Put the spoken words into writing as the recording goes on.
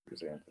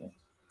motherfuckers, Anthony.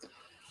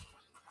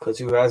 Because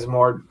who has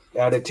more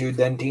attitude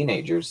than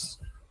teenagers?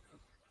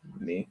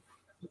 Me.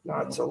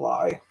 That's a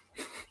lie.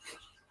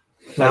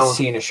 Now- Nice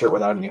seeing a shirt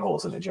without any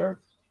holes in it, Jared.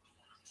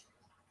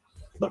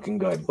 Looking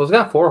good. Well, it's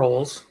got 4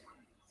 holes.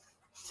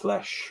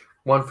 Flesh.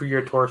 1 for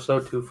your torso,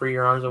 2 for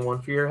your arms, and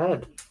 1 for your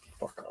head.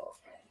 Fuck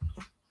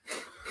off.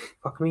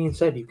 Fuck me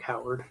instead, you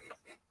coward.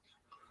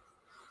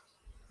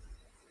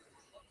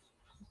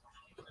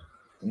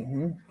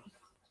 Mm-hmm.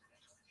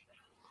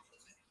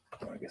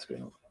 I guess we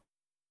don't.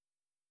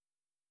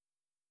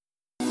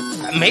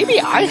 Maybe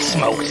I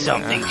smoked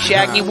something.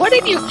 Shaggy, what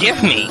did you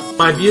give me?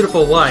 My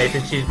beautiful wife,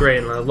 and she's great,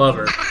 and I love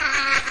her.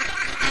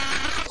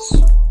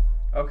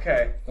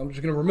 Okay, I'm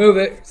just gonna remove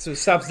it so it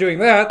stops doing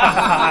that.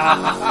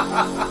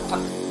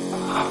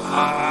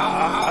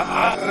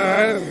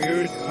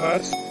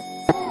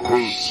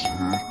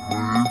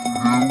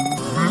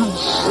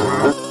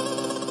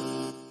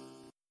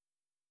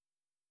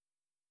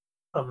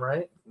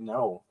 Right?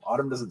 No,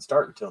 autumn doesn't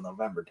start until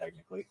November,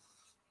 technically.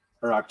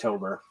 Or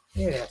October.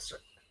 Yeah, that's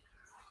right.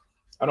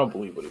 I don't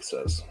believe what he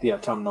says. The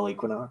autumnal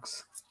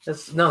equinox.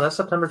 That's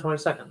September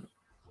 22nd.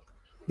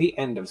 The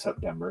end of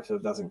September, so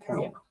it doesn't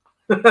count.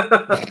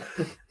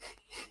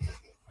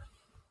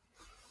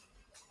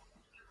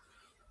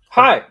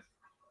 Hi.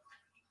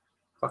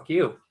 Fuck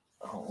you.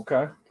 Oh,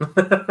 okay.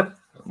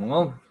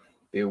 Well,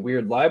 be a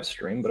weird live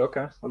stream, but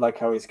okay. I like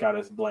how he's got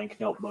his blank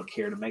notebook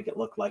here to make it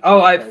look like.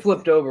 Oh, I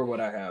flipped over what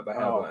I have. I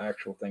have Oh. an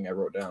actual thing I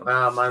wrote down.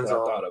 Mine's that I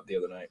all. thought of the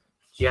other night.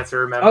 You have to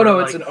remember. Oh no,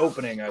 it's like, an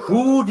opening.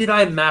 Who did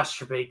I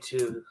masturbate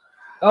to?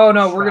 Oh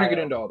no, we're gonna Trial. get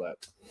into all that.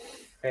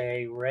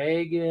 Hey,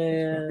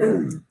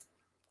 Reagan.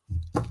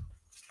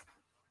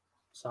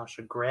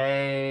 Sasha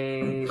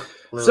Grey.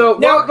 So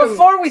now,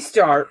 before we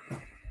start,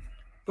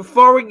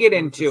 before we get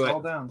into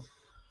it, Down.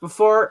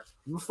 before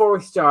we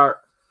start,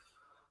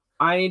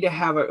 I need to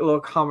have a little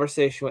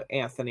conversation with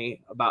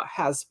Anthony about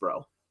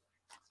Hasbro.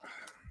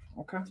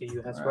 Okay. Do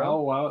you Hasbro?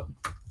 Well, well,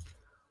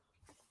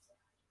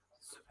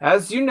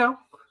 As you know,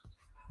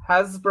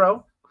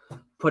 Hasbro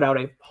put out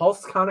a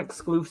PulseCon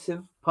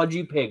exclusive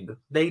Pudgy Pig.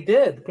 They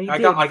did. They I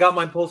did. got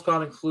my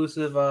PulseCon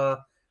exclusive.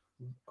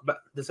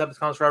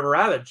 Decepticon's Forever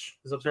Ravage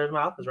is upstairs in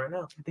my office right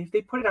now.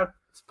 They put it out.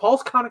 It's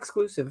PulseCon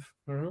exclusive.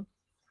 Mm-hmm.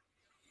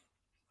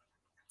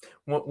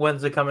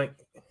 When's it coming?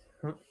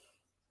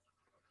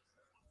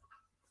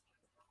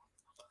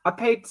 I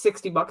paid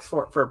 $60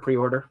 for it for a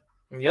pre-order.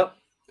 Yep.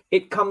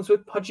 It comes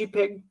with Pudgy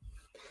Pig,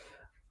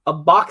 a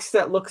box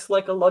that looks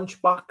like a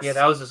lunchbox. Yeah,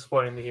 that was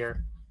disappointing to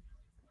hear.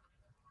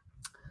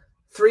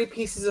 3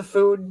 pieces of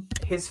food,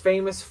 his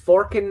famous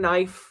fork and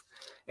knife,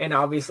 and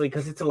obviously,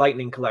 because it's a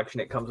lightning collection,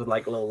 it comes with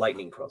like little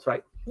lightning pearls,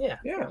 right? Yeah.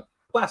 yeah.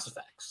 Blast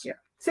effects. Yeah.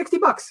 $60.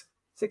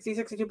 60,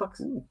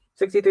 $62. Ooh.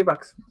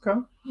 $63. Okay.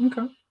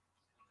 Okay.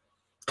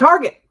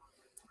 Target.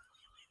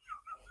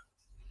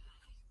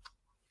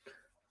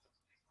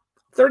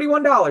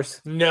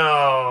 $31.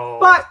 No.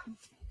 But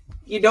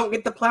you don't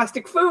get the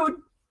plastic food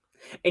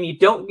and you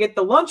don't get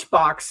the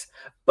lunchbox,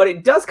 but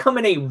it does come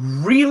in a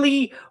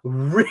really,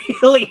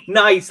 really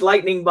nice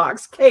lightning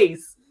box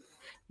case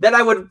that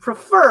I would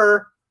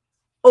prefer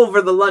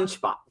over the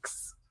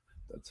lunchbox.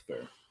 That's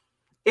fair.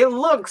 It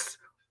looks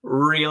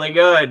really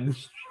good.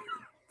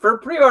 For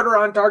pre-order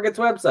on Target's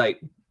website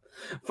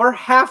for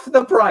half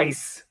the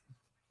price.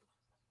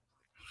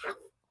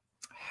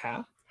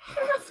 Half?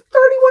 Half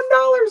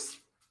 $31.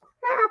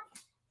 Half.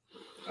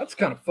 That's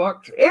kind of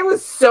fucked. It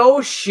was so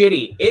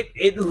shitty.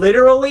 It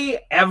literally,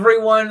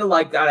 everyone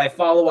like that I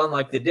follow on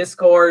like the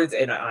Discords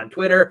and on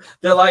Twitter,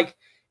 they're like,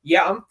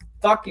 yeah, I'm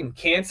fucking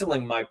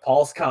canceling my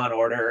PulseCon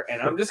order and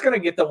I'm just gonna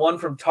get the one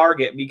from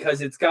Target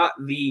because it's got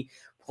the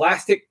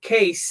plastic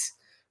case.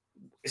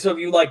 So if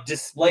you like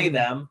display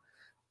them,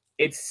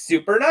 it's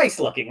super nice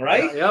looking,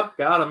 right? Yep,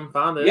 got him.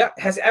 Found it. Yep,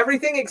 has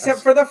everything except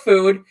for the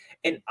food,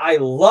 and I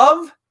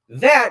love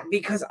that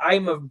because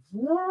I'm a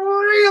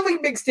really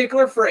big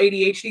stickler for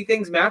ADHD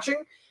things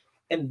matching,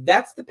 and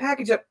that's the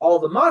package that all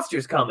the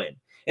monsters come in.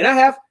 And I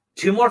have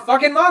 2 more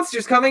fucking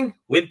monsters coming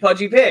with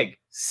Pudgy Pig.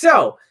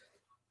 So,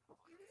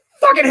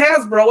 fucking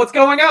Hasbro, what's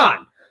going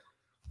on?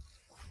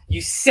 You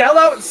sell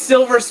out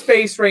Silver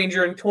Space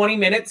Ranger in 20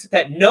 minutes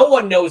that no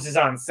one knows is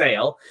on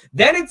sale.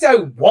 Then it's a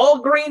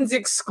Walgreens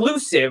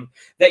exclusive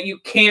that you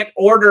can't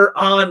order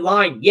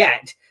online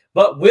yet,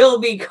 but will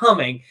be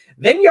coming.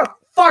 Then you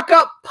fuck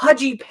up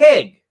Pudgy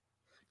Pig.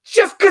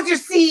 Just because your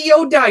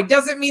CEO died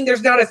doesn't mean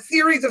there's not a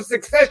series of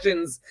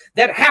successions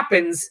that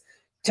happens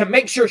to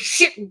make sure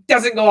shit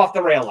doesn't go off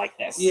the rail like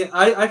this. Yeah,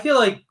 I feel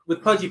like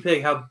with Pudgy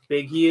Pig, how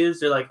big he is,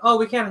 they're like, oh,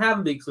 we can't have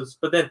him be exclusive.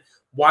 But then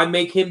why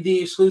make him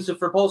the exclusive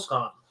for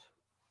PulseCon?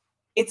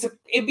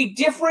 It'd be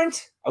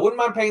different. I wouldn't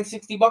mind paying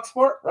 $60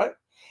 for it, right?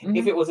 Mm-hmm.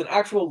 If it was an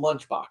actual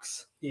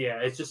lunchbox. Yeah,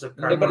 it's just a But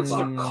cardboard it's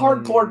box. a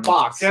cardboard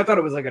box. See, I thought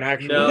it was like an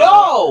actual.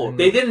 No!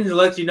 They didn't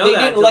let you know They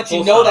that. didn't until let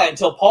you know PulseCon. that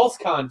until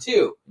PulseCon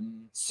too.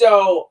 Mm.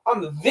 So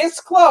I'm this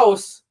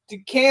close to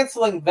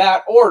canceling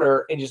that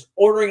order and just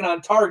ordering it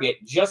on Target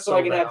just so I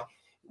Sold can out. have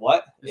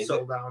what? It's Is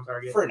sold it? out on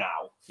Target. For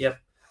now.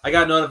 I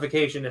got a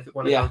notification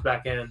when it Yeah. comes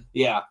back in.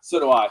 Yeah, so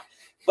do I.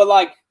 But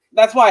like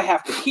That's why I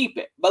have to keep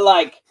it. But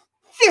like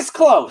this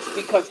close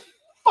because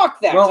fuck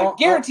that. 'Cause I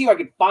guarantee you I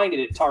could find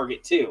it at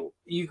Target too.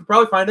 You could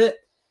probably find it,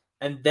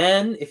 and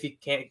then if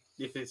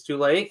it's too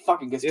late, It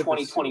fucking gets If it's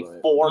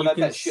 2024 you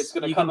that shit's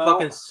gonna you come can out.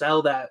 fucking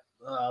sell that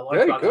Yeah, you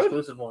Lunchbox could.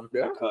 exclusive one.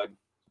 Yeah. I could.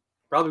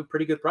 Probably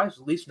pretty good price,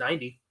 at least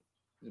 90.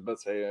 But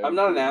say, I'm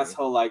not an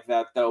asshole like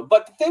that though.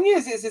 But the thing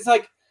is it's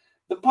like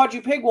the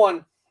Pudgy Pig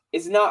one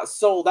is not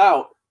sold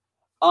out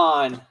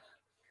on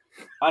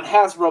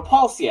Hasbro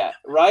Pulse yet,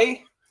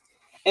 right?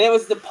 And it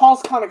was the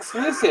PulseCon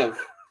exclusive.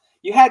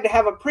 You had to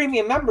have a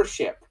premium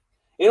membership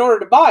in order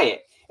to buy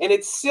it, and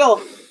it's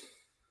still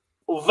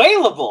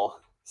available.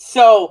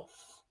 So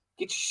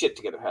get your shit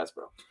together,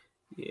 Hasbro.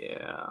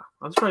 Yeah,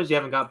 I'm surprised you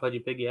haven't got Pudgy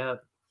Pig yet.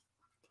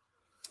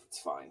 It's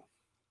fine.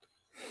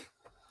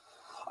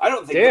 I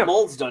don't think the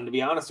mold's done, to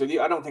be honest with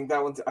you. I don't think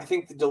that one's. I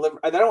think the delivery.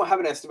 I don't have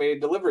an estimated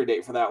delivery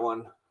date for that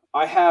one.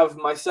 I have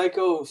my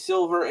Psycho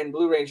Silver and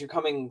Blue Ranger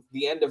coming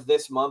the end of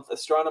this month.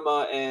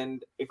 Astronema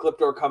and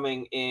Ecliptor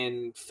coming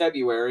in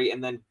February,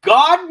 and then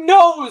God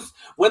knows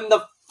when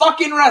the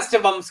fucking rest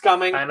of them's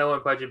coming. I know when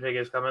Pudgy Pig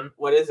is coming.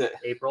 What is it?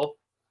 April.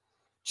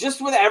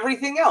 Just with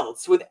everything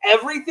else, with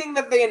everything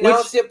that they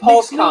announced Which at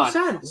makes no PulseCon,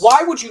 sense.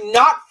 why would you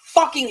not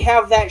fucking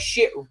have that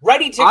shit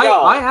ready to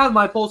go? I have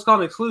my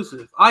PulseCon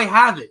exclusive. I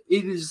have it.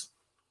 It is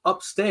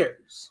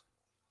upstairs.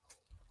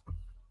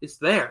 It's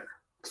there.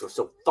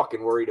 So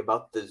fucking worried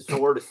about the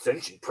Zord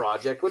Ascension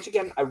project, which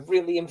again I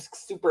really am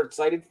super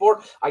excited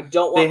for. I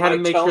don't want. They had to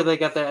my make tone- sure they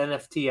got that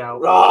NFT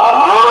out.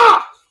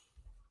 Ah!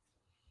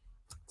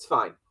 It's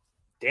fine.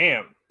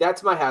 Damn.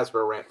 That's my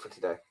Hasbro rant for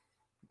today.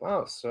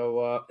 Wow.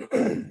 So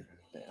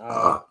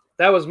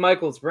that was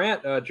Michael's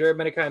rant. Jared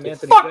Minikai and You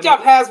Anthony. fucked Bennett.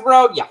 up,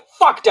 Hasbro. You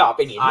fucked up,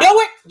 and you know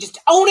it. Just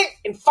own it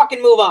and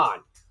fucking move on.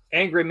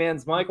 Angry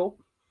Man's Michael.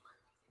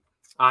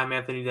 I'm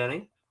Anthony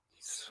Denny.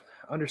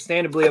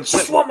 Understandably I upset.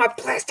 just want my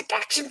plastic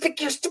action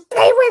figures to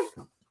play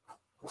with.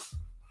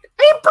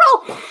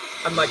 April.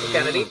 I'm Michael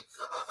Kennedy.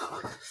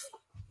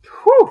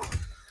 Whew.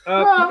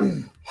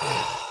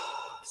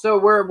 So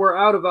we're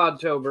out of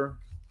Oddtober.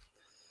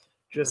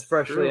 Just That's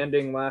freshly true.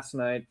 ending last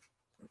night.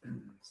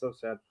 So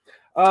sad.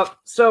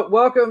 So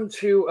welcome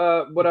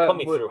to what I Put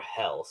me through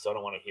hell, so I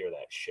don't want to hear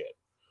that shit.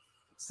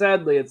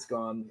 sadly it's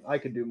gone. I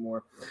could do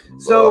more.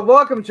 So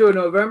welcome to a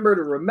November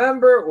to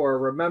Remember or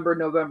Remember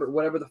November,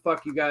 whatever the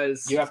fuck you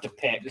guys You have to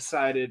pick.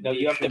 decided. No, it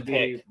you have to should be.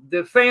 pick.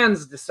 The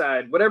fans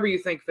decide. Whatever you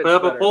think fits Put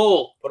up better. a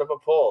poll. Put up a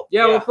poll.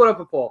 Yeah, we'll put up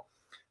a poll.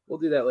 We'll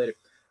do that later.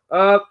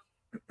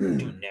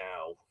 Do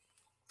now.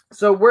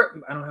 So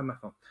I don't have my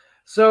phone.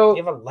 So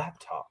You have a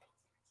laptop.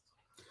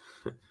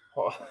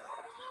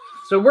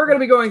 So we're going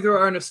to be going through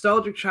our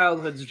nostalgic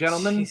childhoods,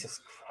 gentlemen. Jesus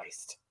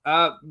Christ.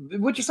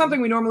 Which is something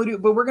we normally do,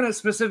 but we're going to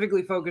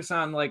specifically focus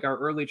on like our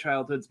early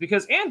childhoods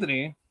because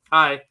Anthony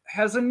Hi.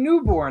 has a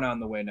newborn on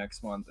the way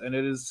next month, and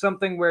it is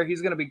something where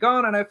he's going to be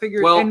gone. And I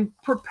figured, Well- in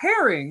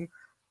preparing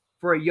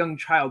for a young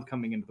child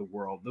coming into the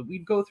world, that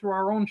we'd go through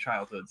our own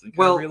childhoods and kind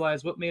Well, of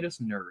realize what made us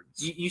nerds.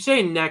 You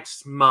say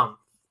next month.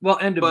 Well,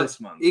 end of But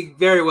this month. It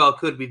very well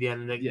could be the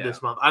end of Yeah.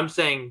 this month. I'm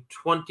saying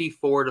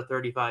 24 to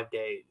 35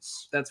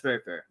 days. That's very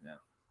fair. Yeah,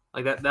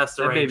 Like that's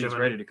the that range. baby's I'm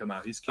ready in. to come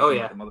out. He's kicking Oh, like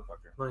yeah. a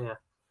motherfucker. Oh yeah.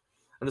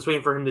 I'm just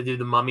waiting for him to do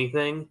the mummy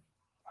thing.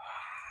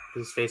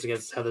 His face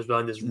against Heather's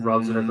belly just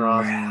rubs it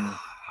across.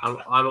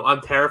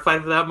 I'm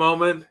terrified for that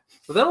moment.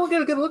 But then we'll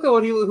get a good look at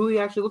who he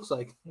actually looks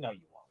like. No, you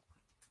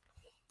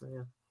won't.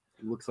 Yeah.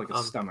 It looks like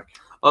a stomach.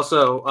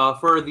 Also,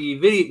 for the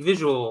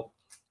visual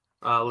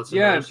listeners,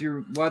 Yeah, if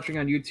you're watching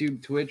on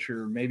YouTube, Twitch,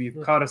 or maybe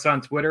you've caught us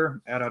on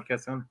Twitter at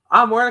Outcast.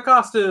 I'm wearing a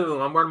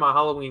costume. I'm wearing my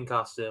Halloween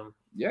costume.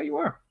 Yeah, you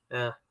are.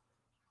 Yeah.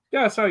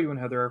 Yeah, I saw you and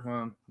Heather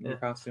in your Yeah.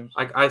 costumes.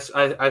 I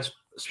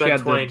She had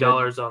spent the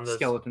 $20 on this.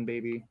 skeleton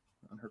baby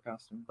on her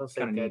costume. Don't It's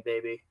say kinda dead neat.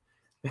 baby.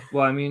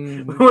 Well, I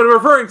mean, When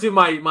referring to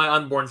my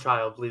unborn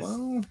child, please.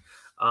 well,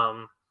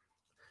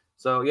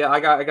 So yeah, I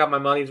got my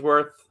money's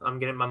worth. I'm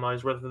getting my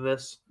money's worth of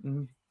this.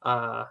 Mhm.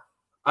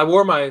 I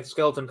wore my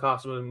skeleton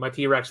costume and my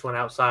T-Rex went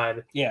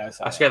outside. Yeah,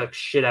 I scared the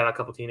shit out of a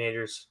couple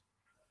teenagers.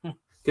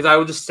 Because I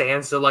would just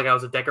stand still like I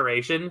was a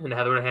decoration, and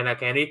Heather would hand out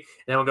candy,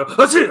 and I would go,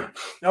 "Let's eat!"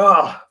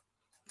 Oh,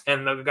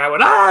 And the guy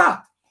went,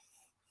 "Ah!"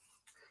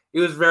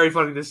 It was very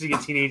funny to see a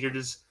teenager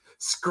just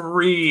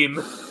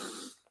scream.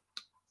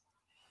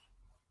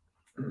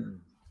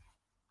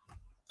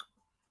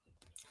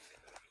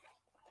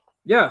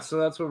 yeah, so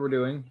that's what we're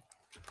doing.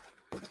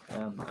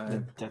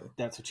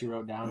 That's what you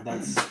wrote down.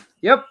 That's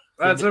Yep,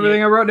 that's Yeah.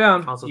 everything I wrote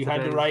down. Also, you had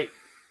to today- write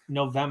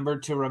November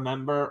to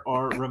remember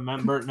or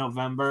remember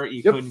November.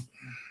 You Yep. couldn't.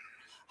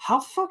 How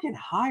fucking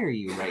high are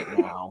you right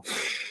now?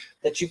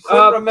 that you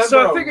couldn't remember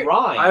so I a figured-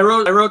 rhyme. I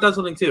wrote down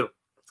something too.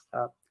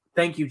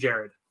 Thank you,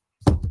 Jared.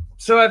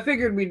 So I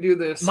figured we'd do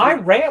this. My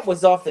rant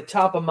was off the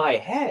top of my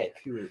head.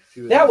 Few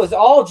of That them. was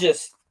all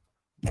just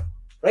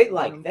right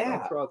like I'll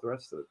that. throw out the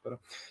rest of it. But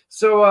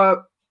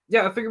so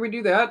yeah, I figured we'd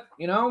do that.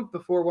 You know,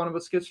 before one of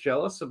us gets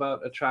jealous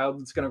about a child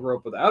that's going to grow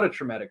up without a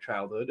traumatic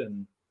childhood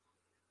and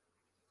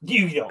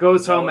You don't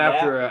goes know home that.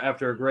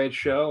 after a great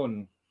show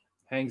and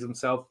hangs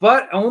himself,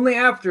 but only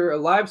after a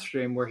live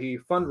stream where he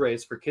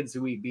fundraised for Kids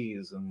Who Eat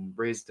Bees and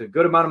raised a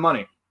good amount of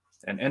money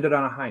and ended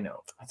on a high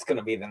note. That's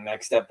gonna be the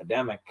next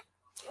epidemic.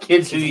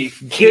 Kids who eat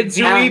Kids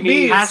Who Eat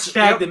Bees.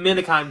 Hashtag the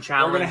Minicon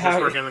challenge. We're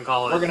gonna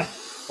call it. We're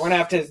gonna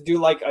have to do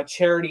like a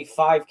charity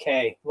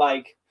 5K,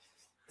 like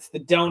it's the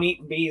Don't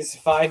Eat Bees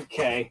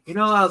 5K. You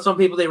know how some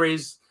people they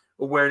raise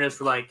awareness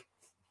for like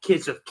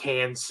kids with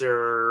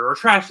cancer or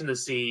trash in the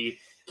sea.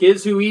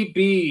 Kids who eat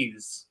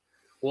bees.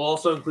 We'll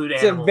also include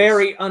It's animals. a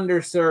very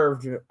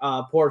underserved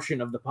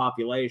portion of the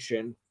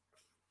population.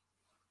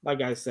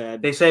 Like I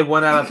said, They say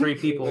 1 out of 3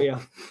 people. Yeah,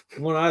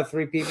 1 out of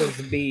 3 people is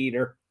a bee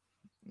eater.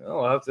 Oh,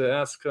 I'll have to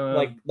ask.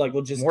 Like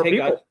we'll just more take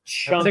a people.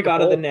 chunk Take a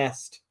out of the whole-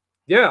 nest.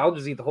 Yeah, I'll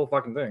just eat the whole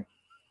fucking thing.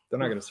 They're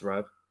not going to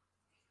survive.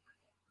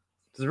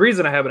 There's a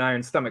reason I have an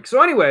iron stomach.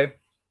 So anyway,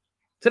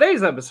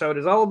 today's episode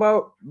is all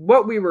about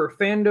what we were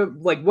fandom,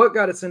 like what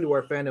got us into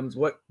our fandoms,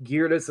 what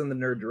geared us in the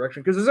nerd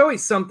direction. Because there's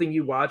always something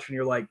you watch and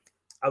you're like,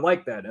 I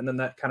like that, and then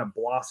that kind of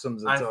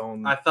blossoms its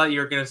own. I thought you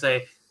were going to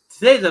say,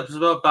 today's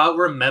episode is about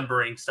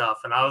remembering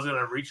stuff, and I was going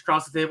to reach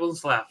across the table and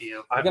slap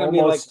you. I gonna be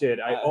almost like- did.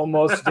 I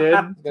almost did.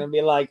 It's gonna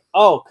be like,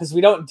 oh, because we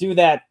don't do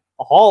that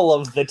all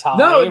of the time.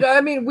 No, I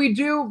mean we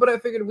do, but I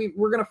figured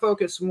we're gonna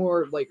focus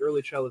more like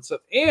early childhood stuff.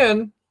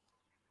 And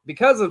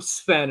because of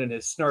Sven and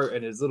his snort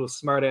and his little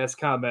smart ass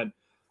comment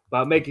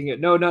about making it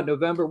No Nut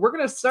November, we're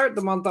gonna start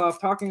the month off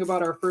talking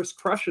about our first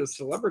crushes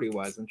celebrity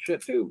wise and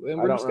shit too. And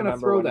I we're don't just gonna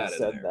remember throw when that he in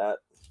said there. that.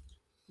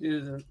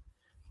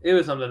 It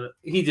was something.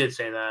 He did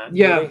say that.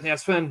 Yeah,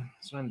 Sven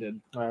did.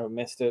 I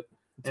missed it.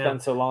 It's Yeah. been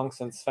so long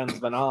since Sven's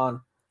been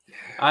on.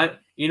 I'm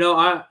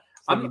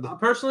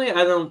personally,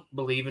 I don't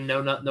believe in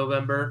No Nut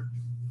November.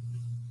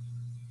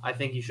 I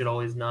think you should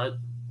always nut.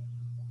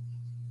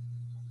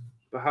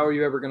 But how are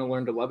you ever gonna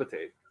learn to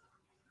levitate?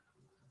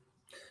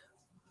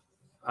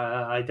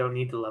 I don't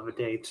need to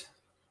levitate.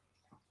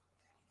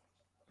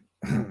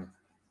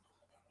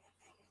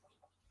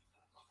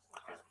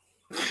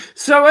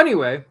 So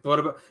anyway, What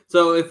about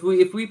if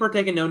we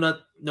partake in No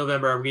Nut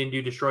November, are we gonna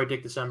do Destroy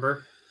Dick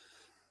December?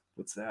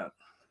 what's that?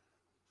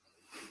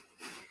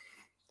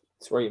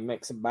 It's where you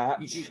mix a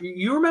batch.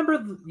 You remember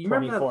that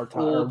 24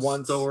 times, old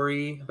once.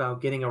 story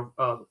about getting a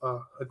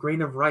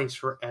grain of rice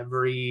for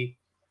every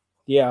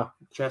Yeah.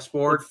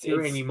 chessboard,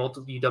 It's- and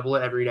you double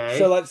it every day.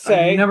 So let's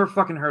say I've never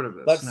fucking heard of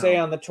this. let's no. say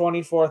on the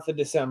 24th of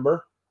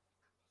December,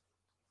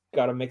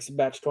 gotta mix a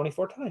batch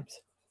 24 times.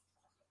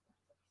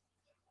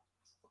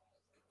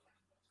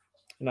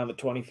 And on the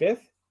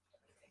 25th,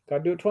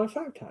 gotta do it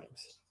 25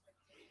 times.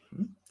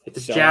 Hit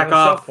the So jack on and so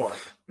off.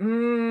 forth. I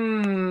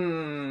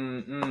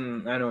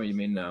know what you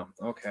mean now.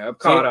 Okay, I'm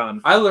caught on.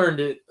 I learned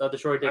it.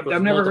 Destroy Dick was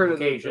I've never heard of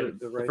multiplication.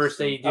 the The rice first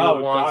day you thing. do Oh,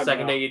 it once, God,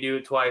 second no. day you do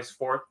it twice,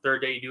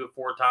 third day you do it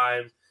 4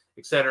 times,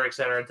 etc.,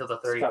 until the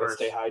Just gotta 31st.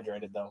 stay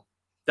hydrated though.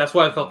 That's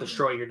why I felt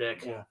destroy your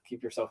dick. Yeah,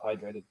 keep yourself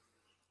hydrated.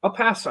 I'll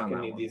pass on You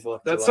that need one. these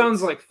That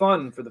sounds electrolytes. like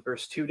fun for the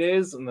first 2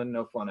 days, and then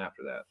no fun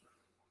after that.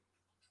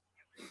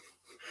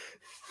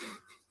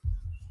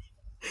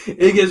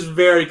 It gets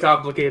very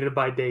complicated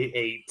by day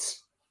 8.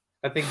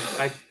 I think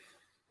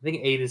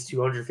 8 is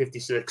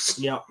 256.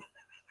 Yep.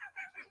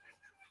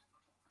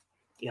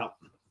 Yep.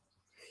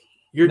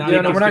 Your Not dick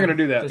Yeah, no, is we're not gonna- going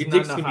to do that. There's Your not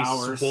dick's gonna be enough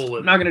hours. swollen.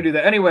 I'm not going to do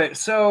that. Anyway,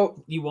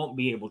 so You won't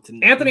be able to.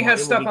 Anthony it has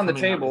will stuff be on the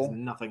coming out table. as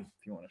Nothing.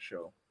 if you want to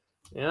show,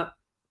 Yeah.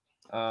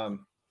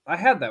 I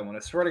had that one. I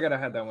swear to God, I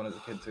had that one as a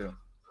kid too.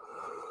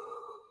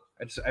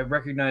 I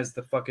recognized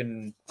the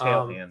fucking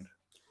tail hand.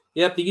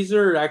 Yep. These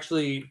are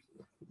actually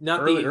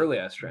not the Early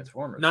ass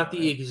Transformers. not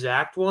the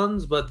exact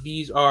ones, but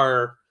these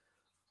are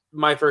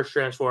my first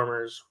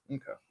Transformers.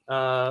 Okay.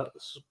 I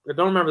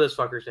don't remember this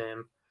fucker's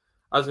name.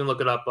 I was gonna look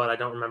it up, but I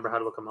don't remember how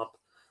to look him up.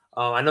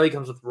 I know he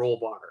comes with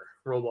Rollbar.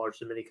 Rollbar's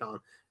the Minicon,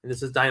 and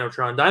this is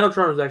Dinotron.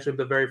 Dinotron was actually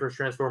the very first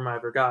Transformer I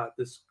ever got.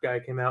 This guy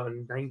came out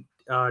in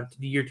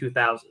the year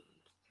 2000.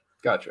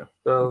 Gotcha.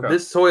 So Okay.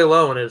 this toy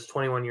alone is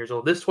 21 years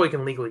old. This toy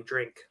can legally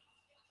drink.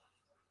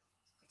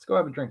 Let's go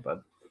have a drink,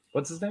 bud.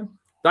 What's his name?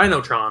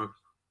 Dinotron.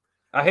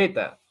 I hate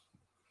that.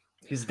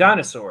 He's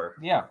dinosaur.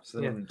 Yeah.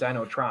 So then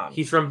Dinotron.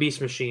 He's from Beast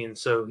Machine,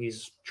 so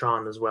he's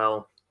Tron as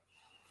well.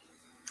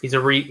 He's a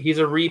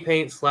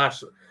repaint /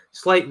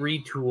 slight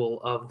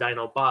retool of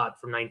Dinobot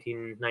from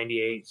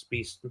 1998's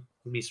Beast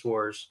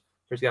Wars.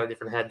 He's got a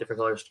different head, different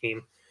color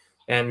scheme,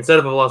 and instead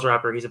of a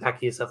Velociraptor, he's a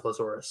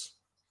Pachycephalosaurus.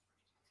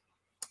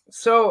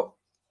 So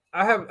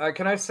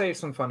can I say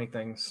some funny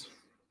things?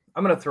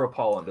 I'm gonna throw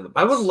Paul under the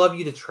bus. I would love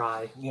you to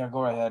try. Yeah,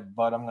 go ahead,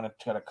 bud. I'm gonna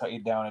try to cut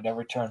you down at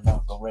every turn.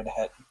 No, go right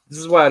ahead. This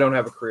is why I don't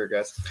have a career,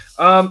 guys.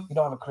 You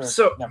don't have a career.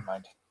 So- Never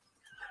mind.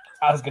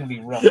 I was gonna be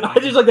real. I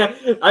just like that.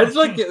 I just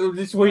like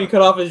this where you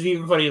cut off is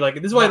even funny. Like,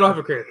 this is why I don't have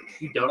a career.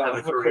 You don't have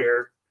a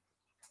career.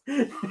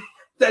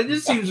 That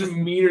just seems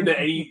meaner than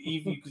any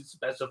if you could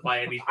specify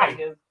I anything.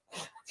 did.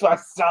 So I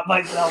stopped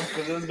myself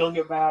because it was gonna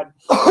get bad.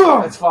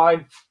 That's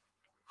fine.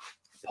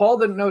 Paul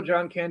didn't know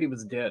John Candy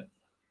was dead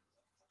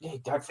Yeah, he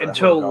died forever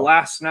until ago.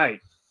 last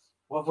night.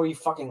 What were you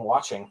fucking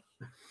watching?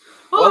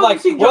 Oh, We're like,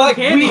 I've seen we're John like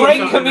Candy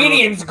great in something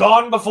comedians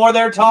gone before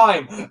their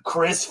time.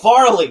 Chris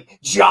Farley,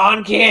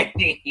 John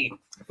Candy.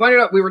 Funny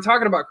enough, we were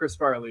talking about Chris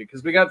Farley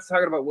because we got to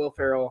talking about Will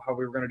Ferrell, how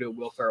we were going to do a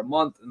Will Ferrell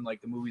month and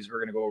like the movies we were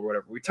going to go over,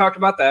 whatever. We talked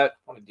about that.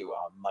 I want to do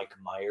Mike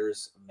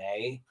Myers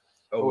May.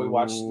 Oh, we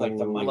watched like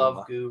the Mike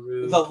Love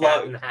Guru. The Cat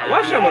Love- in the I Hat.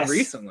 watched that one Yes.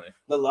 recently.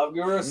 The Love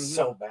Guru is Mhm.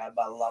 so bad,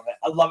 but I love it.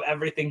 I love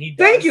everything he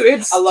does. Thank you.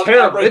 It's I love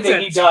terrible. It's everything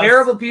a he does.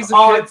 terrible piece of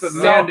Oh, shit, it's but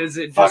so man, does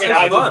it just Fucking, I,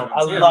 have fun.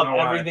 I Yeah, love no,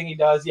 why. everything he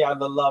does. Yeah,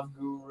 the Love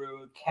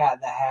Guru, Cat in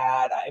the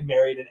Hat. I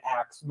married an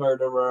axe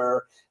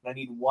murderer, and I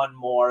need one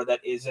more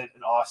that isn't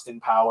an Austin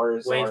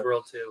Powers. Wayne's or-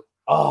 World 2.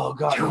 Oh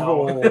God,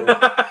 no,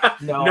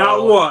 no,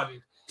 Not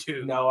 1,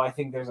 2. No, I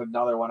think there's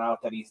another one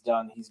out that he's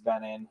done. He's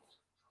been in.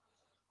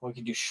 We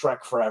could do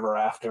Shrek Forever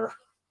After.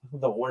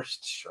 The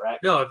worst Shrek.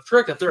 No,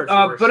 Shrek the Third.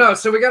 But no,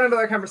 so we got into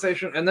that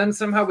conversation, and then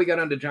somehow we got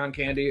into John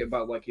Candy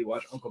about like he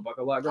watched Uncle Buck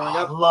a lot growing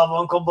I up. love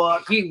Uncle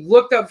Buck. He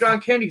looked up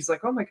John Candy. He's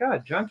like, "Oh my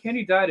god, John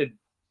Candy died in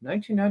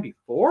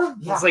 1994."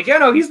 Yeah. It's like, yeah,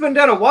 no, he's been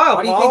dead a while.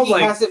 Why do you Paul. think he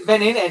Like, hasn't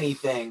been in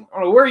anything? I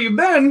don't know where you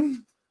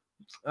been.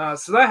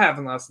 So that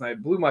happened last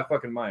night. Blew my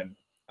fucking mind.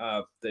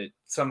 That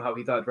somehow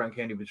he thought John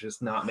Candy was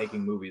just not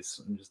making movies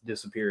and just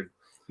disappeared.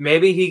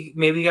 maybe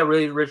he got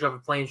really rich off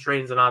of planes,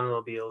 trains, and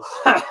automobiles.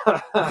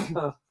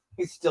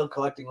 He's still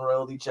collecting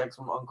royalty checks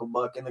from Uncle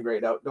Buck in the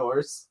Great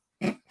Outdoors.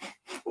 But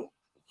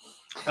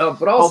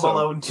also, Home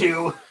Alone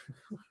 2.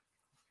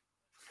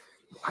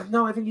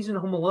 No, I think he's in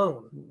Home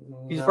Alone.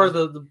 He's No. part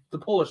of the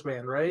Polish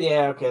man, right?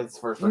 Yeah, okay, that's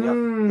the first one. Yep.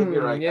 Mm,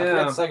 You're right. I yeah.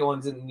 forgot the second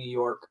one's in New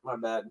York. My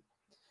bad.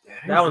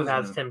 That one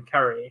has Tim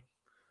Curry.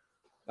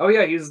 Oh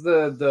yeah, he's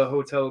the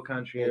hotel Maitre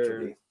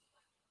concierge, D'.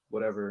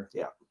 whatever.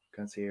 Yeah.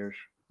 Concierge.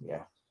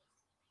 Yeah.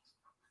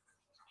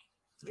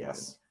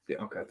 Yes. Yeah.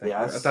 Okay. Thank you.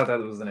 Yes. I thought that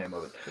was the name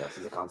of it. Yes,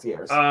 he's a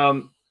concierge.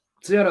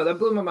 So yeah, no, that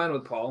blew my mind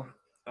with Paul.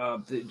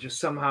 It just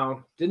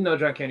somehow didn't know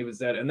John Candy was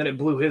dead, and then it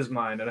blew his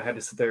mind, and I had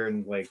to sit there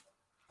and like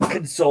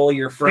Console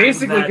your friend.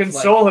 basically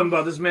console him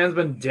about this man's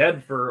been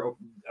dead for a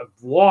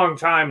long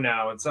time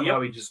now, and somehow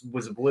he just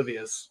was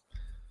oblivious,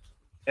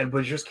 and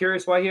was just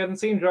curious why he hadn't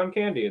seen John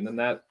Candy, and then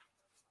that's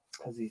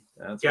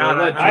God, what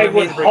led to I it.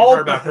 would hope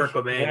about Kurt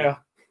Cobain. Yeah.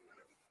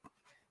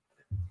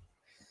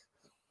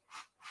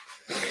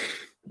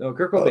 No,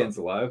 Kurt Cobain's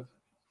alive.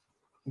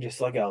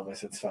 Just like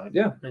Elvis, it's fine.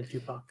 Yeah. And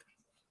Tupac.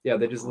 Yeah,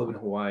 they just live in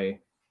Hawaii.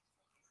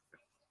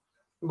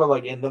 But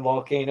like in the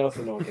volcano,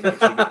 so no one can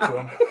actually get to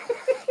him.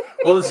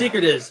 Well, the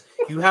secret is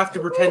you have to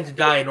pretend to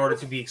die in order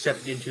to be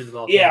accepted into the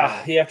volcano.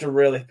 Yeah, you have to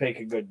really pick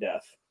a good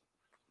death.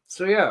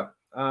 So yeah,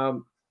 I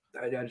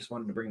just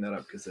wanted to bring that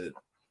up because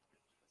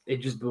it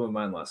just blew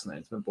my mind last night.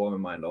 It's been blowing my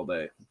mind all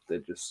day.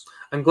 It just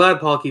I'm glad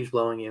Paul keeps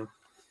blowing you.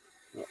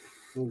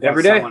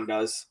 Every day. Someone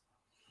does.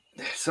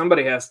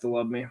 somebody has to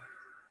love me.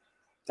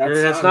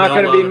 That's not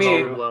gonna love be in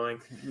me. Paul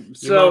blowing. Your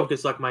So mom could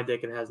suck my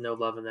dick and has no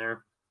love in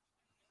there.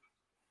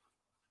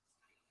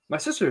 my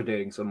sister's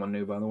dating someone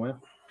new, by the way.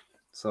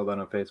 Saw that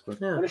on Facebook.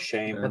 Yeah. What a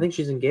shame. I think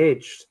she's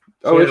engaged.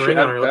 Oh, had is a she? ring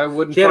on her I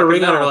wouldn't. She had a fucking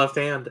ring on her know. left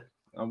hand.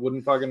 I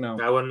wouldn't fucking know.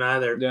 I wouldn't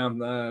either. Yeah, I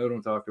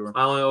don't talk to her.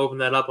 I only open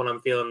that up when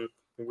I'm feeling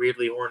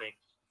weirdly horny.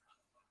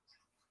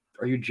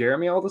 Are you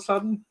Jeremy all of a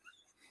sudden?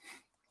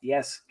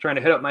 Yes. Trying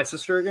to hit up my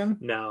sister again?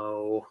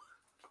 No.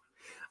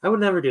 I would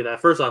never do that.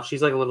 First off,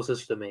 she's like a little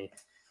sister to me.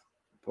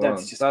 Well,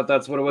 That's just- thought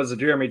that's what it was to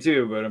Jeremy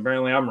too, but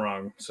apparently I'm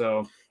wrong.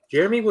 So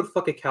Jeremy would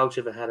fuck a couch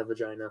if it had a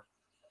vagina.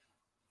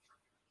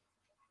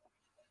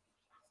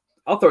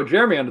 I'll throw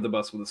Jeremy under the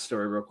bus with a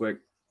story real quick.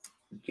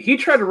 He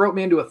tried to rope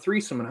me into a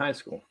threesome in high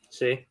school.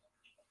 See?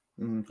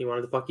 Mm. He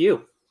wanted to fuck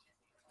you.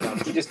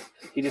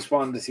 He just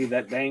wanted to see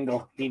that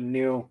dangle. He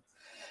knew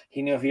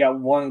if he got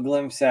one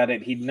glimpse at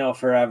it, he'd know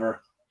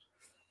forever.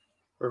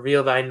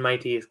 Reveal thine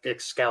mighty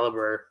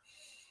Excalibur.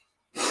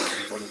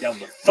 Bring down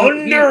the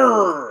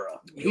thunder!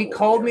 He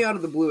called me out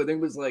of the blue. I think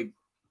it was like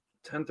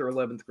 10th or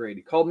 11th grade.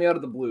 He called me out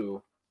of the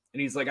blue. And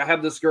he's like, I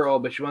have this girl,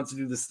 but she wants to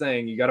do this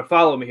thing. You got to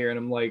follow me here. And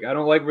I'm like, I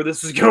don't like where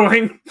this is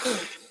going.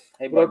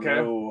 Hey, bud, Okay.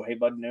 no. Hey,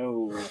 bud,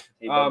 no.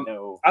 Hey, bud,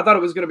 no. I thought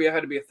it was going to be, I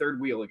had to be a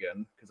third wheel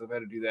again. Because I've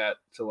had to do that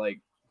to like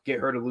get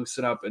her to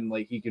loosen up and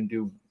like he can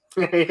do.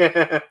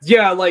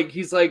 Yeah, like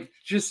he's like,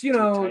 just, you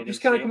know, tight just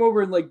and kind of shit. come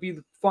over and like be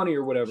funny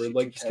or whatever. She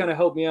Like too just tight. kind of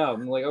help me out.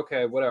 I'm like,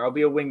 okay, whatever. I'll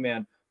be a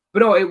wingman. But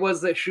no, it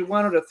was that she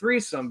wanted a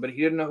threesome, but he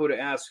didn't know who to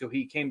ask. So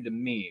he came to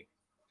me.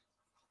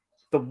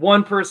 The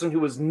one person who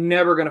was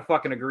never going to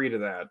fucking agree to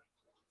that.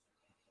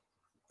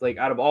 Like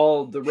out of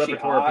all the She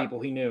repertoire of hot?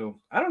 people he knew.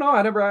 I don't know.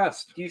 I never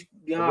asked. He,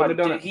 wouldn't have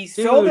done it. he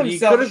Dude, sold you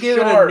himself could have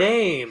given a short.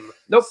 name.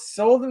 Nope.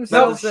 Sold That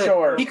himself was it.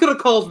 short. He could have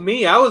called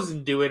me. I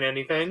wasn't doing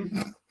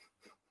anything.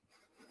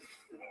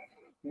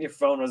 Your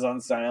phone was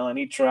on silent.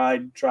 He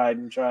tried.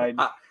 If,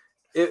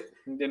 It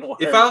didn't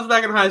work. if I was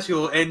back in high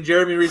school and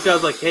Jeremy reached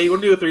out, like, hey, you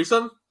want to do a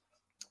threesome?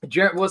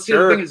 Well, see,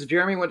 Sure. the thing is,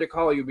 Jeremy went to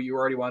call you, but you were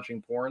already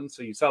watching porn,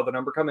 so you saw the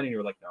number come in, and you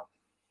were like, no.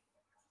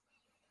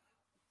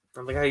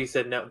 I'm like how you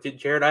said no. Dude,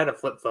 Jared, I had a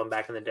flip phone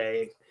back in the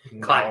day.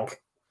 No.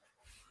 Clack.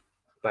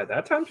 By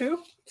that time, too?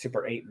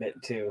 Super 8-bit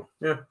too.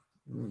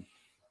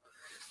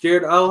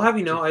 Jared, I'll have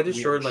you know, I Weird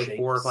destroyed like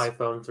 4 or shapes. 5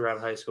 phones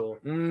throughout high school,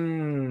 so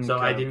Okay.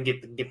 I didn't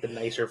get the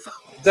nicer phone.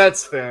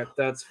 That's fair.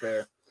 That's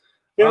fair.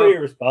 Very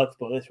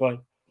irresponsible. That's why.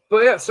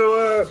 But yeah,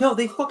 so No,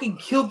 they fucking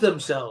killed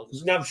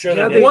themselves. I'm sure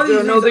yeah, they they, did. One of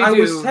these no, days they I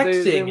do. was They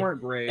texting,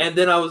 weren't great. And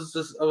then I was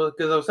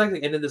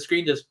texting, and then the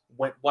screen just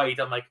went white.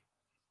 I'm like,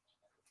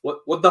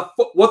 what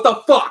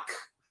the fuck?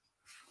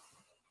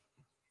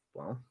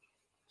 Well,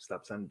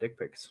 stop sending dick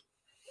pics.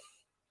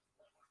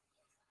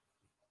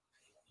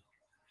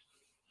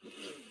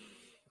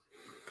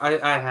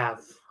 I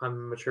have. I'm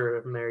a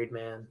mature married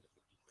man.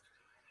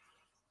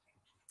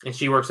 And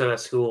she works at a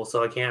school,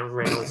 so I can't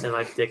randomly send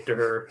my dick to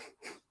her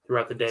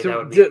throughout the day. That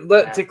would be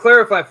bad. To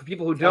clarify for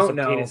people who Also, don't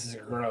know, penises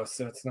are gross,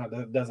 so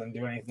it doesn't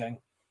do anything.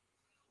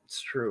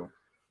 it's true.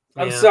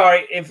 I'm Yeah.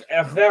 sorry if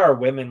there are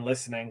women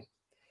listening,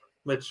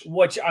 Which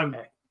which I'm.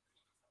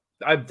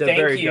 I'm Thank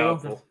very you.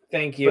 doubtful.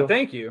 Thank you. But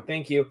thank you.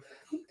 Thank you.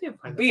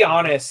 I Be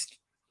honest.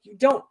 You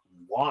don't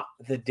want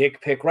the dick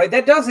pic, right?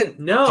 That doesn't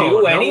No, do no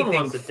one anything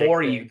wants a dick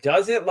for pic. you.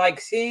 Does it?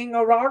 Like seeing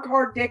a rock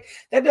hard dick,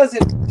 that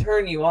doesn't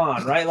turn you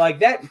on, right? Like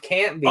that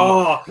can't be.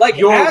 Oh, Like,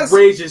 your as-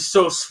 rage is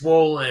so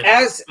swollen.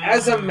 As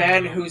a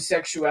man whose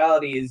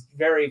sexuality is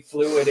very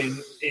fluid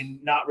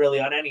and not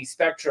really on any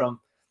spectrum,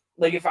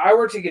 like if I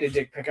were to get a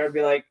dick pic, I'd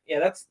be like, yeah,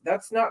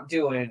 that's not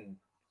doing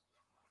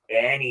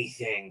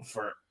anything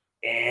for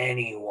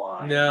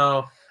anyone.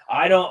 No.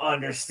 I don't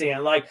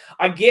understand. Like,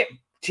 I get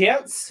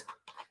tits,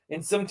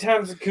 and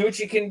sometimes a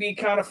coochie can be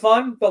kind of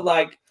fun, but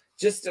like,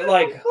 just to,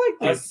 like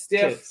a these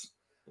stiff. tits.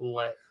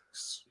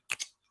 Legs.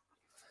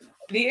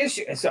 The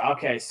issue.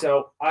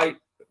 So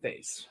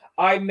Face.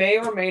 I may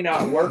or may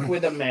not work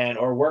with a man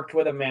or worked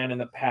with a man in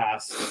the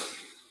past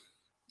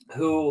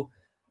who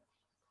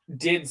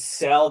did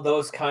sell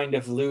those kind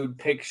of lewd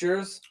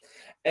pictures,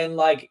 and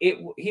like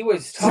he was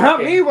It's talking.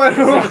 not me. Why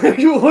do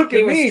you look He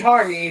at was me?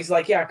 talking. He's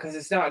like, yeah, because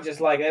it's not just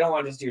like they don't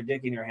want just your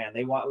dick in your hand.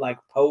 They want like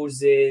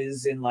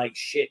poses and like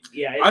shit.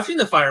 Yeah, I've seen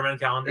the fireman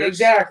calendars.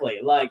 exactly.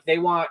 Like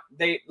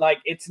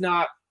it's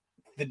not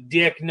the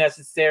dick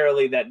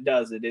necessarily that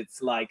does it.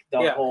 It's like the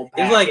Yeah. whole.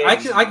 It's like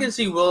package. I can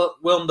see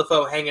Willem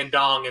Dafoe hanging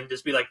dong and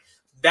just be like,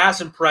 that's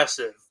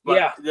impressive. But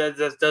Yeah.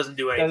 that doesn't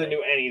do anything. doesn't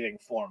do anything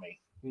for me.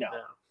 No.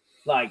 No.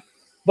 Like,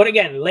 but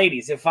again,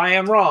 ladies, if I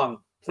am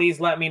wrong, please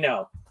let me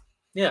know.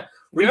 Reach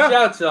Yeah.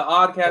 out to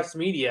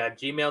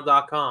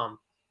oddcastmedia@gmail.com.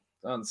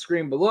 On the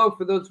screen below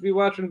for those of you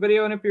watching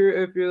video, and if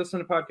you're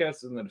listening to podcasts,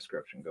 it's in the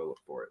description. Go look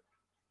for it.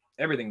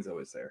 Everything's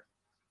always there.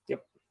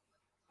 Yep.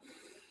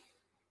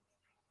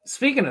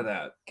 Speaking of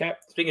that, Okay.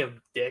 Speaking of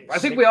dicks, I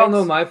think Dick we all pics?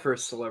 know my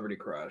first celebrity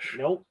crush.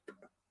 Nope.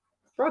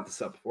 Brought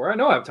this up before. I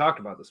know I've talked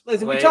about this before.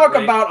 Listen, we Wait, talk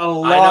wait. about a I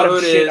lot know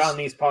of it shit is. on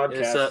these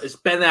podcasts. it's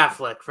Ben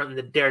Affleck from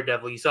the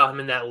Daredevil. You saw him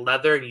in that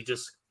leather, and you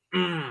just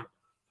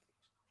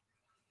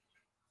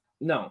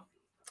No.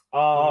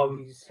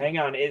 Hang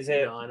on. Is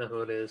it? I know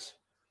who it is.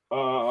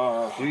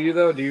 Do you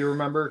though? Do you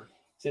remember?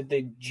 Is it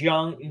the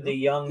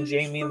young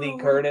Jamie Lee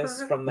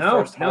Curtis from the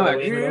No, first no, Halloween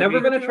actually, movie? never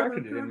been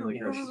attracted to Jamie Lee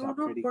Curtis. She's not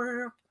pretty.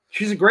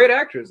 She's a great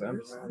actress.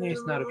 I'm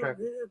just not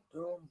attracted.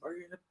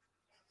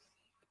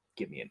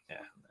 Give me an F.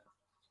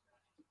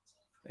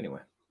 Anyway.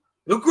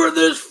 Look at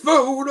this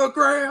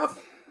photograph.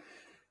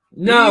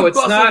 No, He it's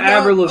not busted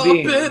Avril up Lavigne.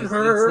 in It's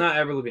her. not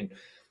Avril Lavigne.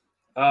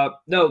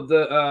 No,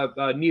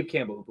 the Neve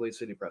Campbell who plays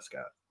Sidney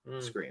Prescott.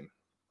 Scream.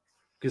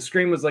 Because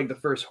Scream was like the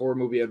first horror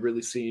movie I'd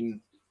really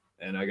seen,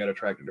 and I got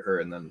attracted to her,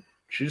 and then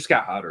she just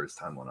got hotter as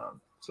time went on.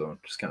 So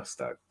just kind of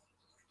stuck.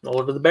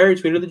 Older the berry,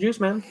 sweeter the juice,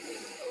 man.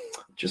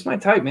 Just my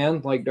type,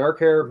 man. Like dark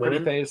hair, pretty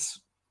Women?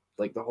 face,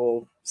 like the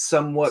whole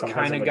somewhat Some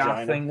has kind a of goth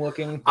vagina. thing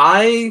looking.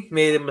 I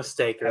made a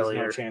mistake Has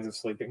earlier no chance of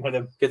sleeping with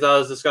him. because I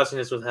was discussing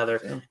this with Heather,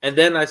 Yeah. and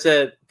then I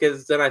said,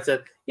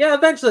 yeah,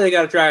 eventually I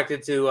got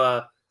attracted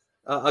to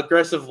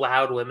aggressive,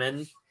 loud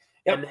women.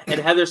 Yep. And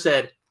Heather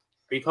said,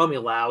 "Are you calling me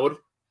loud?"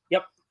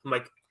 Yep. I'm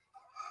like,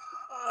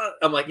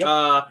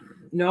 Yep.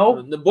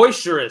 No, the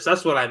boisterous.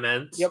 That's what I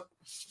meant. Yep.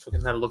 So I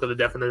had to look at the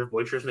definition of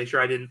boisterous, make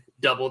sure I didn't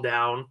double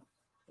down,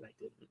 and I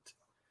didn't.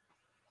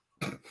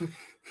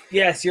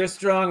 Yes, you're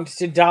strong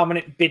to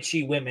dominant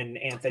bitchy women,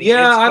 Anthony.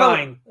 Yeah, it's I don't-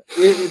 fine.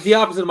 It's the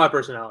opposite of my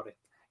personality.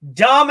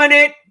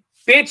 Dominant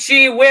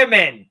bitchy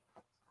women.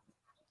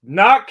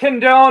 not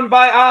condoned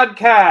by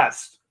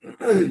Oddcast.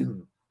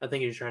 I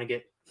think you're just trying to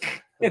get.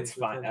 It's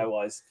fine. I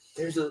was.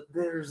 There's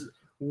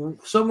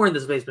somewhere in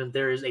this basement.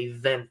 There is a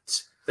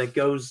vent that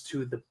goes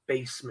to the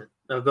basement.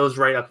 Goes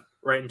right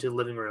into the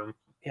living room.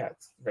 Yeah,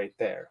 it's right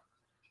there.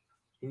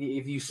 And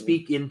if you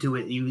speak into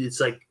it, it's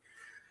like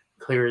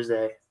clear as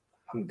day.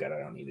 I'm good. I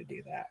don't need to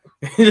do that.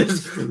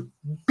 Just-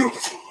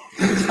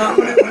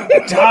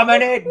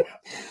 Dominant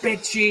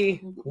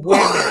bitchy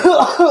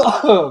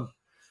women.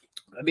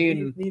 I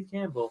mean, Neve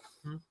Campbell.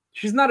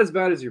 she's not as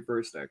bad as your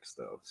first ex,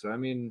 though. So I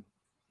mean,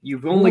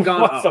 you've only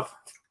gone What up. the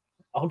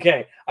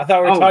Okay, I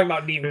thought we were Oh, talking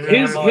about Neve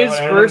His Campbell.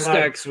 first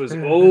ex was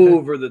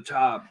over the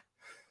top.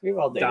 We've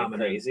all dated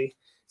dominant. crazy.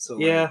 So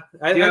Yeah,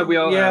 we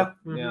all have.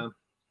 mhm.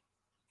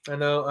 Yeah, I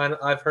know.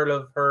 I've heard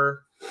of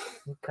her.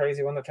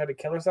 Crazy one that tried to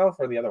kill herself,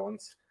 or the other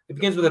ones? It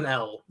begins with an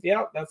L.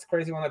 Yeah, that's the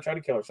crazy one that tried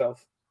to kill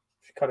herself.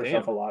 She cut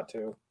herself Damn. a lot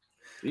too.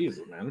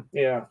 Jesus, man.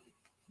 Yeah,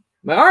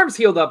 My arm's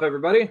healed up,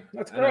 everybody.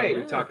 that's I know great.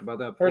 we talked about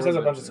that. Hers before, has a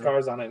but, bunch of you know.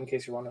 scars on it, in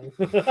case you're wondering.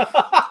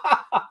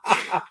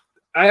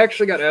 I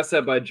actually got asked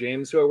that by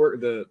James, who I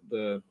work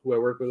who I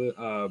work with.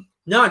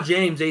 Not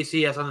James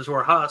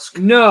ACS_Husk.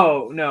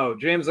 No,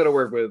 James that I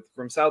work with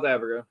from South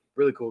Africa,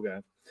 really cool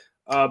guy.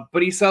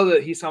 But he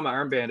saw my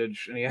arm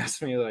bandage and he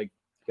asked me like,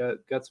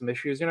 got some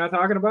issues you're not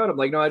talking about? I'm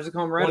like, no, I just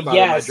come right about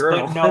it in my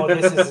journal. but no,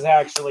 this is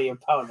actually a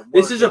pound of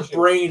This work is a issue.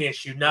 brain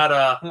issue, not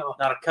a No.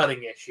 not a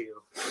cutting issue.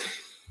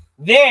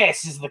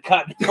 This is the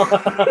cut.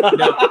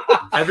 No,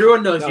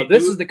 everyone knows No, you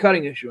this do- is the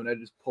cutting issue, and I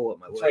just pull up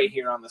my It's leg. right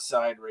here on the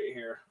side, right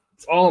here.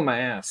 It's all in my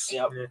ass.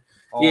 Yep.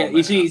 All Yeah, in my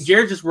you see, ass.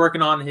 Jared's just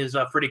working on his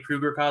Freddy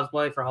Krueger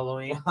cosplay for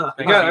Halloween.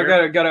 I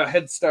got a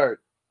head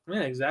start. Yeah,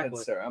 Head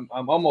exactly. start.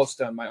 I'm almost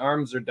done. My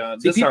arms are done.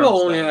 See, This people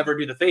arm's only done. ever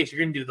do the face. You're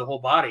gonna do the whole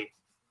body.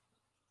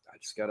 I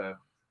just gotta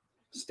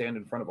stand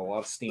in front of a lot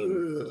of steam.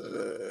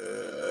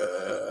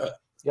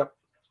 Yep.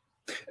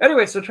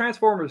 Anyway, so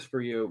Transformers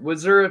for you.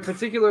 Was there a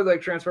particular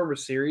like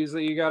Transformers series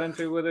that you got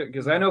into with it?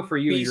 Because I know for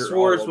you, Beast you're all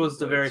Wars over was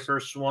the very place.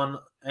 first one,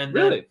 and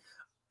Really.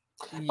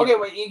 Okay,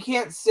 wait, you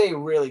can't say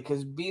really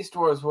because Beast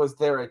Wars was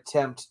their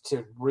attempt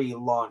to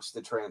relaunch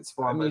the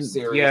Transformers I mean,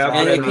 series. yeah,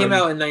 and it after- came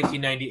out in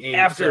 1998.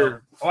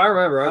 After, oh, I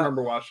remember. I Uh,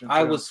 remember watching. it,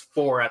 I too. was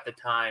 4 at the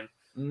time.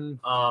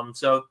 Mhm.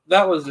 So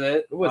that was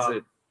it. What was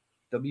it?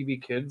 WB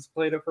Kids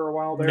played it for a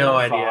while there. No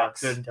idea.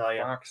 Fox. Couldn't tell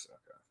you. Fox. Okay.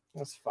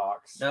 That's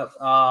Fox. Nope.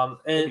 And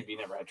Maybe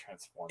never had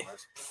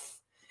Transformers.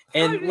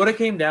 and what it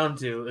came down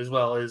to as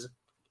well is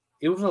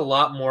it was a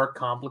lot more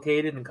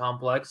complicated and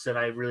complex than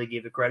I really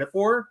gave it credit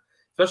for,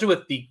 especially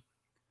with the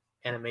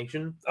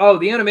animation. Oh,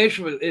 the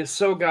animation is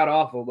so god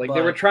awful. Like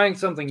they were But- trying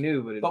something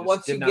new, but it But just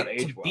once did you not get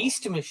age to well.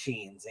 Beast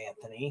Machines,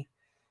 Anthony,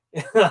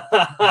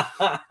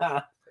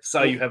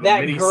 So you have a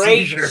that mini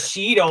great seizure.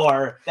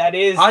 Cheetor that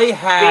is I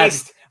had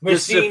Beast the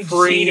Machine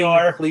Supreme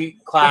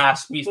Cheetor.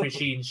 class Beast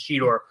Machine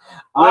Cheetor,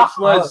 Ah, which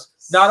was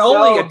not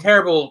only a so-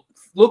 terrible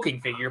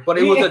looking figure, but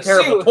it The was a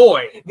terrible issue-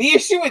 toy. The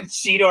issue with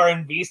Cheetor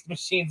and Beast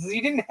Machines is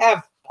he didn't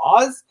have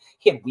paws,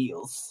 he had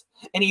wheels.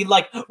 And he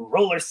like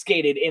roller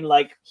skated in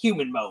like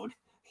human mode.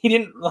 He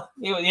didn't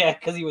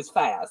because he was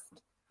fast.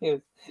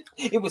 It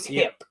was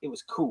Yeah. hip. It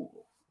was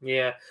cool.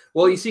 Yeah.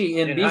 Well, you see,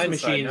 in In Beast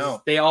hindsight, Machines,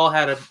 no. they all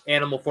had an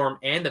animal form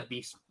and a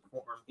beast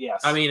form.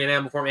 Yes. I mean, an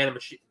animal form and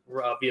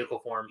a vehicle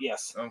form.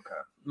 yes. Okay.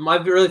 My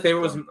really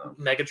favorite was Don't know.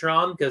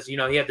 Megatron because he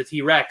had the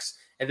T-Rex,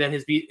 and then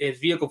his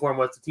vehicle form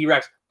was the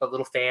T-Rex, but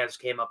little fans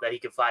came up that he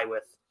could fly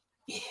with.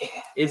 Yeah.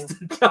 It's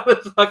the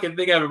dumbest fucking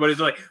thing. Everybody's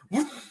like,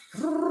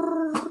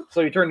 So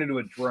you turned into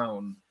a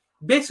drone.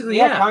 basically,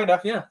 Yeah, yeah, kind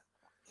of. yeah,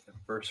 The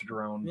first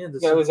drone. yeah.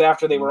 Yeah, it was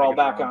after they were all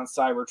back Megatron. on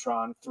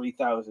Cybertron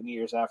 3,000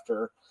 years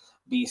after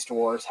Beast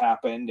Wars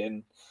happened,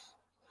 and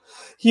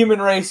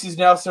human race is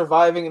now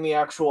surviving, and the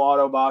actual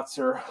Autobots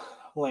are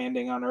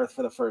landing on Earth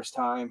for the first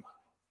time.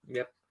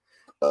 Yep.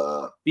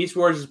 Beast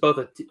Wars is both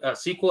a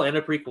sequel and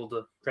a prequel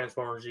to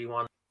Transformers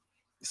G1.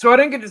 So I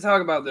didn't get to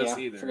talk about this Yeah,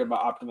 either. forget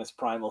about Optimus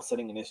Primal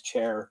sitting in his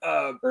chair,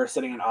 Uh, or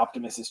sitting in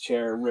Optimus's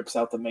chair, rips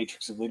out the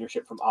Matrix of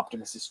Leadership from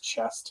Optimus's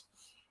chest.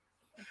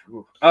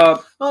 Well,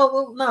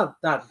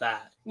 not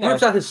that. He No.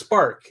 rips out his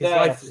spark, his Yeah,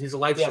 life, his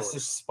life Yes, source.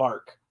 his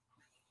spark.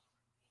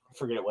 I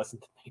forget it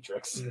wasn't the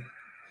Matrix.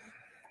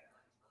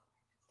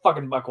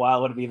 Fucking Buck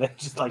Wild would be that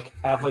just like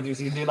halfway through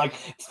season, dude. Like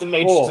it's the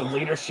Matrix Oh. of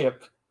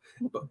Leadership.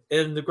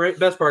 And the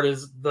best part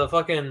is the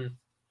fucking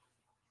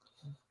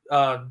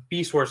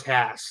Beast Wars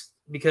cast,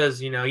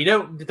 because you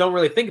don't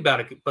really think about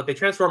it, but they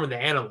transform into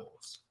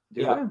animals,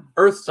 do Yeah. they?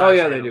 Earth size. Oh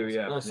yeah, they do.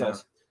 Yeah. That yeah.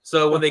 says-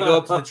 So when they go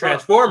up to the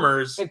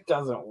Transformers, It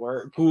doesn't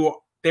work. who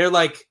they're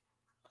like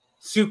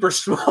super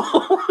small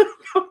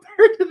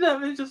compared to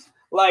them, it's just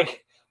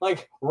Like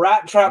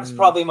Rat Trap's Mm.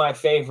 probably my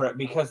favorite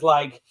because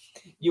like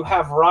you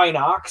have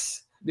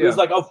Rhinox Yeah. who's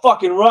like a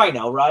fucking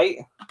rhino, right?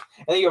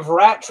 And then you have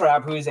Rat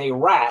Trap who's a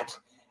rat,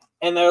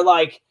 and they're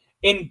like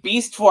in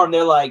beast form,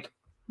 they're like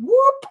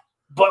whoop,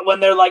 but when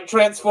they're like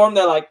transformed,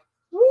 they're like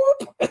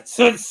whoop.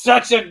 So it's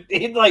such a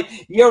like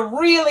you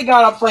really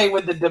gotta play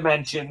with the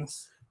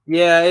dimensions.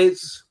 yeah,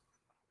 it's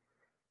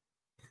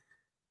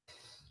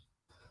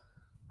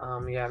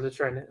yeah. I'm just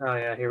trying to. Oh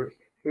yeah,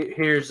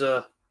 here's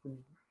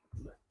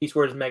Beast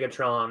Wars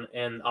Megatron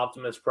and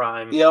Optimus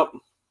Prime. Yep.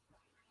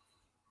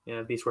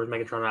 Yeah, Beast Wars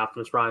Megatron and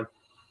Optimus Prime.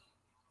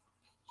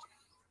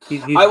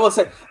 He's, I will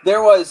say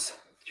there was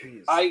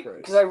Jesus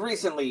because I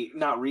recently,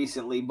 not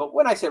recently, but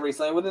when I say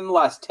recently, within the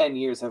last 10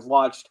 years, I've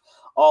watched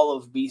all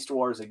of Beast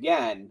Wars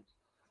again.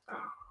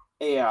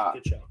 Yeah.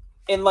 good show.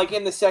 And like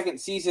in the second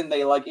season,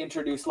 they like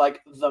introduced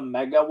like the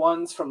mega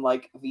ones from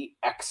like the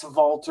X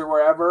Vault or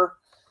wherever,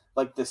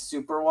 like the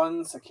super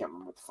ones. I can't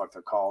remember what the fuck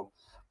they're called,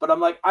 but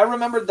I'm like, I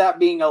remembered that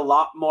being a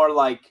lot more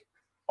like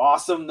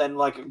awesome than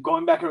like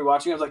going back and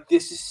rewatching. I was like,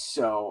 this is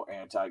so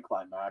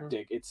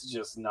anticlimactic. It's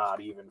just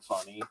not even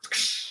funny.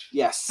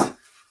 Yes.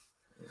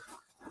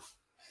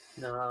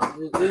 No,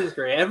 it is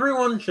great.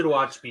 Everyone should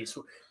watch Beast.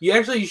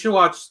 You should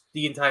watch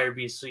the entire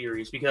Beast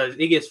series because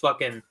it gets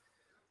fucking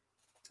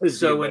It's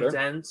so getting better.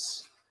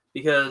 intense.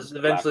 because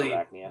eventually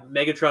Arachnia.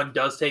 Megatron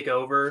does take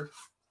over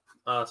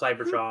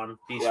Cybertron,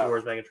 Beast Yeah.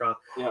 Wars Megatron,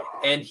 Yep.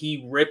 and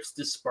he rips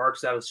the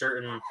sparks out of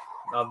certain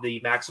of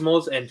the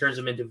Maximals and turns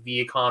them into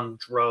Viacom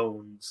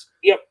drones.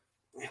 Yep.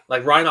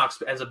 Like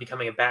Rhinox ends up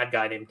becoming a bad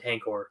guy named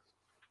Tankor.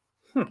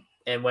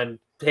 And when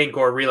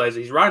Tankor realizes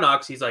he's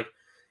Rhinox, he's like,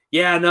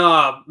 yeah,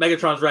 no,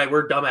 Megatron's right.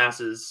 We're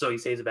dumbasses. So he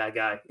stays a bad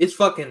guy. It's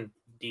fucking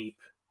deep.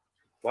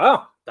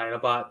 Wow.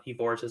 Dinobot, he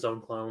bores his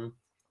own clone.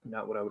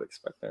 Not what I would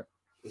expect there.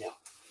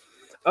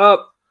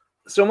 No.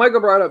 So Michael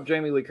brought up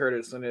Jamie Lee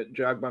Curtis, and it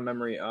jogged my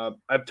memory.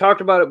 I've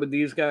talked about it with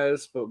these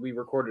guys, but we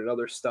recorded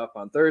other stuff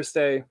on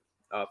Thursday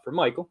for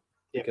Michael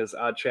because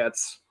Odd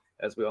Chat's,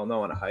 as we all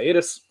know, on a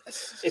hiatus.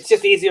 It's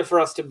just easier for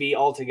us to be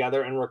all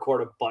together and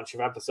record a bunch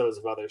of episodes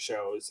of other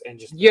shows and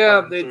just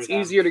Yeah, burn through it's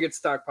them. easier to get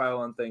stockpile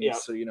on things, Yeah.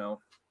 so you know.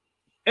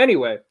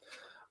 Anyway,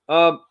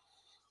 I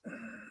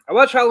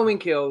watched Halloween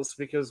Kills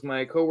because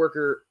my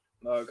coworker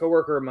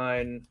of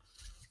mine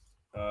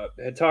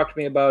had talked to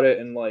me about it,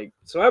 and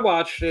so I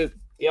watched it.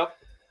 Yep.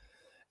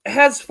 It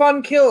has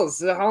fun kills.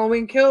 The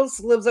Halloween Kills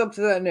lives up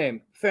to that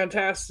name.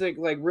 Fantastic,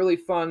 really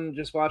fun.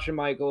 Just watching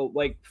Michael.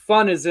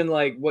 Fun is in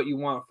what you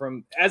want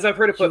from. As I've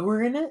heard it put. You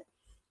were in it?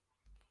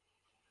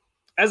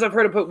 As I've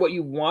heard it put, what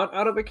you want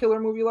out of a killer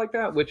movie like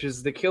that, which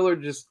is the killer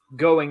just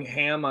going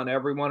ham on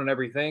everyone and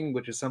everything,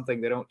 which is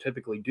something they don't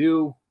typically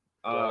do.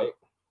 Right.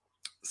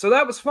 So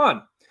that was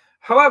fun.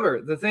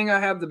 However, the thing I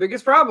have the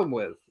biggest problem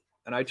with,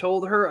 and I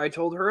told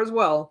her as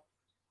well,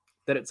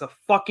 that it's a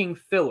fucking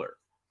filler.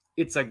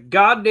 It's a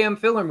goddamn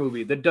filler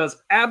movie that does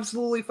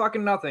absolutely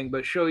fucking nothing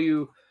but show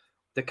you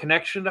the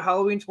connection to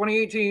Halloween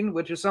 2018,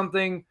 which is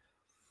something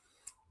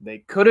they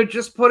could have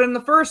just put in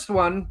the first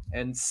one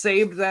and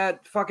saved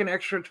that fucking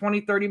extra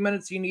 20, 30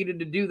 minutes you needed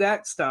to do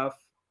that stuff.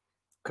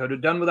 Could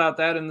have done without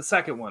that in the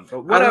second one,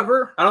 but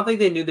whatever. I don't think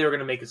they knew they were going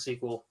to make a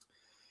sequel.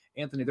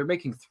 Anthony, they're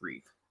making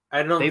 3.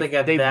 I don't think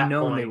at they've that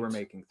known point. they were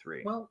making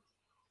 3. Well,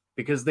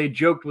 Because they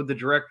joked with the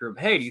director of,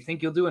 hey, do you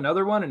think you'll do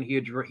another one? And he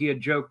had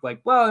joked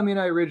well, I mean,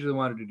 I originally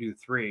wanted to do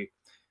 3.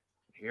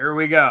 Here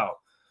we go.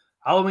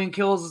 Halloween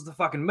Kills is the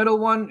fucking middle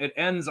one. It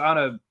ends on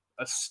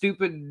a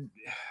stupid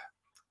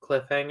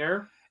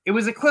cliffhanger. It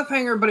was a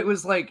cliffhanger, but it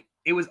was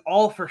it was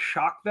all for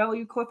shock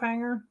value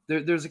cliffhanger.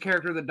 There's a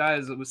character that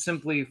dies that was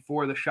simply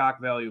for the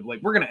shock value.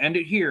 We're going to end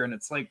it here. And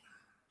it's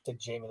Did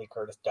Jamie Lee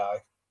Curtis die?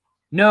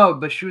 no,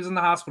 but she was in the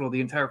hospital the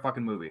entire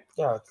fucking movie.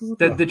 Yeah.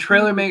 The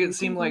trailer made it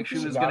seem like she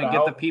was got going to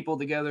get the out. people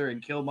together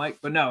and kill Mike.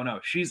 But no.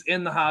 She's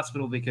in the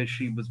hospital because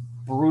she was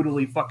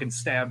brutally fucking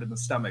stabbed in the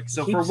stomach.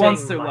 So Keep for once,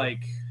 saying they're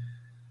Mike.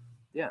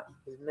 yeah.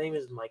 His name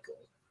is Michael.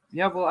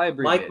 Yeah, well, I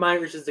agree. Mike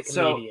Myers is the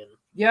So- comedian.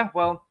 Yeah,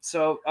 well,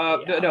 so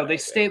Yeah, no, they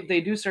right.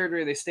 they do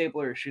surgery, they staple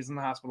her. She's in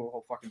the hospital the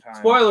whole fucking time.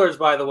 Spoilers,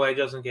 by the way,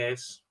 just in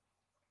case.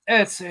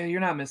 It's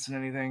you're not missing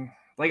anything.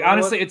 Well,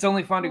 Honestly, what- it's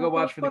only fun to go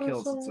watch for the But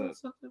kills.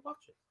 it's watch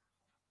it.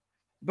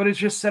 But it's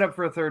just set up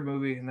for a third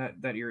movie, and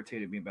that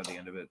irritated me by the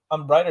end of it.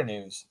 On brighter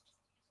news,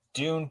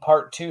 Dune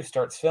Part 2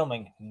 starts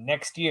filming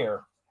next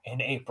year in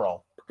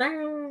April.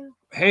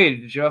 Hey,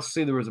 did you also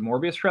see there was a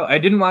Morbius trailer? I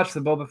didn't watch the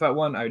Boba Fett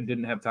one. I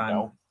didn't have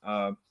time.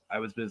 No. I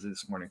was busy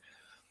this morning.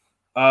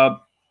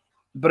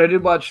 But I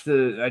did watch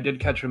I did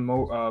catch a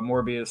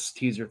Morbius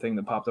teaser thing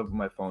that popped up on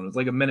my phone. It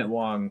was a minute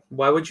long.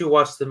 Why would you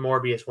watch the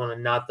Morbius one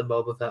and not the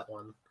Boba Fett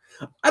one?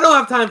 I don't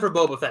have time for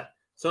Boba Fett.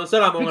 So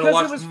instead, I'm going to Because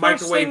watch it was first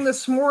Microwave thing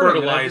this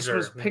morning, and I just Fertilizer.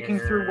 was picking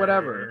through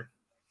whatever.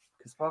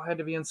 Because Paul had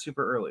to be in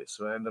super early,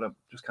 so I ended up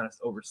just kind of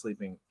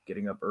oversleeping,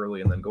 getting up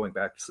early, and then going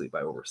back to sleep.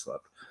 I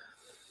overslept.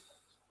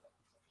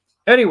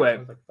 Anyway,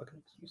 Sounds like fucking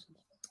excuses.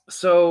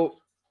 so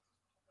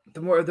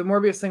the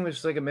Morbius thing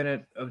was just a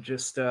minute of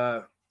just.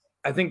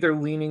 I think they're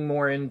leaning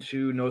more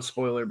into no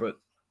spoiler, but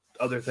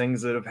other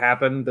things that have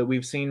happened that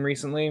we've seen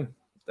recently.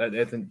 I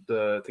think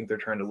they're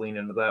trying to lean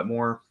into that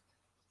more.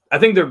 I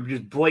think they're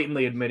just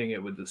blatantly admitting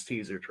it with this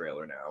teaser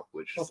trailer now,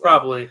 which Well, is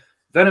probably.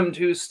 Venom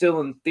 2 is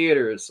still in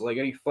theaters.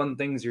 Any fun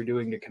things you're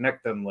doing to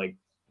connect them,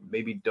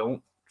 maybe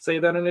don't say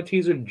that in a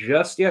teaser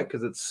just yet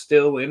because it's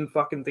still in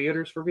fucking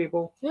theaters for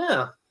people.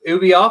 Yeah. It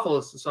would be awful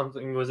if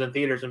something was in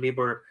theaters and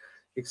people were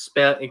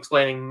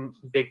explaining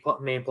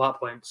main plot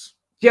points.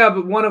 Yeah,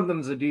 but one of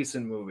them's a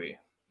decent movie,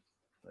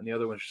 and the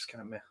other one's just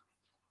kind of meh.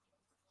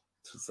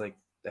 So it's you're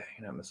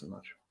not missing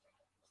much.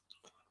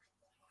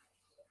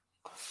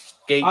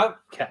 Gate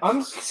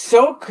I'm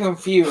so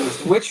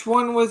confused. Which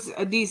one was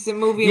a decent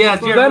movie? Yeah,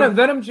 and which Jared- one-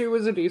 Venom 2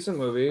 was a decent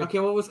movie. Okay,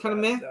 what was kind of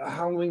meh?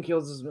 Halloween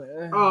Kills is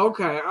meh. Oh,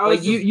 okay. I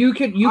was you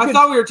could I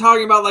thought we were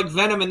talking about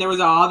Venom, and there was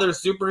a other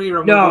superhero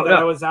movie No,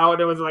 that no. was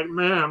out. It was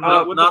man,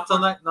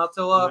 not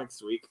till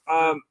next week.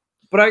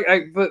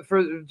 But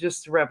for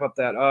just to wrap up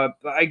that,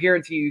 I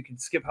guarantee you can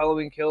skip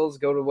Halloween Kills,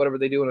 go to whatever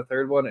they do in a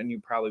third one, and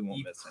you probably won't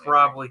you miss anything.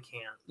 probably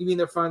can't. You mean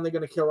they're finally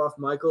going to kill off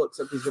Michael?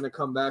 Except he's going to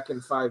come back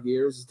in 5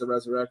 years. It's the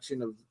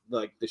resurrection of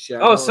the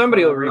shadow. Oh,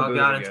 somebody will Forever. reboot Oh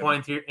god,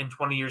 again. in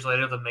 20 years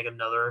later they'll make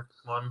another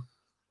one.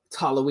 It's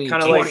Halloween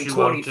Kinda like-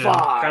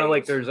 2025. Kind of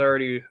like there's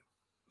already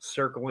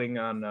circling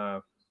on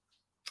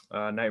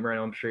Nightmare on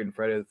Elm Street and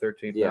Friday the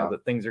 13th. Yeah. Now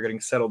that things are getting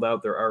settled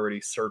out, they're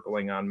already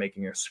circling on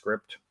making a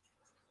script.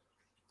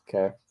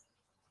 Okay.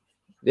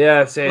 Yeah,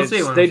 We'll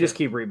see when they we just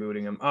see keep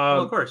rebooting them.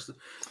 Well, of course.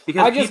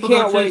 Because I just people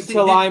can't don't wait see-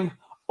 till I'm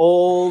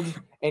old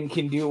and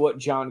can do what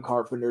John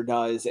Carpenter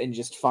does and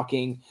just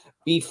fucking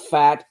be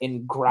fat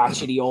and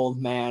crotchety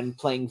old man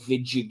playing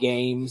video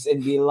games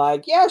and be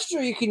like, yeah,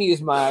 sure, you can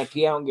use my IP.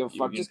 I don't give a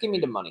fuck. Just give me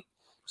the money.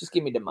 Just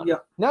give me the money. Yeah.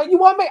 No, you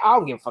want me? I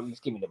don't give a fuck.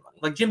 Just give me the money.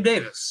 Like Jim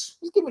Davis.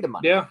 Just give me the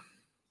money. Yeah,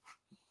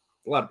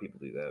 a lot of people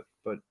do that,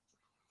 but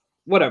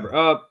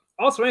whatever.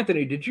 Also,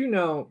 Anthony, did you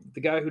know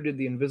the guy who did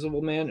the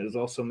Invisible Man is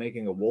also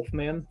making a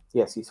Wolfman?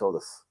 Yes, he told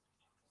us.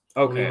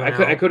 Okay, Believe it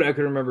I now. could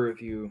remember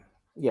if you.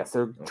 Yes,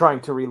 they're trying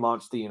to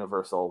relaunch the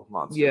Universal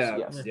monsters. Yeah,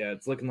 Yes. yeah,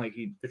 it's looking like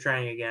he. They're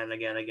trying again.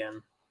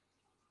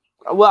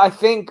 Well, I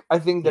think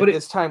that But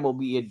this time will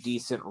be a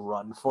decent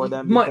run for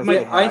them. My- because my-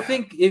 they I have-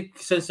 think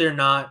since they're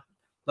not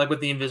like with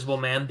the Invisible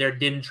Man, they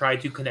didn't try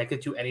to connect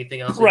it to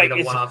anything else. Right, They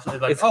did a it's- one-off.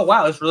 Like, it's- oh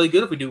wow, it's really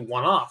good if we do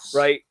one-offs.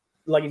 right?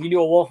 Like if you do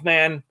a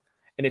Wolfman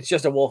and it's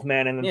just a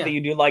Wolfman, and then Yeah.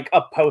 you do like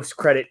a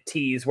post-credit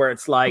tease where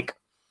it's like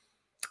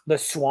the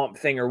Swamp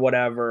Thing or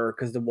whatever,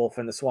 because the wolf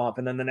in the swamp,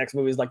 and then the next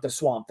movie is like the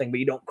Swamp Thing, but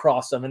you don't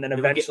cross them, and then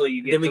eventually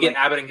you get. Then we to, get like,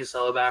 Abbott and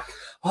Costello back.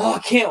 oh, I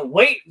can't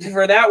wait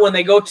for that when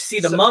they go to see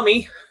the So-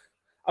 Mummy.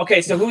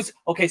 Okay, so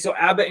so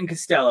Abbott and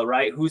Costello,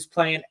 right? Who's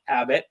playing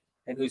Abbott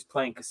and who's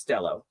playing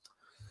Costello?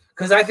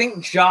 Because I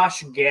think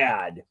Josh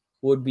Gad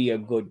would be a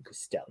good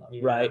Costello,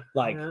 Yeah, right?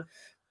 yeah.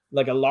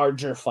 Like a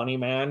larger funny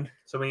man.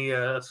 So we need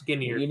a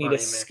skinnier. You need funny a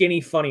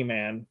skinny funny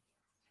man.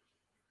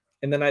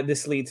 And then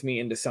this leads me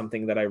into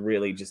something that I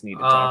really just need to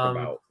talk Um,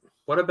 about.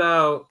 What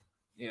about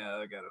Yeah,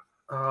 I got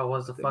it.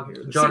 what's the Thing fuck?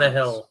 here. Jonah Sequels.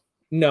 Hill,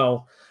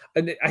 No,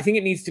 I think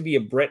it needs to be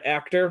a Brit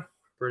actor.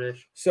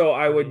 British. So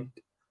I would.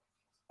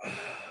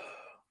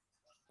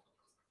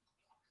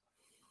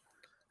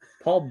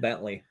 Paul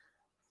Bentley.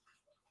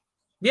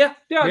 Yeah,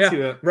 Yeah, Yeah. I see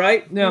that.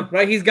 Right? Yeah.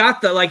 Right. He's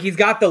got the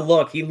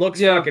look. He looks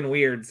Yeah. fucking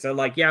weird. So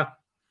yeah.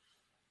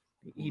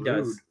 He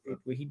does.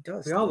 He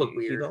does. We all look He-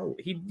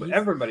 weird. But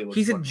everybody looks.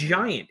 He's a fucking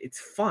giant. It's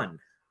fun.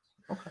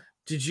 Okay.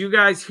 Did you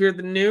guys hear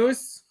the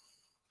news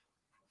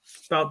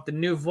about the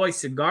new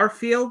voice of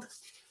Garfield?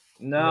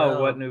 No,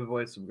 No. what new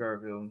voice of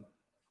Garfield?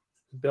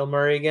 Bill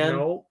Murray again.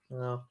 No,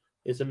 No.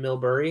 Is it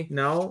Milbury?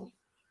 no.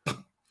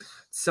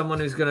 Someone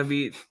who's gonna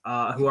be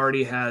who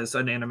already has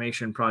an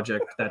animation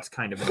project that's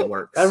kind of in the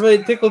works. That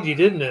really tickled you,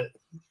 didn't it?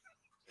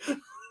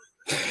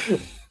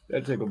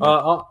 That tickled me. I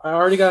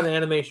already got an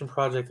animation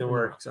project in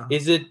work. So,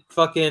 Is it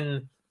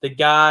fucking the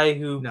guy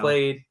who No.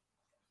 played?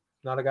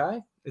 Not a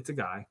guy. it's a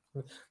guy.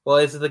 Well,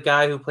 is it the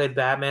guy who played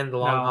Batman? The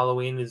Long No.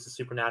 Halloween is the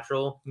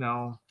Supernatural.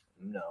 No,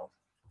 no,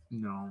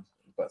 no.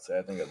 but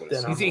I think I would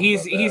Then have.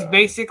 He's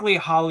basically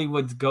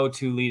Hollywood's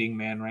go-to leading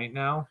man right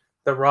now.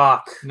 The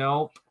Rock.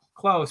 Nope.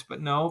 Close, but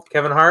nope.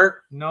 Kevin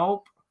Hart.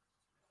 Nope.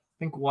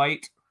 Think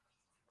White.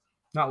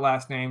 Not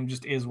last name,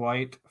 just is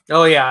White.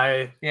 Oh yeah.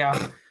 I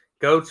Yeah.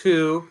 go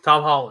to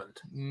Tom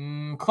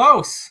Holland.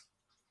 Close.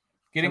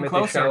 Getting Timothée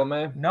closer.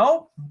 Chalamet.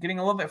 Nope. Getting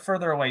a little bit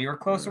further away. You're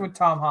closer with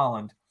Tom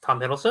Holland. Tom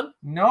Hiddleston.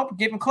 Nope.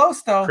 Getting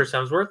close though. Chris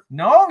Hemsworth.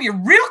 No, you're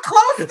real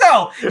close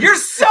though. You're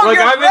so Like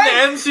you're I'm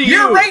right. in the MCU.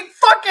 You're right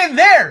fucking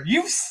there.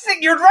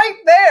 You're right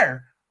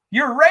there.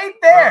 You're right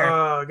there.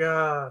 Oh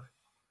god.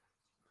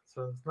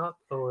 So it's not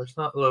Thor. It's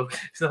not Loki.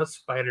 It's not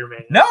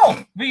Spider-Man. No,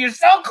 but you're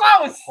so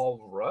close.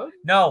 Paul Rudd.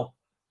 No.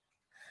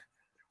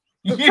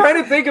 I'm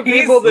trying to think of He's-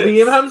 people that.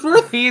 Liam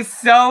Hemsworth. He's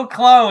so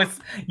close.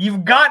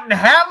 You've gotten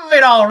half of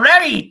it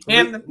already.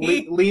 And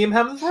Liam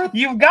Hemsworth.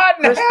 you've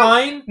gotten Chris half.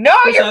 Pine. No,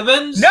 Chris you're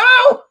Evans.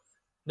 no.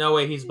 No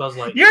way. He's Buzz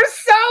Lightyear. You're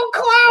so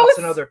close. What's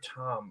another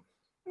Tom?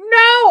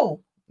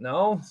 No,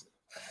 No,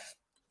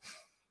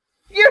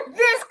 you're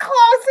this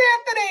close,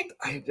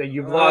 Anthony.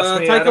 you've lost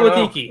me. I Taika don't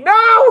know. Waititi.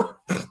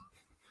 No.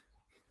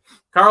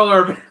 Carl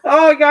Urban.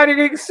 Oh my God, you're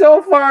getting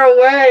so far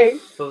away.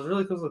 So it's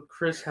really close with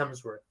Chris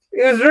Hemsworth.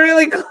 It was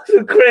really close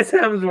with Chris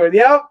Hemsworth.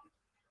 Yep.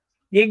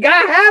 You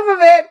got half of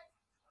it.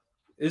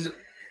 Is it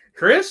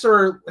Chris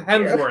or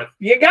Hemsworth?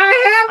 You got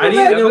half I of need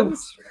it. to know.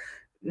 Evans?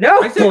 No.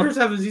 I said Chris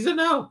Evans. He said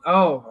no.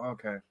 Oh,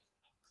 okay.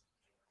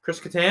 Chris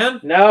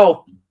Kattan.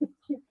 No.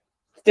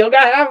 Still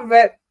got half of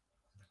it.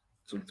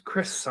 So it's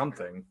Chris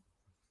something.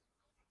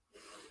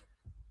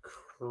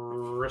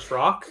 Chris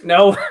Rock.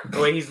 No.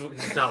 Oh, wait, he's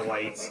not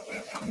white.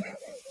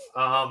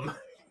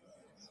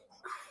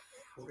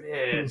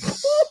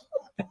 Chris.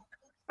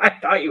 I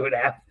thought you would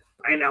have.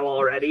 I know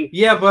already.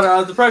 Yeah,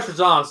 but the pressure's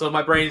on, so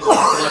my brain's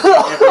just looking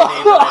at every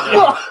name that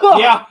I know.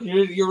 Yeah,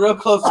 you're real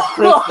close to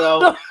Chris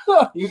though.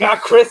 You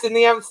got Chris in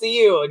the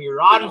MCU, and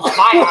you're on Oh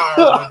fire.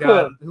 my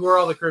god, who are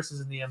all the Chris's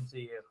in the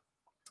MCU?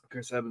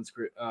 Chris Evans.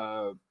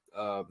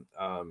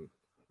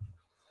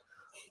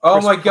 Oh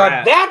Chris my god,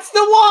 Pratt. That's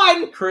the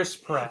one. Chris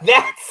Pratt.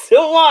 That's the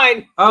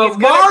one. Oh, He's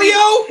gonna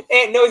Mario.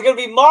 And no, he's gonna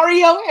be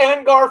Mario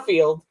and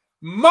Garfield.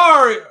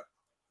 Mario.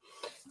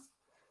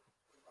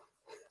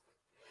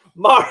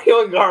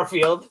 Mario and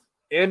Garfield.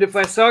 And if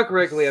I saw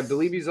correctly, I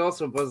believe he's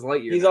also Buzz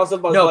Lightyear. He's also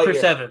Buzz No, Lightyear.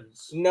 Chris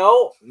Evans.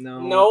 No, no,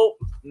 no.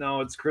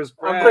 no. It's Chris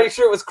Pratt. I'm pretty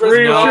sure it was Chris.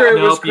 Pretty No, sure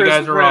it was nope, you Chris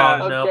guys are Pratt.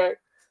 wrong. Okay. Nope.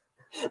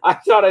 I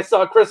thought I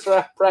saw Chris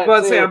Pratt.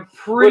 But say, too. I'm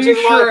pretty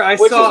sure I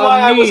Which is saw why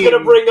a I was going to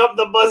meme. bring up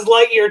the Buzz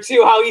Lightyear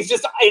too. How he's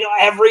just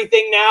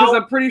everything Because now.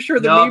 I'm pretty sure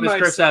the No, meme it's I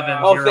Chris saw-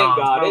 Evans. Oh, You're thank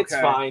wrong. God, it's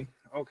Okay. fine.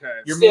 Okay.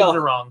 Your Still. memes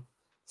are wrong.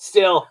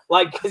 Still,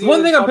 like, because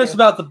One thing I'm pissed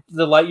about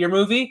the Lightyear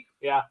movie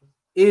Yeah,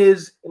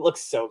 is it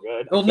looks so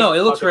good. well, no,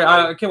 it looks great.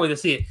 I can't wait to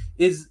see it.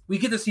 Is we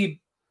get to see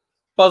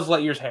Buzz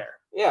Lightyear's hair,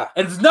 Yeah,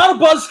 and it's not a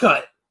buzz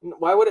cut.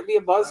 why would it be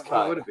a buzz What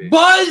cut? would it be?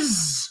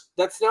 Buzz.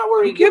 That's not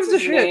where Who he gets gives a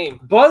his shit? name.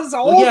 Buzz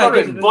Aldrin. Well, yeah,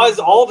 Fucking Buzz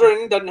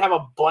Aldrin doesn't have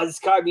a buzz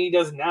cut. I mean, he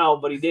does now,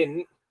 but he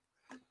didn't.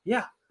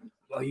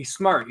 Well, he's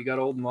smart. He got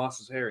old and lost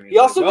his hair. And he's He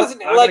also well,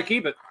 doesn't, I'm like- gonna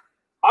keep it.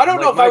 I don't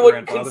Like know if my I would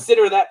grandfather.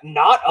 consider that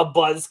not a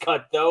buzz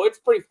cut though. It's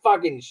pretty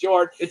fucking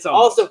short. It's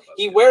almost Also, a buzz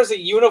he cut. wears a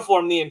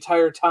uniform the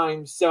entire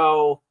time,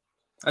 so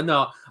I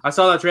know. I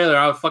saw that trailer.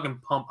 I was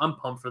fucking pumped. I'm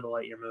pumped for the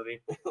Lightyear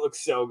movie. it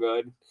looks so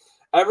good.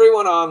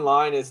 Everyone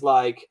online is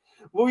like,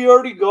 well, we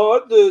already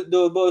got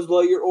the Buzz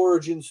Lightyear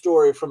origin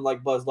story from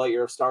like Buzz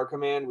Lightyear of Star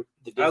Command with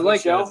the Disney I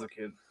liked it show. as a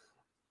kid.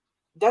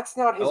 That's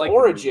not his like the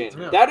origin.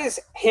 movie, too. That is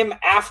him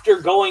after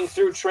going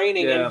through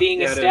training Yeah, and being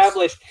yeah, it is.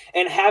 established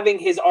and having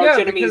his arch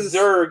enemy because-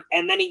 Zurg,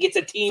 and then he gets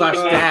a team. Slash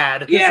to- dad.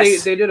 Because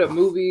Yes. they did a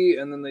movie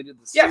and then they did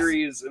the Yes.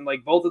 series and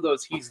like both of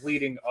those he's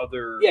leading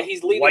other Yeah,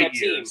 he's leading a light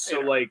team. years. So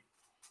like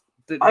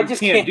I you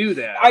just can't can't- do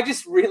that. I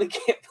just really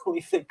can't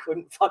believe they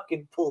couldn't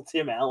fucking pull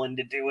Tim Allen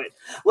to do it.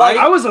 Like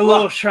I was a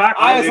little shocked.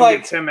 I I was was like,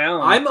 like Tim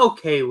Allen. I'm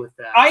okay with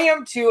that. I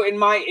am too in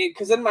my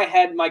because in my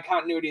head my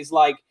continuity is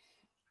like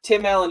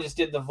Tim Allen just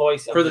did the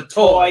voice of For the the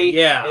toy,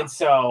 yeah. and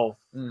so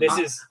Mm. this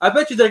is I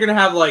bet you they're gonna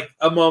have like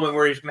a moment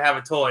where he's gonna have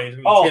a toy. And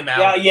it's gonna be Tim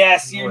yeah Allen.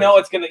 yes you voice. know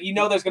it's gonna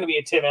there's gonna be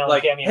a Tim Allen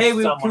Like, cameo. hey,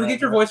 somewhere can we in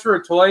get your there. voice for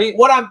a toy?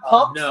 What I'm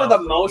pumped no, for the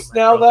please, most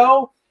my now brother.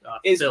 though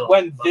is Philip,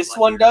 when Buzz this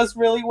one Lightyear. does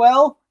really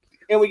well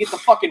and we get the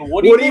fucking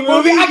Woody Woody movie.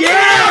 movie, I yeah!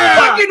 can't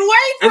fucking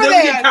wait for And then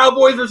we get that.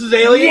 Cowboys versus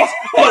Aliens.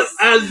 But Yes!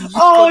 as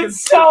Oh, fucking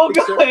it's so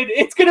Pixar. good.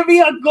 It's gonna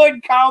be a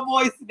good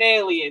Cowboys and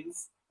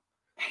Aliens.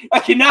 I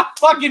cannot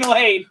fucking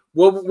wait.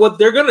 What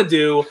they're gonna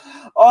do?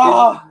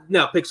 Oh,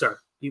 No, Pixar.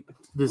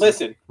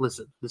 listen.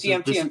 Listen. This TM,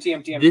 is, this, TM,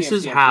 TM, TM. this TM,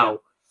 is TM,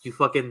 how you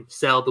fucking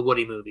sell the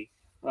Woody movie.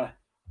 Right.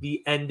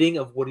 The ending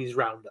of Woody's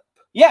Roundup.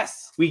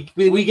 Yes. We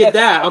get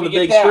that on we the get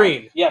big that.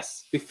 screen.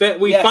 Yes. We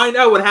Yes. find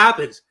out what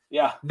happens.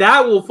 Yeah.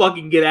 That will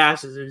fucking get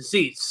asses in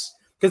seats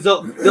because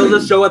they'll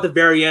just show at the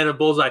very end of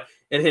Bullseye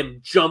and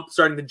him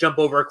starting to jump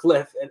over a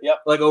cliff and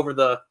Yep. like over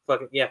the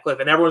fucking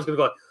cliff, and everyone's gonna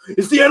go,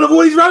 "It's the end of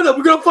Woody's Roundup.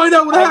 We're gonna find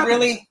out what I happens."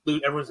 really-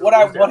 Dude, everyone's what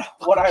gonna I- lose their what-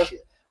 what fucking I- shit.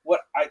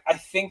 What I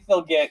think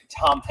they'll get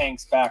Tom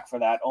Hanks back for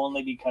that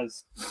only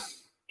because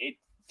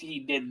he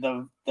did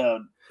the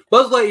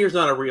Buzz Lightyear's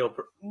not a real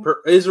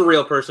is a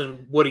real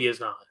person. Woody is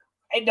not.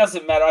 it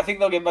doesn't matter. I think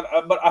they'll get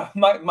but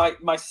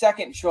my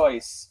second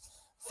choice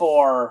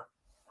for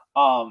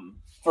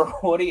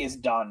Woody is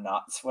Don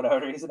Knotts for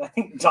whatever reason. I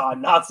think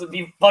Don Knotts would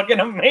be fucking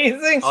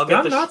amazing. I'll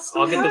get Don the Knotts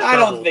I'll get the I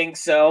don't shovel. think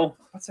so.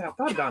 What's that? I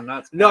thought Don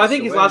Knotts. No, I passed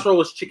think his away. last role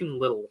was Chicken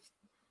Little.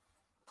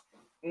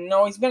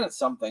 No, he's been at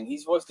something.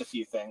 He's voiced a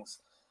few things.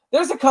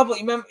 There's a couple.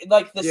 You remember,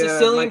 like the Yeah,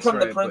 Sicilian Mike's from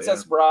The right, but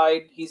Princess yeah.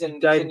 Bride. He's in, He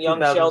died he's in in Young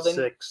Sheldon.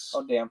 2006.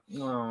 Oh damn,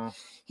 Oh,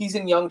 he's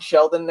in Young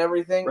Sheldon and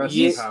everything. rest in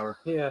He's power.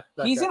 Yeah,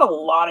 that he's guy. in a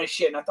lot of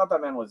shit, and I thought that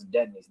man was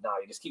dead, and he's not.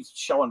 He just keeps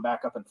showing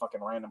back up in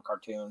fucking random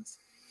cartoons.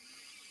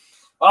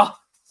 Oh,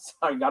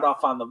 sorry, got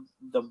off on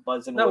the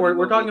Buzz and No, Woody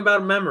we're movie. talking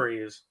about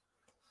memories.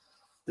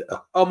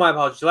 Oh, my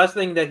apologies. The last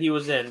thing that he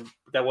was in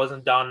that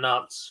wasn't Don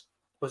Knotts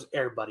was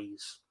Air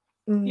Buddies.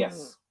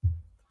 Yes,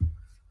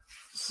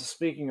 So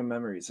speaking of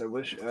memories, I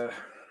wish.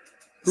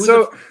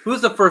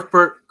 Who's the first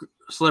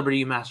celebrity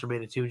you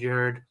masturbated to,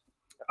 Jared?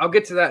 I'll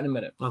get to that in a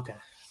minute. Okay.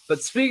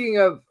 But speaking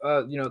of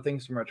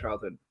things from our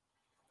childhood,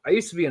 I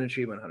used to be an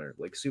achievement hunter,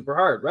 like super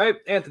hard, right?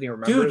 Anthony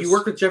remembers. Dude, you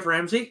work with Jeff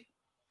Ramsey?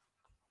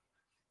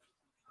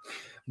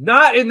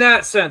 Not in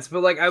that sense,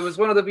 but like I was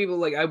one of the people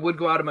like I would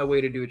go out of my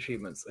way to do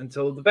achievements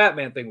until the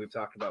Batman thing we've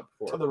talked about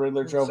before. to the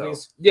Riddler So,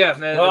 trophies. yeah,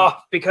 man, Oh.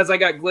 because I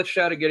got glitched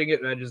out of getting it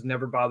and I just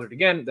never bothered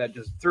again. That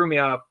just threw me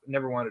off.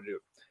 Never wanted to do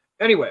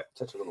it. Anyway,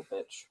 Such a little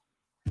bitch.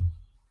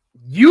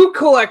 you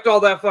collect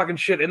all that fucking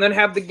shit and then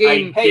have the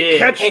game I did.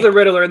 catch the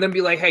Riddler and then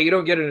be like, hey, you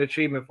don't get an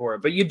achievement for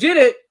it, but you did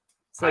it.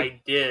 It's like,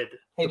 I did.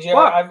 Hey, The Jared,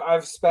 fuck?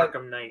 I've spent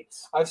Arkham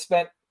Knights.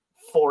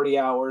 40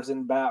 hours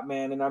in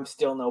Batman, and I'm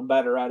still no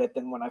better at it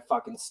than when I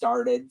fucking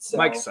started. So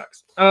Mike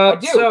sucks. I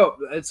do. So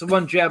it's the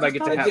one jab I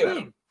get to I have. do. at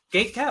him.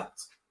 Gate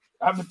kept.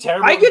 I'm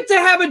terrible. I get to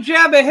have a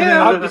jab at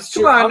him.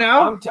 Come on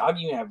now.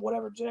 You can have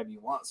whatever jab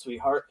you want,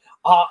 sweetheart.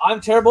 I'm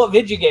terrible at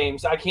video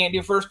games. I can't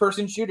do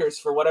first-person shooters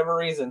for whatever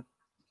reason.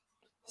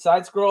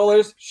 Side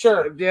scrollers,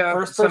 sure. Yeah, some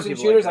First-person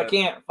people shooters, like I that.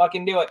 can't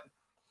fucking do it.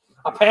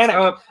 I panic.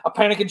 Uh, I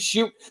panic and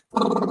shoot.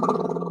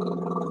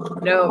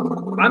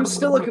 Now, I'm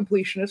still a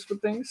completionist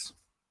with things,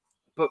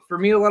 but for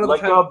me, a lot of the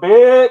Like time, a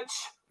bitch.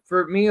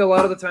 for me, a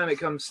lot of the time, it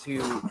comes to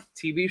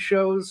TV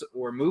shows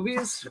or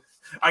movies.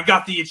 I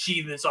got the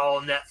achievements all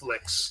on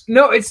Netflix.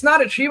 No, it's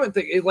not achievement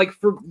thing. Like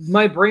for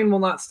my brain will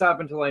not stop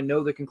until I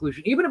know the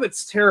conclusion, even if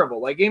it's terrible.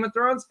 Like Game of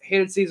Thrones,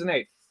 hated season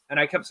 8, and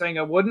I kept saying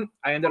I wouldn't.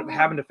 I ended up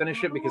having to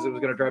finish it because it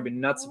was going to drive me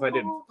nuts if I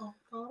didn't.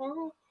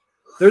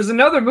 There's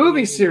another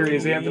movie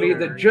series, Anthony,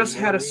 that just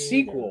had a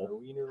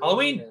sequel,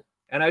 Halloween.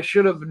 and I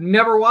should have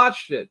never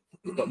watched it.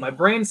 But my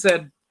brain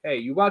said, "Hey,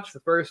 you watched the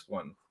first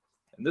one,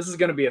 and this is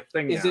going to be a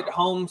thing." Is now. it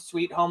Home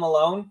Sweet Home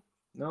Alone?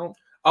 No.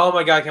 Oh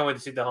my god, I can't wait to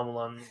see the Home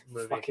Alone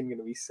movie. Fucking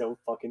gonna be so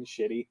fucking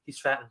shitty. He's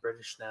fat and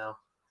British now.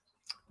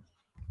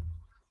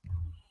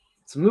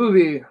 It's a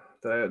movie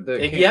that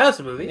came- Yeah, it's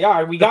a movie.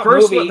 Yeah, we The got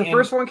first movie. one, the and-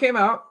 first one came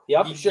out,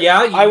 Yep. Yeah,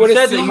 I would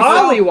said assume that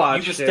Holly you've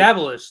watched it,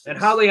 established. and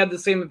Holly had the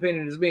same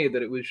opinion as me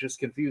that it was just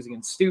confusing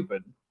and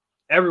stupid.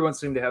 Everyone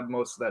seemed to have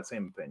most of that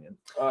same opinion.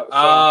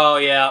 Oh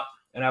yeah.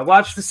 And I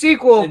watched the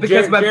sequel And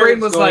because my Jared's brain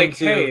was going like,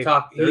 to "Hey,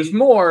 talk- there's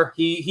more."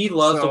 He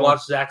loves to So-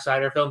 watch Zack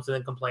Snyder films and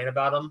then complain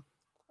about them.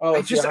 Oh,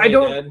 I just- yeah, I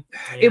don't- did.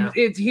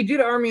 Yeah. He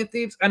did Army of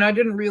Thieves, and I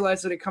didn't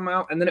realize that it come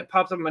out, and then it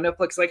popped up on my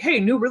Netflix like, "Hey,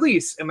 new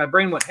release," and my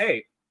brain went,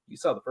 "Hey, you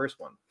saw the first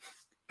one,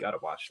 gotta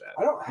watch that.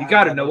 I don't. You have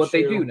got to that know what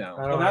they issue. do now."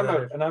 I don't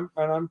And I'm,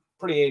 have I'm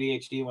pretty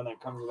ADHD when it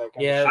comes to that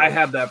kind Yeah, of I shit.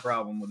 have that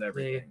problem with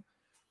everything.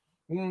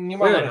 You Really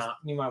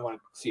might want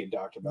to see a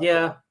doctor about Yeah.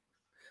 that.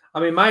 I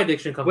mean, my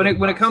addiction comes When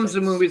with it comes to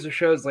nonsense. movies or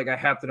shows, like I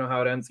have to know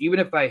how it ends, even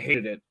if I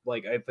hated it.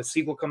 Like if a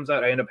sequel comes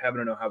out, I end up having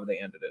to know how they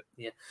ended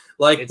it.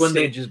 like It when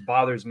they just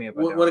bothers me if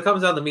I when don't. it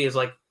comes down to me, is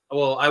like,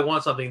 well, I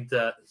want something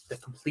to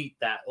complete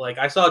that. Like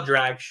I saw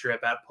Drag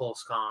Strip at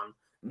PulseCon,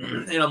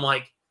 and I'm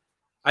like,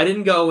 I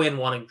didn't go in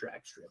wanting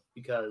Drag Strip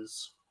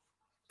because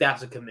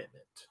that's a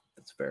commitment.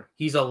 That's fair.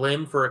 He's a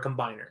limb for a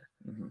combiner,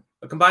 Mhm.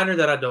 a combiner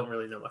that I don't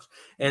really know much.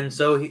 And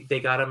so they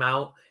got him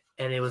out,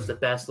 and it was the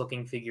best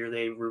looking figure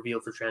they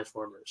revealed for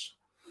Transformers.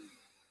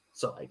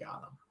 So I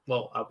got him.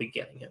 Well, I'll be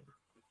getting him.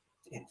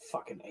 In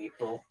fucking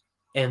April.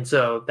 And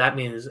so that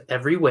means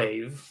every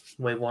wave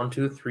 1,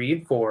 2, 3,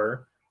 and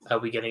 4, I'll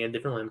be getting a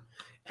different limb.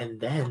 And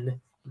then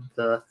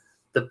the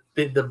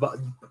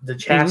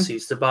chassis,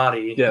 the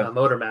body, Yeah.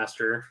 Motor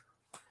Master,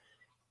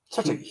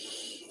 Such a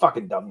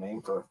fucking dumb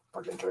name for a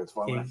fucking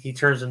Transformer. he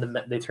turns into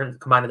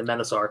combine into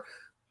Menasor.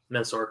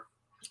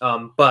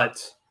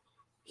 But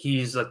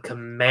he's a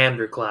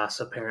commander class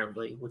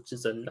apparently, which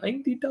is a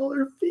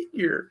 $90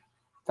 figure.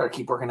 Gotta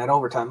keep working that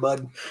overtime,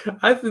 bud.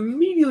 I've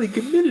immediately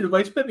committed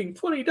by spending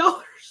 $20.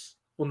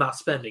 Well, not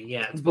spending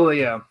yet. But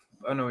yeah,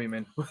 I know what you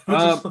mean.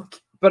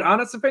 But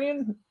honest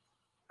opinion,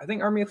 I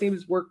think Army of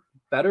Thieves worked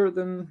better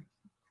than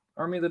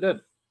Army of the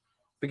Dead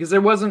because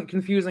there wasn't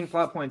confusing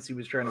plot points he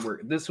was trying to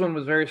work. This one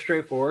was very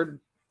straightforward.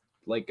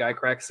 Like guy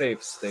cracks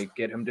safes, they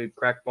get him to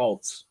crack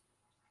vaults.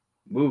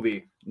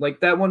 Movie like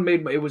that one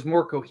it was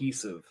more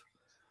cohesive.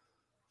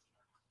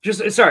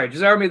 Just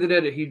Army of the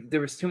Dead. There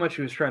was too much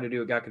he was trying to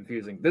do. It got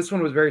confusing. This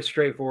one was very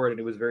straightforward and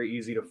it was very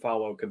easy to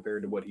follow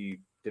compared to what he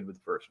did with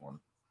the first one.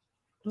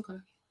 Okay.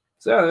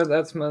 So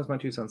that's my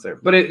 2 cents there.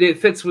 But it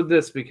fits with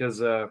this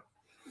because I've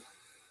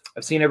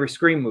seen every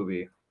Scream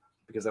movie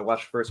because I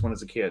watched the first one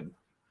as a kid.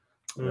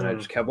 And I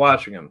just kept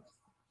watching them.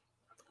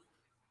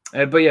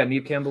 But yeah,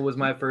 Neve Campbell was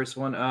my first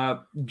one.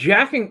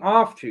 Jacking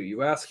off to,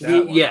 you asked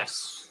that one.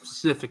 Yes,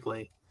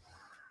 specifically.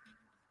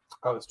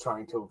 I was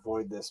trying to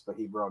avoid this, but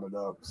he brought it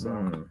up.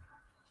 So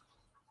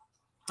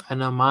I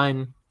know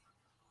mine.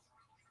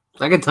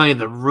 I can tell you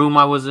the room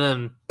I was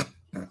in.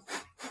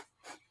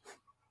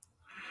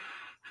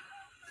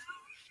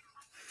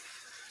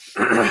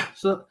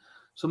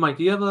 So Mike,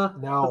 do you have a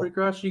No. celebrity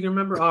crush you can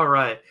remember? All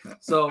right.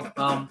 So,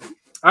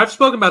 I've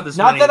spoken about this.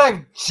 not many- that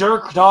I've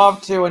jerked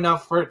off to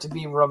enough for it to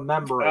be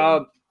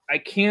remembering. I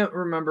can't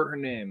remember her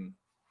name.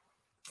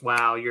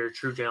 Wow, you're a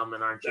true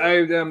gentleman, aren't you? I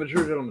am a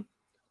true gentleman.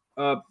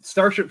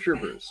 Starship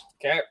Troopers.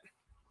 Okay.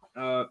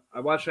 I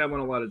watched that one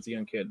a lot as a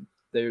young kid.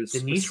 There's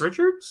Denise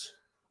Richards?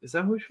 Is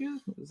that who she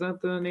is? Is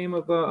that the name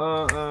of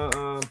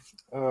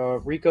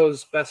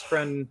Rico's best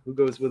friend who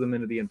goes with him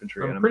into the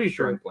infantry? I'm And pretty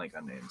drawing sure. blank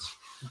on names.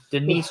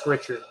 Denise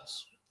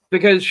Richards.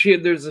 Because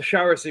there's a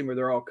shower scene where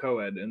they're all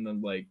co-ed, and then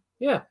like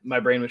Yeah. my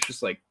brain was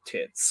just like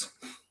tits.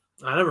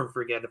 I never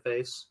forget a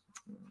face.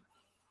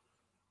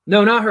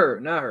 No, not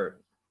her.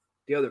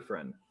 The other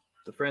friend.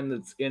 The friend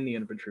that's in the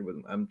infantry with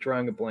him. I'm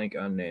drawing a blank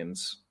on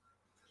names.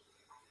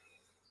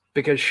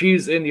 Because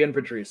she's in the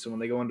infantry, so when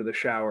they go into the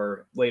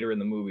shower later in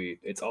the movie,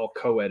 it's all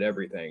co-ed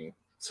everything.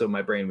 So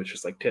my brain was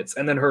just like tits.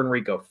 And then her and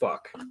Rico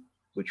fuck,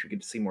 which you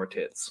get to see more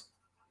tits.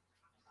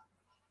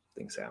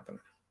 Things happen.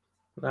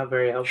 Not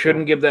very helpful.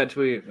 Shouldn't give that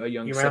to a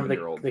young you remember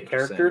 7-year-old. the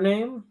character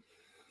name?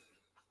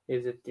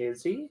 Is it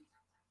Dizzy?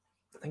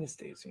 I think it's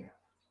Daisy.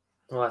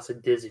 Well, I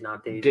said Dizzy,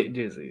 not Daisy.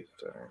 Dizzy.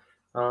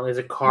 Sorry. Is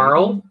it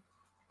Carl?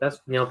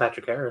 That's Neil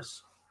Patrick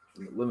Harris.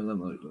 Let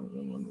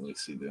me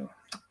see.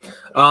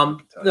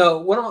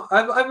 No,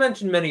 I've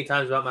mentioned many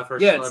times about my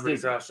first Yeah, it's celebrity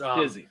Dizzy. crush.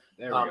 Dizzy.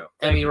 There we go.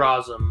 Emmy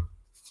Rossum,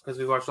 because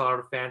we watched a lot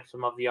of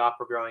Phantom of the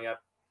Opera growing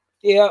up.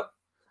 Yep.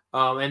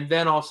 And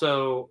then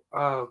also,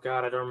 oh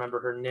god, I don't remember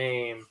her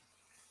name.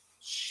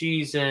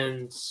 She's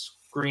in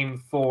Scream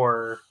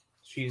 4.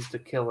 She's the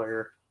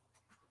killer.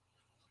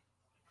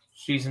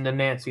 She's in the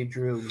Nancy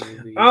Drew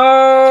movie.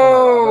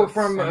 Oh, Emma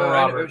from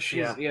Roberts,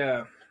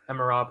 yeah.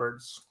 Emma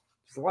Roberts.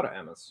 There's a lot of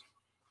Emmas.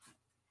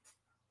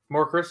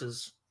 More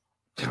Chris's.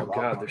 Oh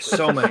god, there's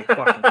so many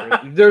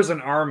fucking. There's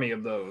an army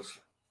of those.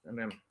 And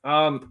then,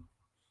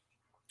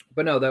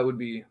 But no, that would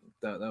be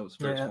that was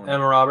first Yeah, one.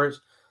 Emma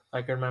Roberts.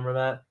 I can remember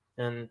that,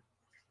 and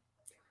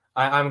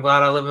I'm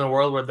glad I live in a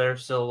world where they're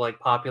still like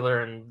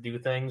popular and do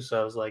things.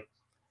 So I was like,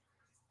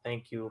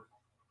 thank you.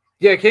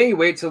 Yeah, can't you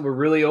wait till we're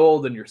really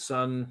old and your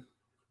son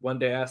one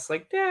day asks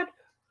like, Dad,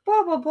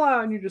 blah blah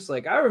blah, and you're just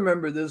like, I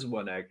remember this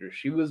one actress.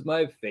 She was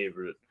my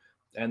favorite.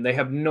 And they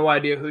have no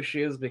idea who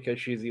she is because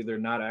she's either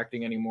not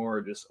acting anymore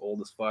or just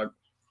old as fuck.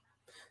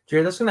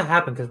 Jared, that's gonna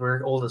happen because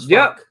we're old as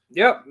Yep, fuck.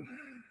 yep.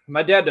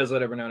 My dad does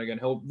that every now and again.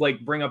 He'll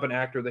like bring up an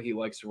actor that he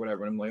likes or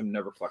whatever, and I'm like, I've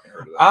never fucking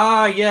heard of that.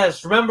 Ah,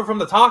 yes. Remember from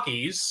the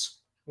talkies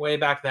way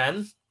back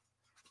then?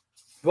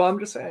 Well, I'm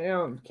just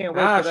saying, can't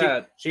wait for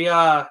that.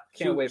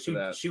 Can't wait for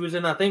that. She was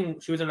in a thing.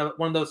 She was in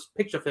one of those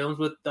picture films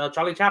with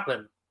Charlie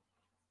Chaplin.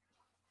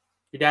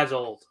 Your dad's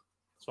old.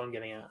 That's what I'm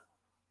getting at.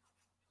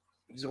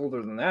 He's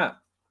older than that.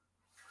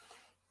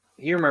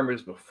 He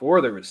remembers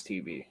before there was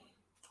TV.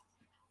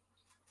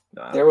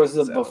 No, I don't There was think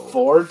a he's that old.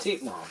 before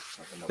TV. No,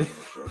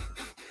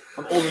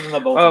 I'm older than the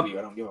both of you.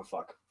 I don't give a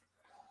fuck.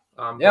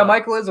 Yeah, But-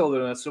 Michael is older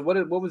than us. So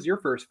what was your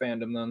first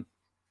fandom then?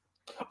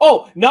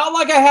 Oh, not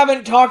like I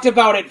haven't talked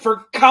about it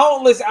for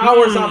countless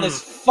hours on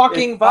this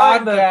fucking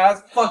Find the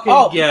podcast. fucking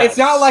Oh, guess. it's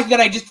not like that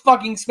I just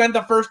fucking spent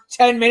the first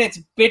 10 minutes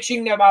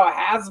bitching about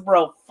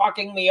Hasbro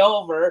fucking me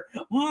over.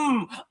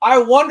 I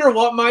wonder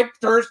what my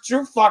first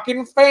true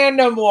fucking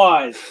fandom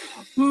was.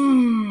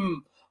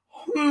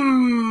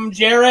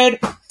 Jared.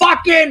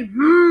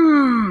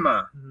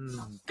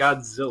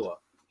 Godzilla.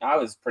 I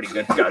was pretty good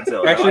at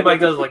Godzilla. Actually, Mike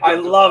does like. I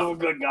Godzilla. love a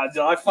good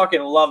Godzilla. I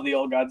fucking love the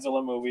old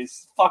Godzilla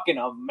movies. Fucking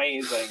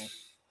amazing.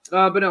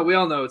 But no, we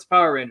all know it's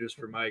Power Rangers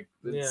for Mike.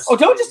 It's- Oh,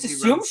 don't just he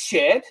assume runs-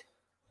 shit.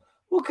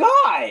 Well,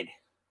 God.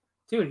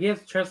 Dude, he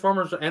has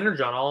Transformers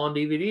Energon all on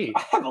DVD.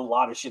 I have a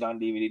lot of shit on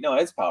DVD. No,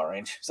 it's Power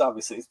Rangers.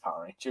 Obviously, it's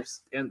Power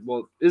Rangers. And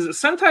well, is it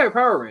Sentai or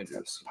Power Rangers?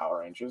 It's Power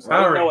Rangers. Power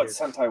I didn't know what Rangers.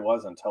 Sentai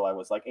was until I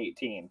was like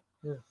 18.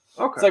 Okay.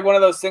 It's like one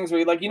of those things where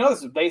you're like,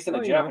 this is based on a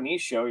Oh, yeah.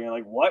 Japanese show. And you're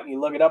like, what? And you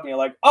look it up and you're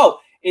like, oh,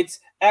 it's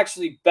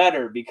actually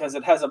better because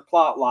it has a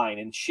plot line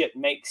and shit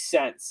makes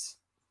sense.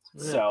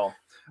 Yeah. So,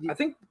 I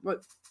think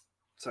what?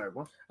 Sorry,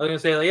 what? I was gonna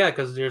say, like, yeah,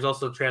 because there's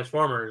also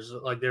Transformers.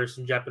 Like, there's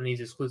some Japanese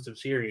exclusive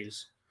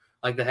series,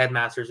 like the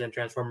Headmasters and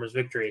Transformers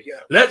Victory. Yeah.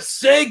 Let's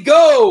say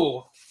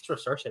go. That's where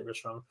Star Saber's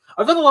from.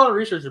 I've done a lot of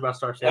research about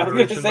Star I Saber. was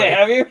going to recently. say,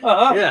 have you?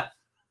 Uh-huh. Yeah.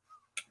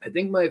 I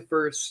think my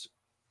first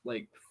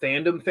like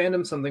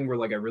fandom, something where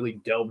like I really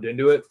delved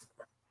into it.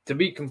 To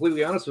be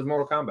completely honest, was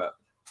Mortal Kombat.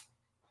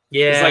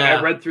 Yeah. It's like I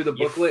read through the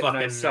You booklet and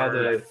I fucking saw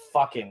nerd. the.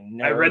 Fucking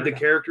nerd. I read the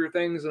character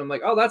things and I'm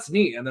like, oh, that's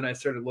neat. And then I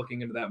started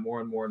looking into that more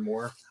and more and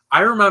more. I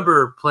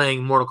remember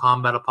playing Mortal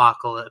Kombat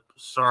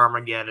Apocalypse or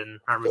Armageddon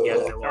it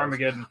was.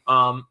 Armageddon.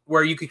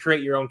 Where you could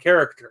create your own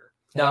character.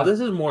 Now Yeah. this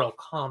is Mortal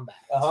Kombat.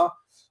 Uh-huh.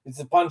 It's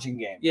a punching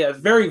game. Yeah, it's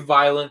very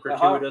violent, Uh-huh.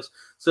 gratuitous.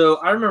 So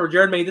I remember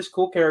Jared made this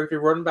cool character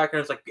running back and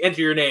it's like, enter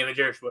your name, and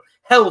Jared's like,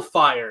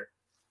 Hellfire.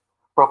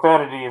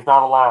 Profanity is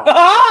not allowed.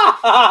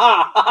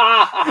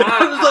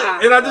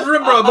 And I just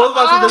remember both of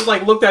us just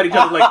like looked at each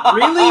other like,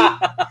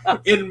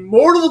 really? In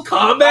Mortal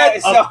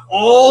Kombat So- of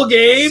all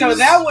games? So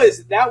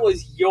that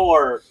was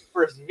your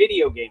first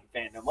video game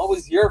fandom. What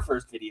was your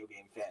first video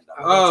game fandom?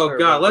 Oh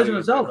god, Legend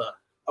of Zelda.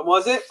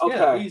 Was it? Okay.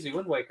 Yeah, easy,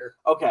 Wind Waker.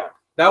 Okay.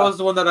 That was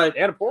the one that I They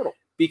had a portal.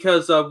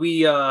 because I'll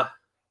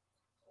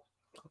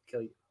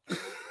kill you.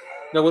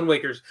 No, Wind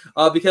Wakers.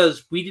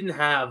 Because we didn't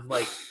have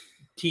like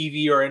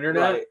TV or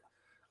internet. Right.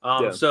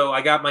 Yeah. So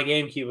I got my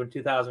GameCube in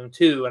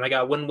 2002, and I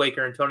got Wind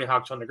Waker and Tony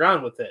Hawk's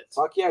Underground with it.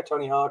 Fuck yeah,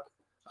 Tony Hawk.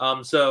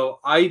 So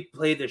I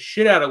played the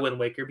shit out of Wind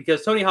Waker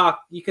because Tony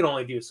Hawk, you can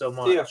only do so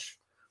much. Yeah.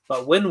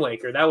 But Wind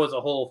Waker, that was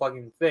a whole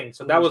fucking thing.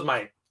 So that was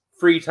my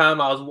free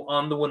time. I was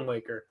on the Wind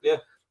Waker. Yeah.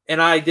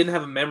 And I didn't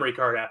have a memory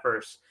card at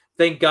first.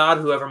 Thank God,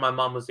 whoever my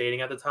mom was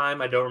dating at the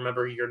time, I don't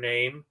remember your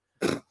name,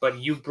 but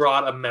you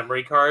brought a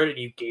memory card and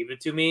you gave it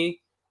to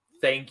me.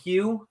 Thank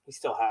you. He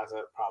still has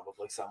it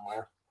probably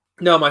somewhere.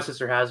 No, my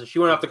sister has it. She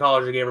went off to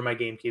college and gave her my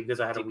GameCube because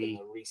I had a Deep in Wii.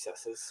 the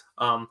recesses.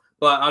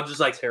 But I'm just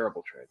like,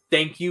 Terrible trade.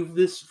 thank you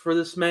for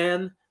this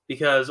man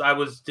because I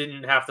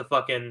didn't have to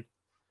fucking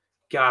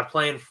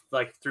playing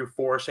like through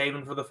Forest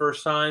Haven for the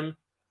first time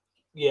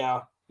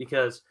Yeah.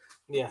 because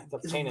Yeah. The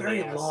it's a pain in very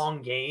the ass.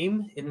 long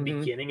game in the Mhm.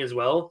 beginning as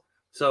well.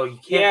 So you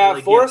can't Yeah,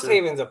 really Forest get to,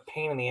 Haven's a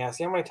pain in the ass.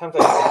 You know how many times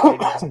I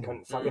because I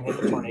couldn't fucking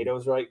hit the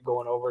tornadoes right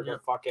going over Yeah. to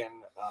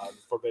fucking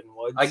Forbidden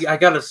Woods. I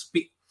got a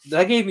speed.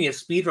 That gave me a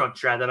speedrun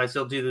strat that I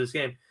still do to this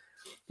game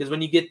because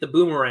when you get the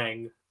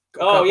boomerang,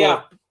 Oh,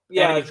 yeah.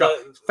 Yeah. enemies drop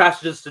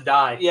faster just to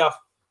die. Yeah.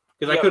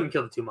 Because I Yep. couldn't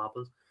kill the two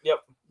Moppins. Yep.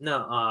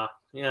 No,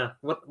 yeah.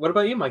 What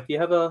about you, Mike? Do you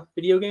have a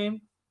video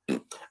game?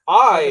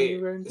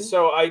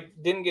 So I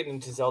didn't get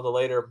into Zelda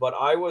later, but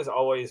I was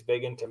always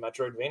big into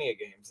Metroidvania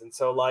games. And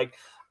so like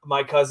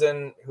my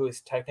cousin, who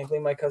is technically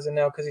my cousin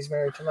now because he's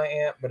married to my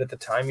aunt, but at the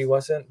time he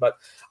wasn't, but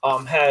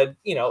had,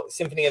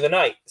 Symphony of the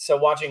Night. So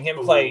watching him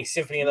play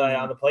Symphony of the Night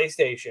on the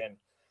PlayStation,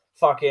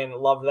 fucking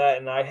love that.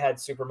 And I had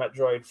Super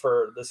Metroid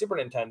for the Super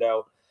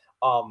Nintendo,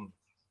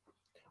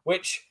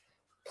 which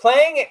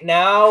playing it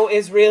now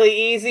is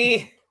really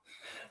easy.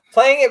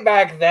 Playing it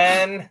back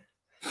then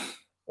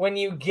when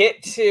you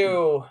get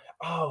to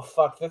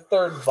the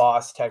third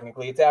boss,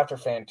 technically it's after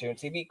Fantoon.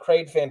 So you beat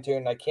Kraid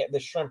Fantoon. The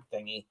shrimp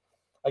thingy.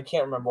 I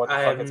can't remember what the I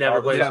fuck have it's never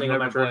called. played Yeah, a I've single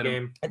never Metroid played 'em.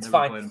 game. It's Never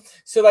fine. played 'em.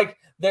 So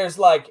there's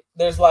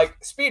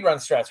speed run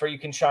strats where you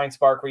can shine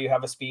spark, where you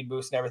have a speed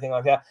boost and everything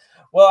like that.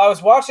 Well, I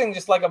was watching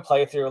just like a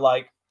playthrough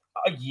like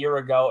a year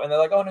ago, and they're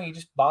like, oh no, you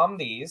just bomb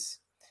these,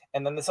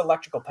 and then this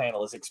electrical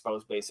panel is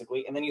exposed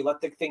basically, and then you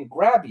let the thing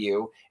grab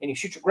you, and you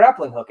shoot your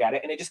grappling hook at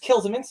it, and it just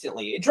kills them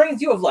instantly. It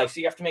drains you of life, so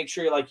you have to make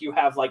sure you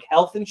have like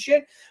health and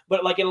shit,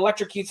 but like it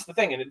electrocutes the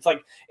thing, and it's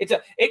like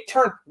it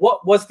turned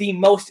what was the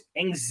most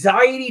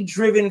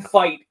anxiety-driven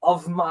fight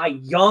of my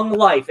young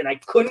life, and I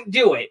couldn't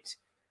do it,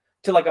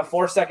 to like a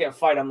 4-second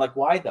fight. I'm like,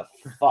 why the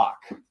fuck?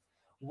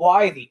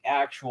 Why the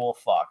actual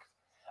fuck?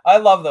 I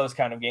love those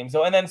kind of games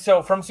though. And then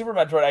so from Super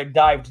Metroid, I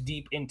dived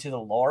deep into the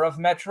lore of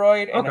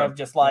Metroid and Okay. have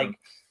just like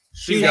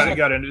She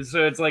got into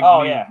so it's like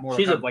Oh, me, yeah. more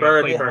She's kind a of like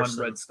bird I played one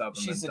person. red stuff. And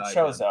she's a then dived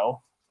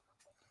Chozo.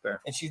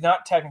 Fair. And she's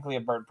not technically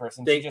a bird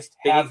person. They- she just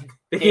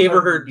they gave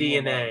her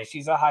DNA.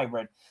 She's a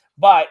hybrid.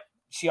 But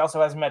she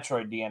also has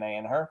Metroid DNA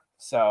in her.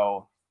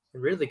 So It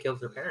really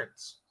killed her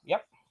parents.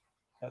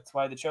 that's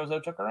why the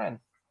Chozo took her in.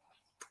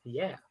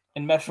 Yeah.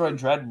 And Metroid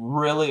Dread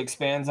really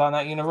expands on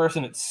that universe,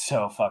 and it's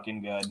so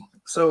fucking good. in.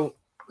 So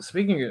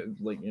speaking of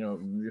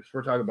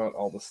we're talking about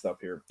all this stuff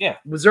here. Yeah.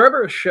 Was there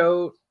ever a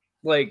show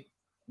like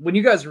when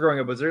you guys were growing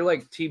up? Was there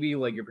like TV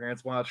like your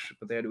parents watched,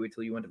 but they had to wait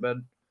till you went to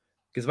bed?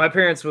 Because my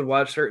parents would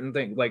watch certain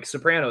things, like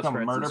Sopranos, Some for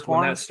murder instance. porn?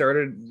 When that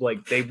started,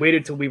 like they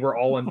waited till we were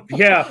all in.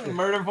 Yeah,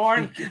 Murder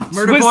porn?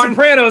 with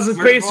Sopranos is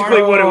Murder basically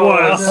porn? what it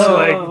was.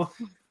 Oh,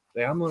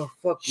 Like, I'm gonna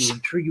fuck you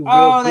and treat you real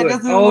Oh, that good.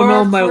 doesn't Oh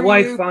no, work my for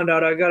wife you. found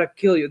out. I gotta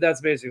kill you. That's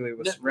basically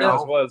what No,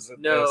 Sopranos was at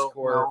no, its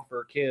core no.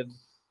 for a kid.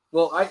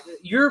 Well,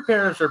 your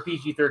parents are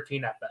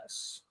PG-13 at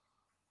best.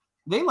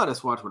 They let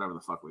us watch whatever the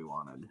fuck we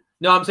wanted.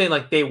 No, I'm saying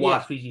like they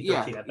watch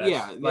Yeah, PG-13 at best.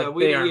 yeah, Like, yeah,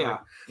 we- they aren't. yeah.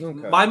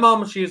 Okay. My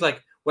mom, she was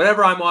like,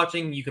 whatever I'm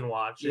watching, you can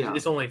watch. Yeah.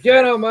 It's only Yeah,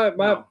 fair. no, my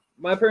No.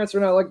 my parents were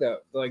not like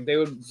that. Like they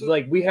would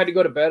like we had to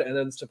go to bed and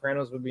then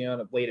Sopranos would be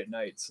on late at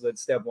night, so they'd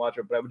stay up and watch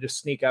it. But I would just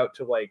sneak out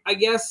to like I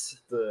guess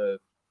the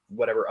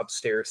whatever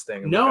upstairs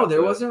thing. and no, look out there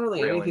the wasn't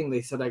really railing. anything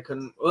they said I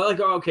couldn't. Well, like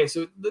okay,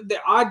 so the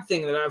odd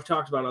thing that I've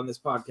talked about on this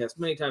podcast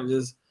many times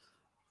is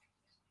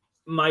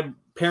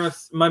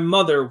my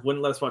mother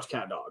wouldn't let us watch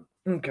Cat Dog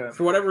Okay.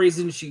 for whatever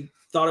reason. She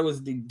thought it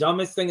was the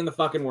dumbest thing in the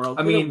fucking world.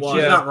 I mean, It was.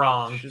 she's Yeah. not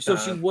wrong. So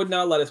she would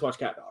not let us watch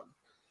Cat Dog.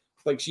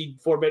 Like she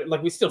forbid,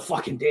 like we still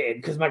fucking did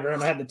because my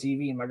grandma had the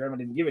TV and my grandma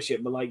didn't give a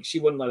shit. But like she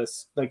wouldn't let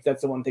us. Like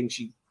that's the one thing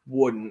she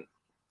wouldn't.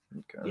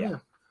 Okay. Yeah.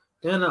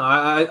 Yeah, no,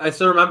 I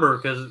still remember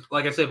because,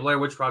 like I said, Blair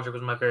Witch Project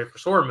was my very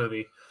first horror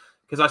movie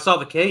because I saw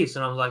the case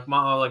and I was like,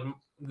 Mom, like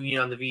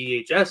on the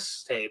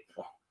VHS tape.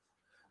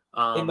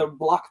 in the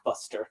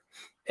Blockbuster.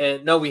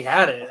 And no, we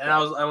had it, and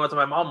I went to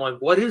my mom like,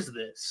 "What is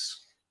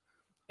this?"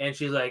 And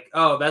she's like,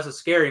 "Oh, that's a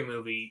scary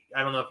movie.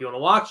 I don't know if you want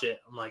to watch it."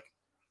 I'm like,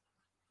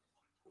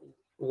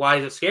 "Why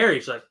is it scary?"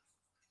 She's like,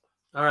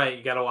 "All right,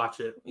 you got to watch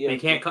it. Yeah. You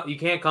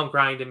can't come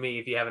crying to me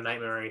if you have a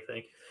nightmare or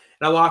anything."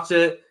 And I watched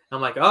it. And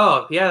I'm like,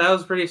 "Oh, yeah, that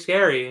was pretty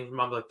scary." And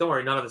mom's like, "Don't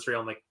worry, none of it's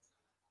real." I'm like,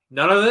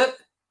 "None of it?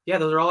 Yeah,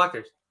 those are all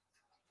actors."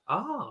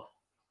 Oh,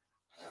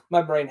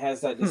 My brain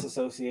has that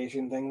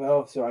disassociation thing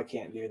though, so I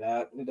can't do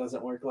that. It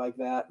doesn't work like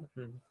that.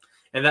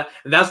 and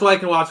that's why I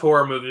can watch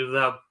horror movies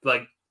without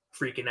like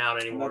freaking out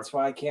And anymore. that's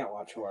why I can't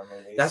watch horror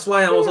movies. That's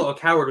why I'm also a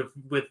coward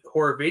with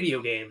horror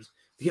video games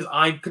because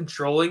I'm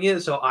controlling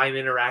it, so I'm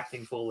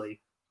interacting fully.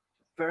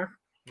 Fair.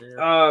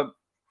 Yeah.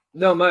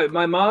 No,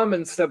 my mom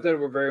and stepdad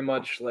were very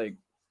much like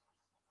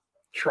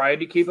tried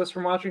to keep us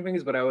from watching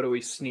things, but I would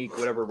always sneak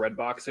whatever red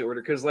box they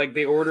ordered because like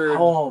they ordered.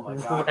 Oh my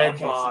god. Red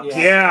Okay, box.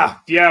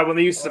 Yeah, when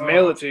they used to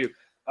mail it to you.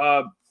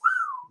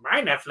 My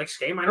Netflix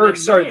game. Or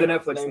sorry, the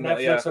Netflix. They thing,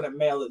 Netflix yeah, when it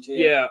mailed it to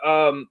you.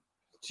 yeah.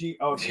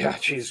 Yeah,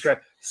 Jesus Christ.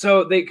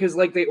 So they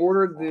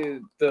ordered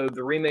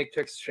the remake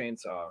Texas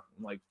Chainsaw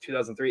in like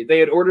 2003. They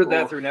had ordered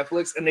that through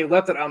Netflix and they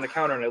left it on the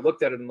counter and I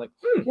looked at it and like,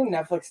 You know,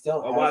 Netflix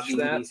still I'll has watch DVD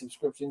that.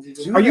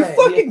 subscriptions. Are you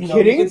fucking You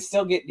kidding? can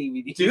still get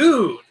DVDs.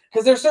 Dude,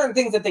 Because there's certain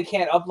things that they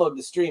can't upload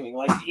to streaming.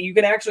 Like you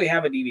can actually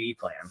have a DVD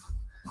plan.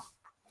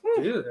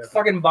 dude. It's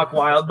fucking buck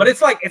wild, but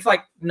it's like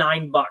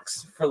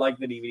 $9 for like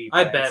the DVD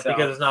I plan. bet so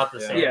because it's not the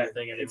Yeah. same Yeah,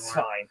 thing anymore. it's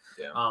fine.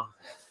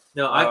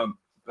 No,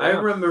 I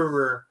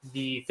remember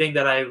the thing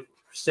that I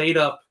stayed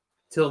up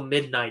till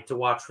midnight to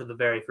watch for the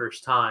very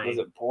first time. Was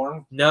it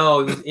porn?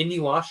 No, it was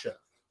Inuyasha.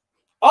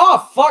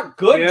 Oh fuck!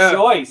 Good Yeah.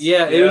 choice.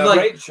 Yeah, it was like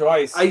great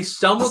choice. I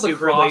stumbled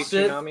super late across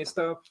it. Tsunami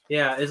stuff.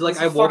 Yeah, it's like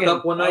It's I woke fucking-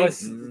 up one I night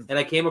was- and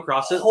I came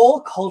across it.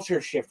 whole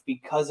culture shift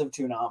because of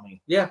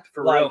Toonami. Yeah,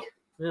 For Like,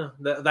 real.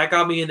 yeah, that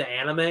got me into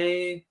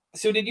anime.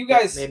 so did you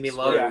guys? Made me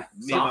love yeah. it.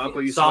 Me and my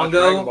uncle used to watch Songo.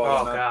 Dragon Ball Oh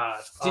and that.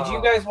 god. Did Oh.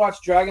 you guys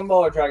watch Dragon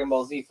Ball or Dragon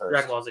Ball Z first?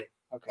 Dragon Ball Z?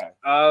 Okay,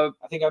 I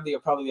I think I'm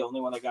probably the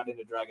only one that got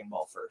into Dragon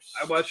Ball first.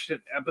 watched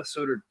an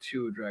episode or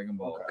two of Dragon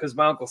Ball Okay. because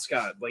my uncle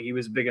Scott, like he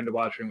was big into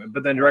watching it.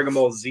 But then Dragon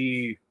Ball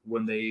Z,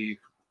 when they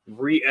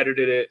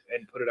re-edited it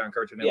and put it on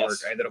Cartoon Network.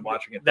 Yes. I ended up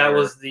watching it. That there.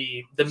 was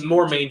the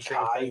more mainstream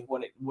Kai, thing.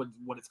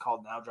 what it's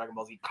called now. Dragon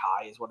Ball Z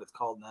Kai is what it's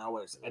called now.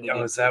 Where it's edited.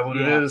 Oh, is that what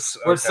Yeah. it is?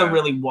 Where it's some Okay.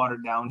 really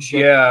watered down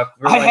shit. Yeah,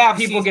 where, I like, have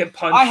people season- get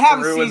punched I have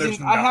through and there's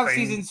seasons. I have nothing.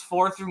 seasons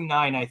 4 through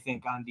 9, I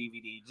think, on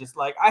DVD. Just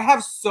like I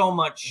have so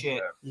much shit.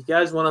 Okay. You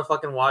guys want to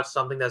fucking watch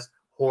something that's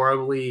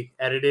horribly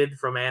edited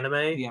from anime?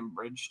 The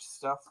unbridged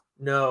stuff.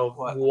 No,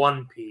 What?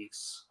 One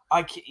Piece.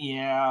 I can't.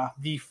 Yeah.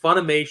 The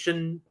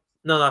Funimation,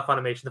 no, not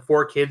Funimation. The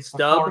 4Kids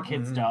dub.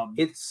 4Kids Mhm. dub.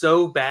 It's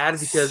so bad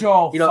because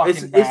So you know it's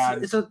fucking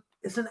bad.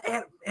 it's an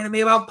anime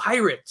about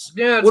pirates.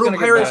 Yeah, it's What do gonna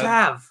get pirates bad.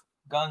 have?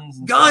 Guns.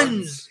 And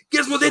Guns.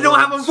 Guess what? They don't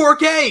have on Swords.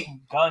 4K.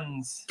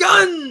 Guns.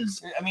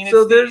 Guns. I mean, it's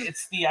So the, there's-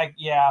 it's the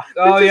yeah.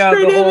 Oh It's a yeah,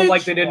 straight the whole image.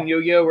 like they did in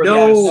Yu-Gi-Oh! Where No.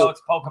 they No, just-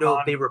 it's Pokemon.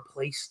 No, they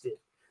replaced it.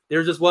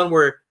 There's this one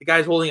where the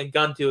guy's holding a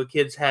gun to a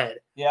kid's head,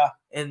 Yeah.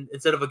 and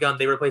instead of a gun,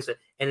 they replace it,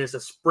 and it's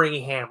a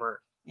springy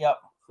hammer. Yep.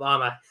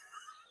 Llama.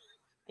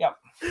 Yep.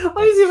 Let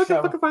me see if I So-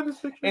 can fucking find this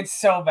picture. It's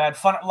so bad.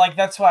 Fun. Like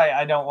that's why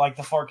I don't like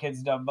the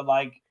 4Kids dub. But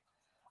like,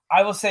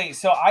 I will say,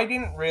 so I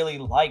didn't really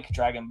like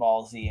Dragon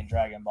Ball Z and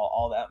Dragon Ball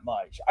all that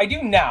much. I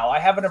do now. I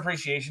have an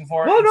appreciation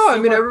for it. Well, It's no, I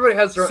mean super- everybody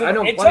has their. I super-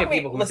 know it plenty took of me-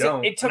 people who listen,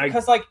 don't. It took and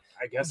because like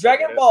I guess I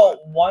Dragon get it, Ball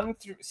but 1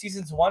 through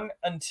seasons 1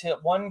 until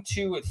 1,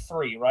 2,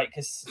 3, right?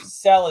 Because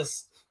Cell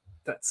is.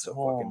 That's so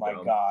Oh fucking my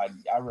dumb. god,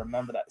 I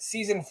remember that.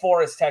 Season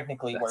 4 is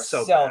technically That's where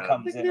so Cell bad.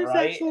 comes in, There's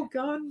right? actual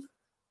gun.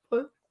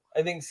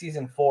 I think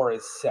season 4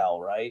 is Cell,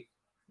 right?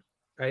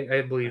 I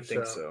I believe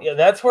think so. so. Yeah,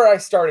 that's where I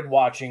started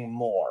watching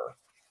more.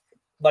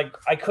 Like,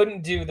 I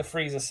couldn't do the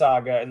Frieza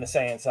saga and the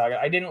Saiyan saga.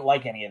 I didn't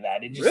like any of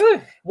that. It just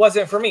Really?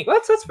 wasn't for me.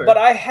 That's fair. But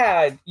I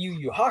had Yu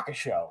Yu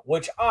Hakusho,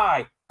 which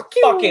I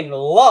fucking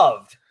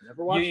loved.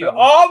 never watched Yu Yu. that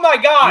one. Oh my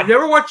You've god!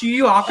 never watched Yu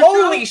Yu Hakusho?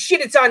 Holy shit!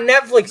 It's on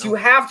Netflix. You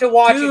have to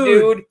watch it,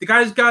 dude. The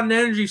guy's got an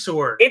energy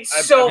sword. It's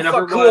I've so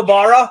never fucking watched-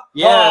 Kuwabara.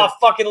 Yeah. Oh,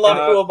 fucking love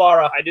Uh,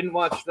 Kuwabara. I didn't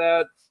watch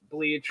that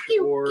Bleach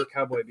or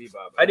Cowboy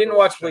Bebop. I didn't never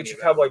watch watched Bleach any or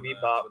of Cowboy that when,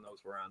 Bebop. when those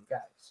were on.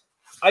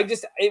 I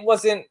just it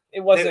wasn't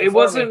for me. It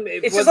wasn't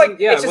It's just like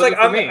yeah, it's it just like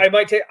wasn't for me. I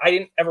might take. I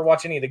didn't ever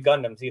watch any of the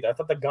Gundams either. I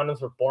thought the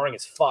Gundams were boring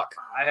as fuck.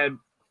 I had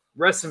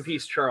rest in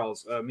peace,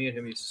 Charles. Me and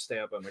him used to stay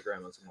up on my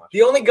grandma's and watch.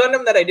 The only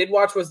Gundam that I did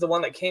watch was the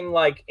one that came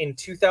like in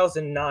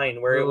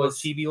 2009, where it Little was.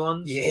 chibi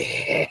ones.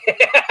 Yeah,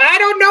 I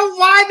don't know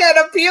why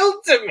that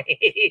appealed to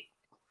me.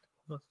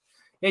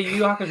 Yeah, Yu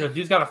Yu Hakusho.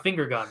 Dude's got a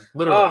finger gun.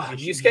 Literally. Oh,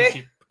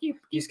 Yusuke.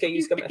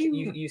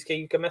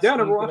 Yusuke, Yeah, I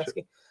never watched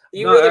it.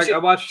 You No, really should. I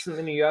watched some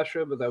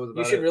Inuyasha, but that was about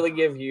You should it. really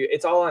give you.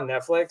 It's all on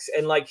Netflix,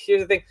 and like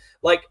here's the thing,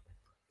 like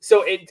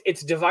so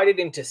it's divided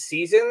into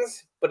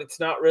seasons, but it's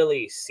not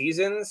really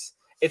seasons.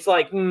 It's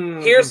like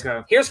here's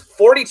okay. here's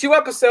 42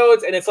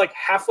 episodes, and it's like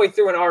halfway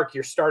through an arc.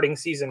 You're starting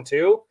season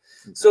 2,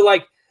 so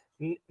like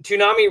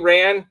Toonami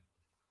ran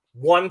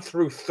 1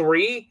 through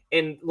 3,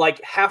 and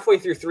like halfway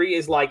through 3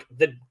 is like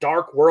the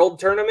Dark World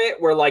tournament,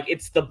 where like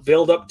it's the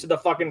build up to the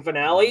fucking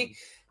finale.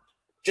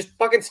 Just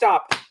fucking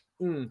stop.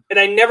 And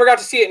I never got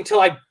to see it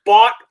until I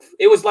bought.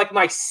 It was like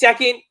my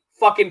second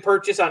fucking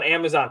purchase on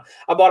Amazon.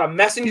 I bought a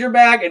messenger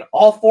bag and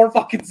all 4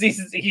 fucking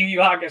seasons of Yu Yu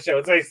Hakusho.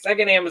 It's my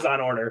second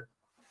Amazon order.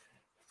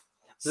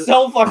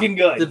 So fucking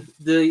good.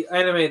 The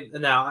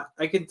anime. Now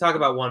I can talk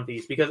about One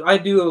Piece because I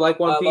do like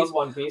One I Piece. love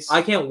One Piece.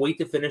 I can't wait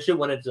to finish it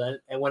when it's done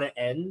and when it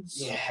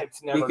ends. Yeah,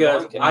 it's never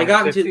Because going to. I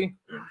got into 50?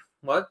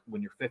 what?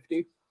 When you're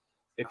 50,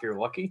 if you're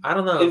lucky. I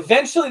don't know.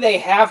 Eventually, they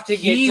have to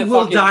get He to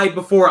will fucking, die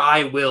before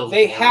I will.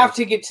 They have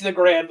to get to the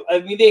grand. I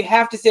mean, they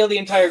have to sail the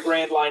entire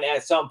Grand Line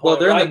at some point. Well,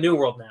 they're right? in the New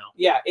World now.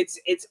 Yeah, it's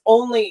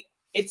only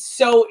it's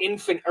so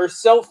infinite or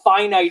so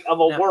finite of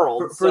a Now,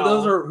 world. For so-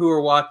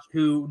 those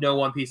who know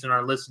One Piece and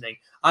are listening,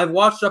 I've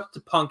watched up to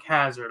Punk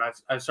Hazard.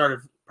 I've started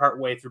part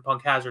way through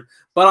Punk Hazard,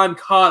 but I'm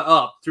caught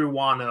up through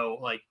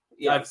Wano. Like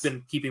Yes. I've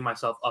been keeping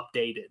myself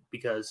updated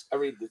because I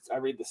read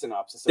the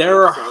synopsis. of there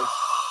the are episode.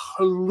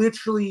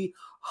 literally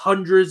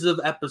hundreds of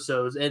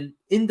episodes and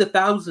in the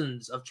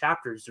thousands of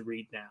chapters to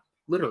read now.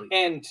 Literally,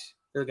 and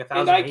like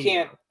and I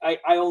can't. I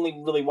only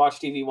really watch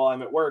TV while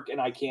I'm at work, and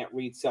I can't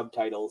read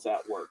subtitles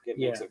at work. It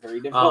makes Yeah. it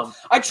very difficult. Um,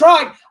 I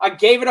tried. I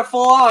gave it a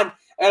full on,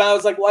 and I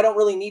was like, "Well, I don't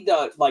really need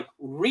to like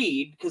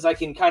read because I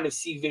can kind of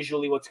see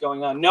visually what's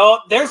going on." No,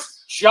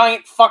 there's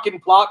giant fucking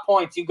plot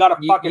points. You got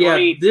to fucking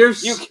read.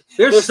 There's You-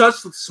 there's there's such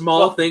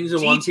small things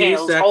in One Piece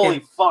Details. that Holy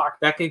can fuck!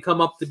 that can come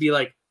up to be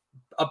like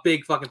a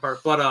big fucking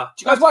part. But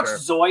Did you guys watch fair.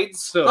 Zoids?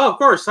 So oh, of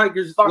course,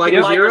 Tigers Fucking like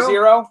Liger Zero?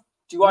 Zero?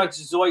 Do you watch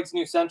Zoids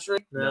New Century?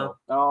 No.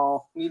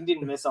 No, you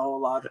didn't miss a whole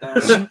lot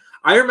there.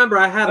 I remember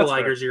I had a That's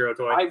Liger fair. Zero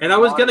toy, I and I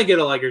was wanted- gonna get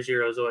a Liger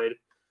Zero Zoid.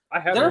 I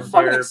have They're one.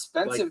 fucking They're,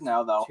 expensive like,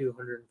 now, though.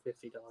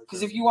 $250.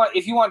 Because if you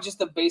want just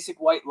the basic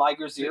white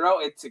Liger Zero,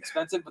 it's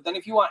expensive. But then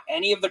if you want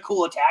any of the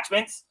cool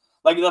attachments,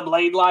 like the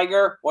Blade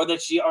Liger or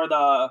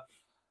the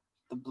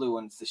blue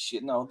ones,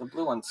 the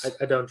blue ones.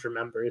 I don't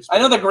remember. It's I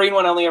know the green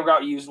one only ever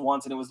got used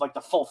once, and it was like the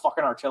full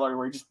fucking artillery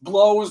where he just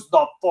blows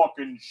the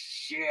fucking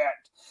shit.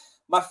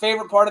 My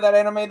favorite part of that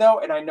anime,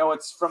 though, and I know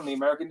it's from the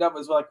American dub,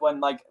 is like when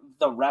like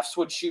the refs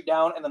would shoot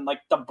down, and then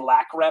like the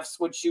black refs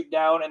would shoot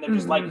down, and they're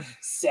just like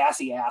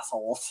sassy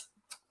assholes.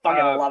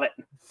 Fucking love it.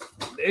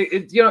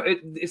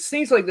 It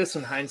seems like this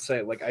in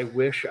hindsight. Like I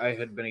wish I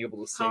had been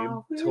able to save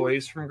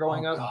toys from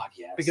growing up. God,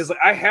 yes. Because like,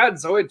 I had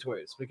Zoid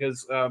toys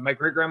because my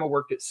great grandma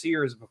worked at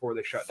Sears before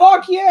they shut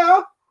down. Fuck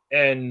yeah.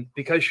 And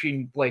because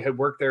she like had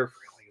worked there for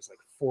like, it was like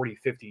 40,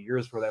 50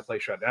 years before that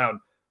place shut down.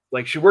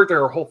 Like she worked there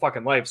her whole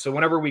fucking life. So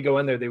whenever we go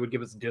in there, they would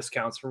give us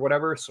discounts for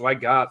whatever. So I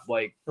got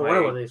like No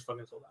wonder when these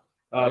fucking sold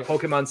out.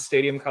 Pokemon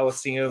Stadium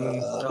Coliseum,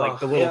 like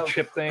the little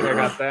chip thing. I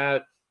got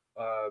that.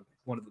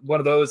 One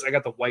of those. I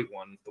got the white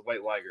one, the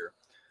white Liger.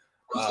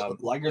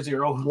 Liger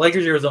Zero.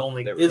 Liger Zero is the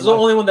only. There we It's go. the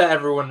only one that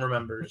everyone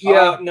remembers.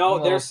 Yeah, No,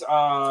 well, there's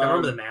I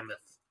remember the mammoth.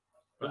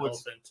 The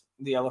what's- elephant.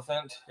 the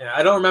elephant. Yeah,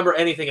 I don't remember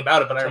anything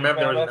about it, but I Tank remember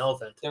there was an mammoth?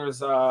 elephant. There's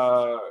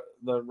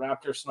the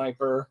raptor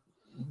sniper.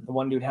 The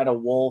one dude had a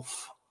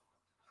wolf.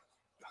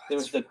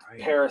 There's the right.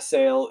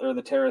 parasail or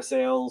the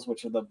terrasails,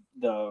 which are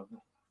the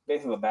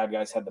basically the bad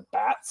guys had the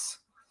bats.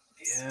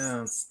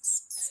 Yeah.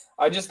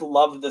 I just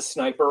love the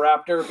sniper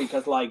raptor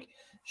because like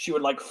she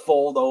would like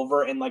fold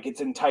over and like its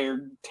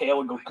entire tail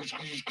would go.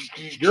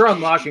 You're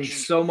unlocking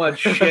so much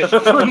shit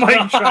from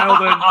my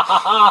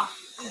childhood.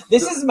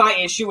 This is my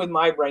issue with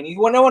my brain. You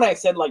want to know when I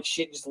said like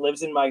shit just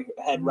lives in my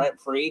head rent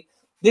free?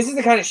 This is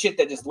the kind of shit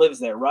that just lives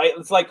there, right?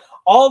 It's like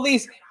all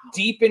these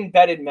deep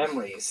embedded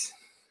memories.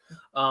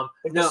 Like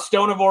the No,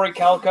 Stone of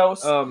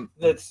Orichalcos,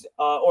 that's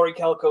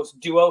Orichalcos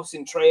Duos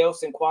and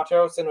Treos and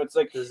Quatros, and it's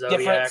like the different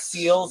Zodiacs,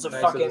 seals of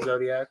Knights the fucking.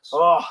 Zodiacs.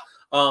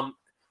 Oh,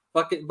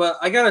 Fucking. But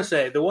I gotta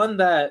say, the one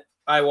that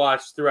I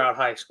watched throughout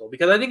high school,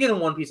 because I didn't get in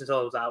One Piece until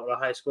I was out of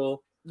high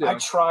school. I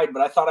tried,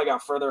 but I thought I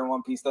got further in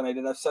One Piece than I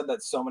did. I've said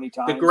that so many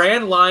times. The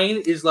Grand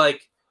Line is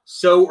like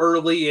so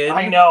early in.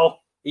 I know.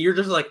 You're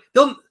just like,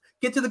 don't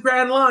get to the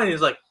Grand Line.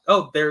 It's like,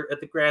 oh, they're at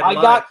the Grand I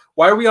Line. got-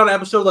 Why are we on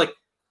episode like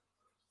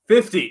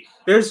 50?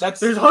 There's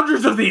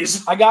hundreds of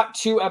these. I got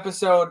to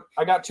episode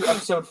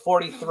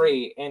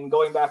 43, and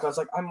going back, I was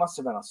like, I must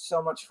have been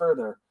so much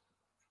further.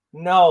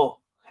 No.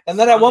 And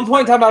then at one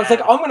point in time, I was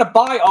like, I'm going to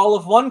buy all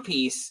of One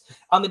Piece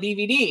on the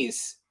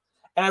DVDs.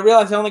 And I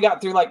realized I only got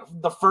through like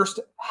the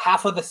first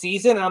half of the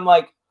season, and I'm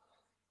like,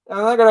 I'm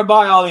not going to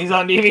buy all these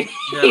on DVDs.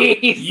 No,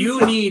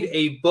 you need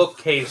a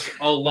bookcase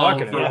alone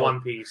Fucking for hell.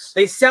 One Piece.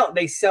 They sell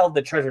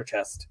the treasure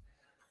chest.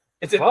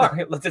 It's a Fuck.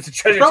 it's a It's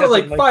treasure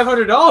probably chest. like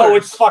 $500. Oh,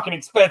 it's fucking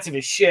expensive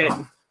as shit.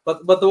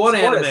 but the one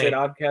Support us anime at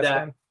Oddcast that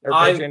Fan, or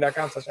I-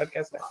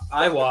 patreon.com/oddcast Fan.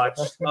 I watched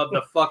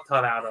the fuck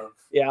ton out of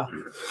Yeah.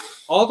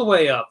 all the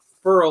way up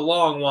for a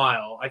long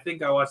while. I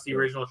think I watched the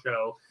original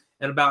show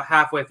and about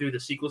halfway through the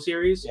sequel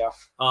series. Yeah.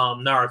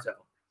 Naruto.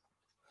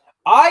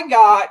 I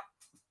got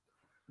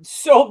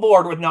so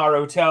bored with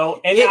Naruto,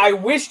 and I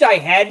wished I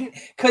hadn't,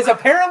 because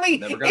apparently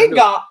Never gonna it do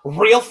got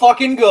real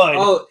fucking good.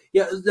 Oh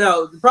yeah.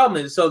 No, the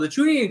problem is, so the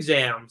Chunin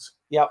exams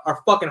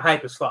are fucking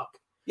hype as fuck.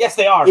 Yes,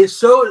 they are. It's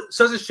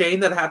such a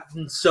shame that it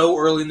happened so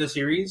early in the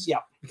series. Yeah.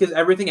 Because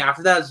everything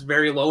after that is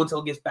very low until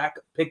it gets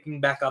picking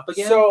back up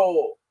again.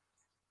 So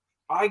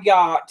I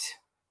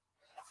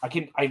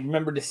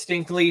remember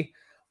distinctly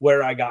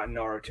where I got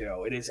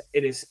Naruto.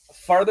 It is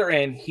farther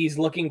in. He's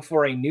looking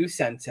for a new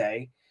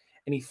sensei,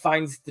 and he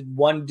finds the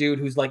one dude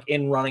who's like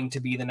in running to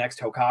be the next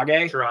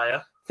Hokage.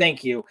 Jiraiya,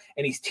 Thank you.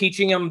 And he's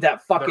teaching him that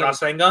the fucking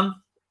Rasengan.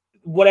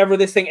 whatever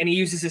this thing, and he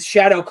uses his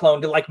shadow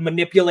clone to like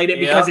manipulate it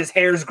because Yeah. his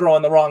hair's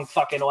growing the wrong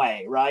fucking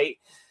way, right?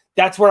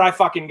 That's where I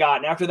fucking got.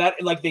 And after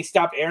that, like they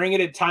stopped airing it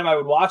at the time I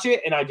would watch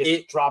it, and I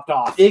just dropped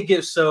off. It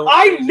gets so.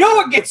 I know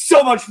it gets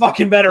so much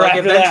fucking better like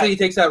after eventually that. he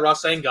takes out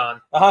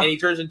Rasengan and he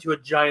turns into a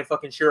giant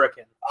fucking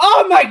shuriken.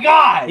 Oh my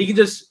god! He can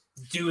just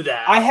do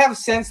that. I have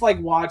since like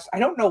watched. I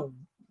don't know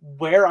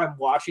where I'm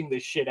watching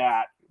this shit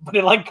at, but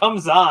it like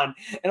comes on,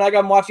 and like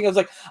I'm watching. I was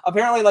like,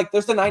 apparently, like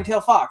there's the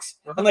nine-tailed fox,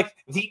 and like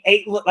the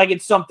eight, like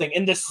it's something,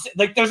 and this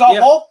like there's a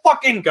whole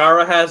fucking.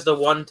 Gaara has the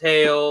one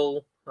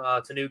tail.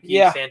 Tanuki,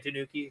 Yeah. San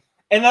Tanuki.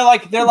 And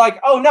they're like,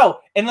 oh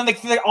no! And then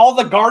all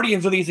the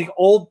guardians are these like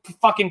old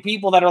fucking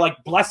people that are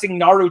like blessing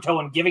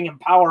Naruto and giving him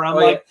power. I'm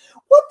like,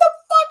 what the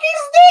fuck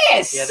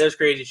is this? Yeah, there's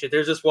crazy shit.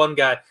 There's this one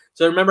guy.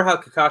 So remember how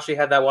Kakashi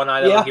had that one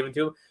eye that was given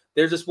to him?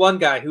 There's this one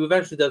guy who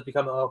eventually does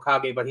become a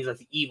Hokage, but he's like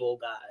the evil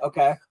guy.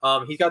 Okay.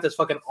 He's got this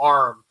fucking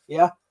arm.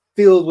 Yeah.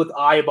 Filled with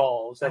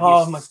eyeballs that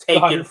he's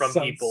taken from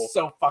sounds people.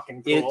 So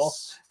fucking cool.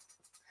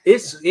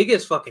 It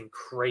gets fucking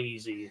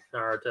crazy,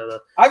 Naruto.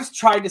 I've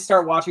tried to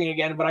start watching it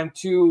again, but I'm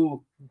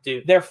too.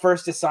 Dude, their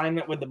first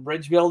assignment with the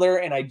bridge builder,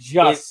 and I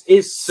just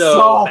it's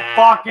so bad.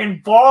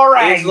 Fucking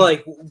boring. It's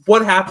like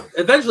what happened.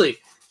 Eventually,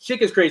 shit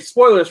gets crazy.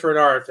 Spoilers for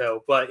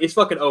Naruto, but it's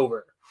fucking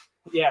over.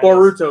 Yeah,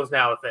 Boruto's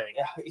now a thing.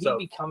 Yeah, he So-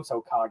 becomes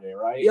Hokage,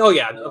 right? Oh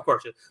yeah, of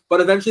course.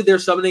 But eventually, they're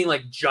summoning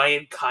like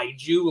giant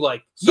kaiju,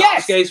 like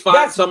Yes! Sasuke's fight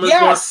That's- summons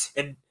yes!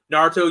 one, and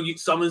Naruto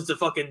summons the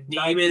fucking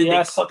demon, and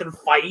Yes. they fucking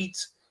fight.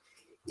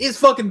 It's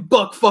fucking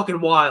buck fucking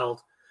wild.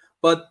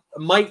 But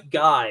Might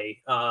Guy,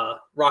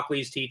 Rock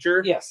Lee's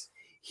teacher, Yes.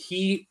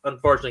 he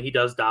unfortunately he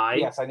does die.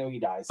 Yes, I know he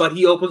dies. But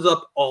he opens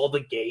up all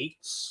the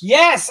gates.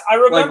 yes, I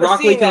Like remember Rock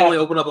Lee seeing can that. only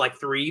open up like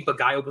 3, but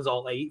Guy opens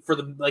all 8 for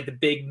the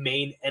big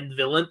main end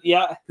villain,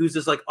 Yeah. who's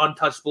this like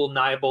untouchable,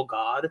 niable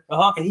god.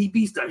 Uh-huh. And he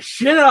beats the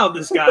shit out of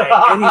this guy.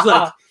 And he's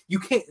like, you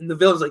can't. And the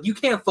villain's like, you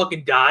can't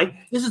fucking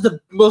die. This is the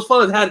most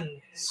fun I've had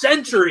in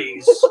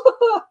centuries.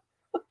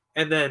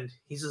 And then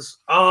he says,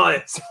 "Oh,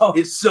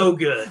 it's so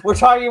good." We're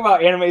talking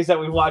about animes that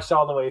we watched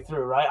all the way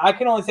through, right? I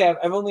can only say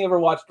I've only ever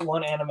watched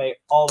one anime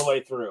all the way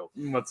through.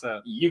 What's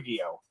that?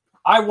 Yu-Gi-Oh!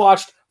 I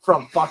watched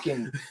from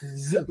fucking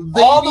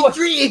all the way.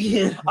 Tree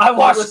again. I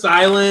watched Forest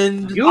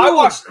Island.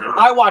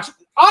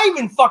 I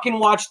even fucking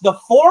watched the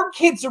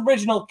 4Kids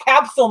original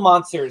Capsule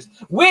Monsters,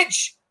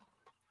 which,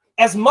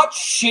 as much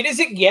shit as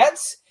it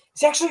gets,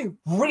 it's actually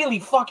really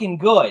fucking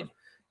good.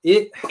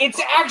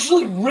 It's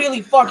actually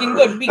really fucking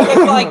good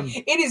because, like,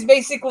 it is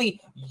basically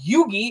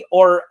Yugi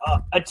or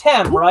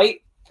Atem,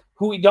 right?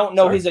 Who we don't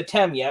know his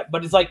Atem yet,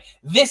 but it's like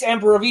this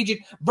Emperor of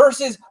Egypt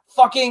versus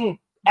fucking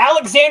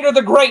Alexander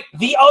the Great,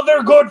 the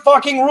other good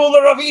fucking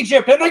ruler of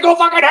Egypt, and they go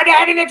fucking head to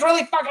head, and it's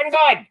really fucking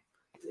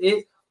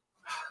good.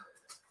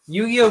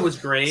 Yu-Gi-Oh was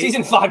great.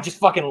 Season 5 just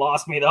fucking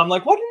lost me though. I'm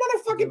like, what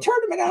another fucking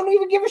tournament I don't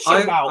even give a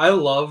shit about. I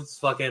loved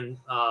fucking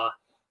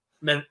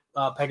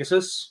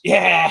Pegasus.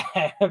 Yeah,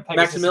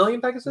 Maximilian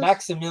Pegasus.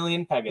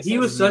 Maximilian Pegasus. He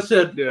was such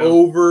a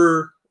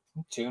over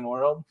Toon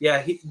World.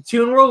 Yeah,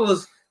 Toon World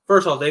was.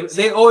 First of all,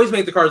 they always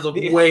make the cards look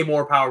way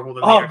more powerful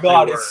than they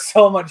actually were. It's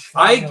so much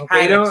fun. I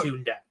had a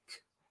Toon deck.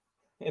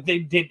 They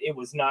did. It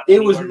was not.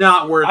 It was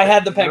not worth. I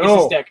had the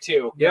Pegasus deck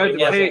too. You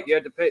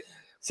had to pay.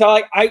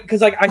 So I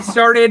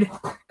started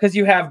because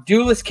you have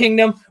Duelist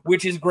Kingdom,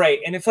 which is great,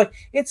 and it's like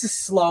it's a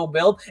slow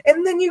build,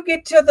 and then you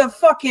get to the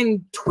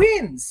fucking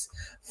twins.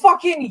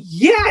 Fucking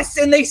yes,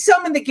 and they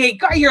summon the gate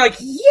guy. You're like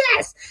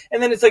yes,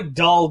 and then it's like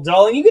dull,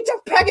 and you get to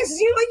Pegasus. And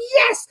you're like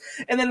yes,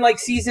 and then like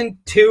season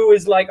 2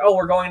 is like, oh,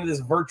 we're going to this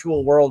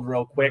virtual world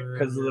real quick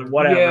because of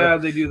whatever. Yeah,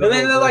 they do the and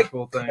then they're like,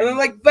 thing. And then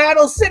like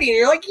Battle City, and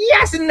you're like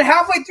yes, and then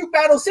halfway through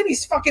Battle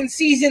City's fucking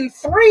season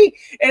 3,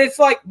 and it's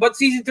like, but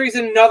season 3 is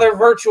another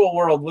virtual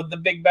world with the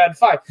big bad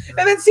fight,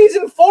 and then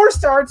season 4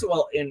 starts.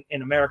 Well, in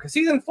America,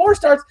 season 4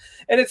 starts,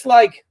 and it's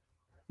like.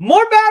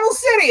 More Battle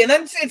City, and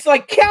then it's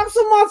like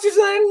Capsule Monsters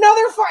and then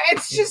another fight.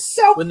 It's just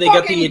so when they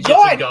fucking got the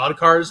Egyptian god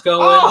cards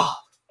going.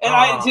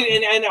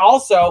 And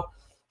also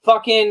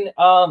fucking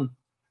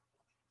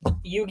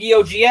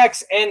Yu-Gi-Oh!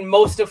 GX and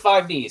most of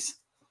 5Ds.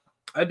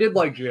 I did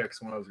like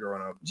GX when I was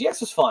growing up.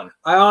 GX was fun.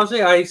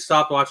 I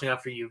stopped watching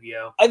after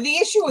Yu-Gi-Oh. The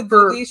issue with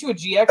GX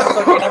is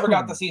like I never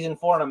got the season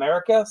 4 in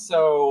America,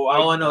 so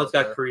all I know is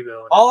got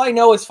Kuribo. All I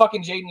know is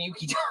fucking Jaden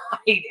Yuki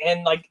died,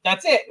 and like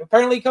that's it.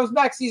 Apparently he comes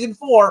back season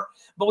 4,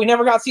 but we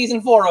never got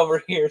season 4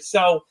 over here,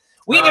 so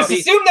we just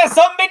assumed that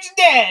some bitch is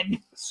dead.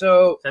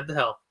 So send the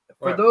hell.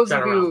 For those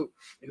of you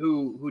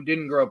who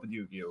didn't grow up with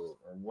Yu-Gi-Oh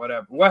or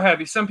whatever, what have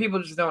you? Some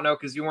people just don't know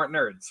because you weren't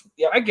nerds.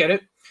 Yeah, I get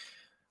it.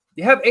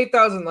 You have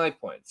 8,000 life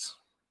points.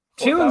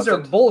 Tunes are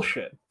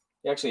bullshit.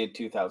 You actually had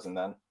 2,000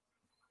 then.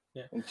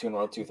 Yeah. In Toon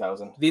World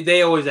 2,000.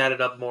 They always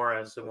added up more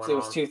as it went on. It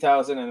was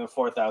 2,000 and then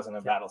 4,000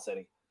 in Battle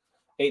City.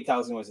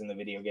 8,000 was in the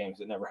video games.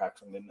 It never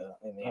happened in the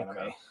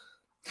anime.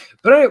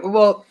 But anyway,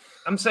 well,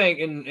 I'm saying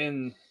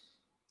in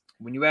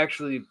when you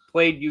actually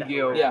played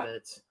Yu-Gi-Oh,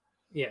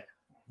 yeah,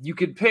 you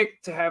could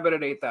pick to have it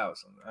at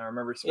 8,000. I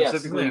remember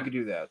specifically you could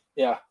do that.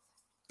 Yeah.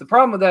 The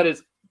problem with that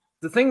is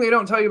the thing they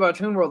don't tell you about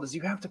Toon World is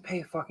you have to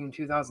pay fucking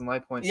 2,000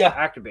 life points to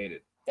activate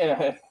it.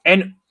 Yeah.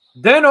 And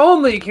then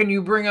only can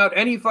you bring out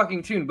any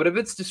fucking tune. But if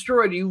it's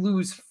destroyed, you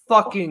lose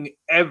fucking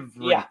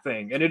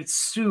everything. And it's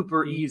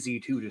super easy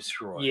to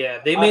destroy. Yeah,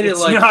 they made it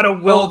like not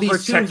a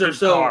these tunes are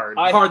so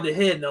hard to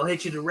hit and they'll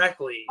hit you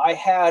directly. I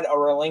had a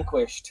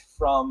relinquished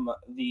from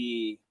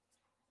the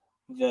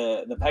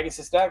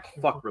Pegasus deck.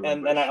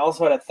 And I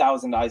also had a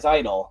Thousand Eyes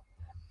Idol.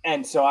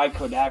 And so I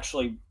could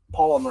actually use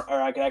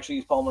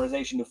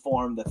polymerization to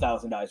form the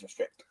Thousand Eyes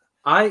Restrict.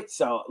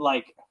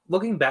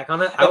 Looking back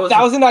on it,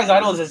 Thousand Eyes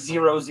Idol is a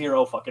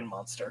 0/0 fucking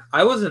monster.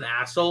 I was an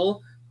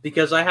asshole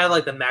because I had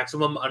like the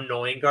maximum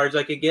annoying cards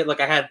I could get. Like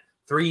I had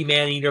 3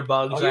 Man-Eater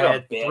Bugs, I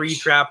had 3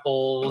 Trap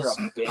Holes,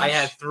 I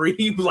had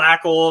 3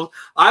 Black Holes.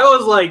 I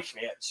was like,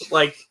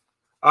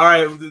 all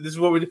right, this is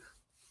what we do.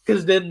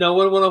 Because then no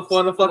one would want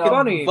to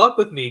fucking fuck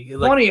with me.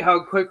 Funny how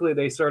quickly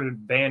they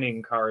started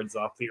banning cards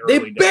off the early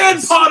days. They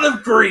banned Pot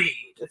of Greed!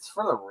 It's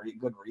for the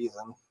good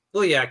reason.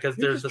 Well, yeah, because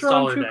there's the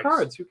solid decks.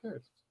 Cards. Who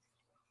cares?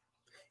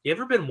 You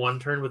ever been one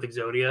turn with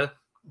Exodia?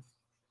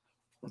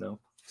 No.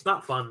 It's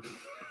not fun.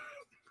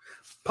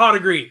 Pot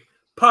of Greed.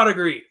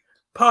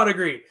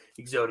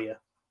 Exodia.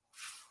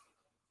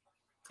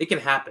 It can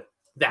happen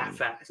that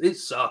fast. It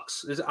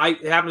sucks. It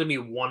happened to me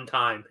one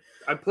time.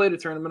 I played a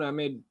tournament. I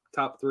made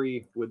top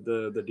 3 with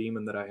the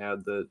demon that I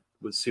had that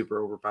was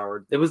super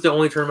overpowered. It was the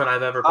only tournament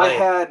I've ever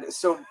played.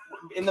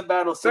 In the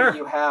Battle City,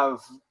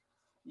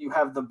 you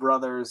have the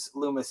brothers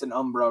Loomis and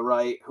Umbra,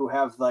 right? Who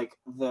have like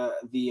the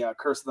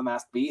Curse of the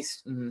Masked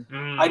Beast.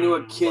 Mm-hmm. I knew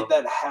a kid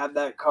that had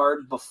that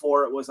card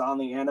before it was on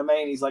the anime,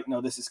 and he's like, "No,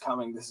 this is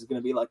coming. This is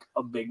going to be like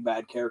a big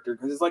bad character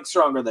because it's like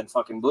stronger than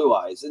fucking Blue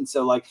Eyes." And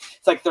so like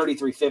it's like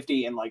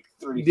 3350 and like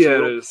 32. Yeah,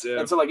 it is. Yeah.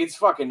 And so like it's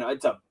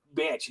a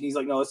bitch. And he's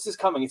like, "No, it's just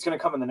coming. It's going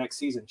to come in the next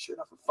season." Sure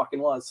enough, it fucking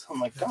was.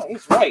 I'm like, God,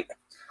 he's right.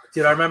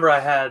 Dude, I remember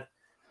I had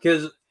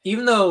because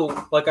even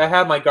though like I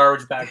had my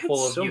garbage bag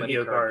full of so many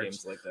Yu-Gi-Oh card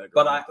cards, games like that.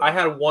 but growing up, I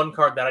though. had one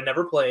card that I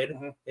never played,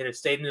 Mhm. and it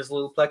stayed in this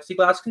little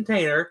plexiglass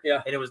container.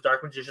 Yeah. And it was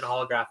Dark Magician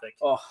holographic.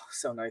 Oh,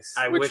 so nice.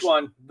 I Which wish-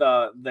 one?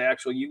 The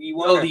actual Yugi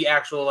one? Oh, or- the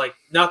actual like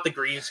not the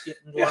green skin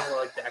one, Yeah. but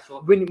like the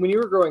actual. when you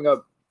were growing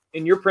up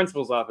in your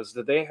principal's office,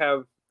 did they have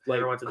Like, like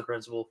never went to the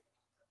principal.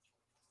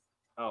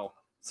 oh?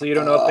 So you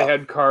don't know if they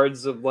had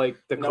cards of like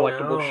the No.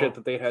 collectible shit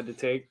that they had to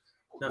take.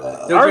 No.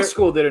 Our Jared-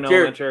 school did in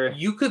Jared, elementary.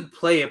 you could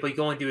play it, but you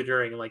can only do it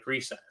during like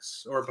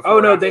recess or before. Oh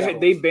no, or after they school.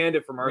 they banned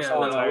it from our Yeah,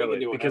 school no, we can entirely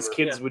do because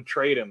whatever. kids would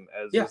trade them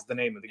as Yeah. is the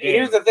name of the And game.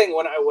 here's the thing: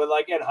 when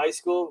like in high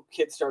school,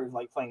 kids started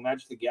like playing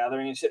Magic the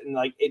Gathering and shit, and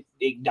like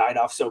it died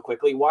off so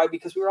quickly. Why?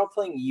 Because we were all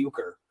playing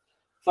euchre.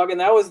 Fucking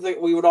that was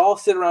we would all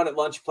sit around at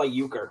lunch play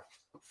euchre.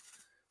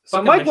 So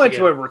Fucking Mike went to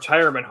Michigan. a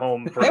retirement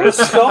home for It was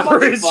his, so for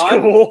much his fun.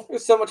 school. It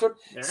was so much fun.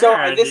 So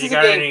Yeah, this you is a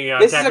got game. any,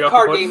 This is a tapioca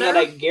card pudding game that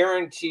there? I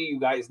guarantee you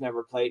guys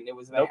never played, and it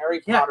was the Nope.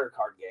 Harry Yeah. Potter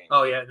card game.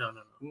 Oh yeah, no.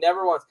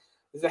 Never once.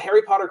 It's a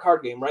Harry Potter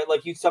card game, right?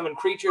 Like you summon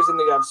creatures and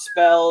they have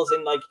spells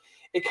and like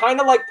it kind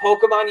of like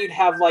Pokemon. You'd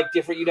have like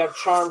different. You'd have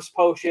charms,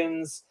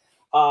 potions,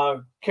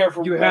 care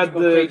for You had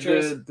magical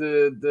creatures.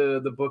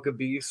 the book of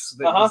beasts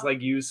that Uh-huh. was like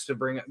used to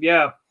bring it.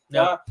 Yeah,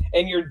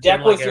 And your deck Didn't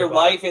like was your Harry Potter.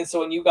 life, and so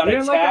when you got You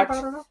didn't like Harry attacked,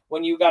 Potter, no?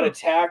 when you got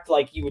attacked,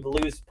 like you would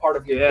lose part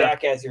of your Yeah.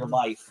 deck as your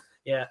life.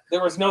 Yeah.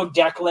 There was no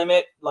deck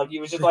limit. Like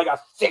you was just like a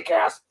thick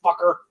ass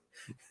fucker.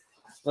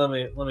 Let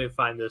me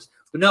find this.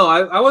 But no,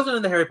 I wasn't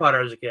into Harry Potter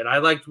as a kid.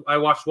 I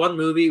watched one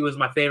movie. It was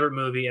my favorite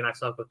movie, and I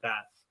stuck with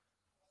that.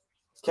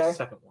 Okay. The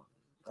second one.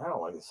 I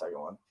don't like the second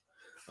one.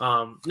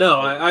 No,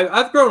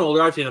 I've grown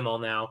older. I've seen them all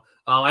now.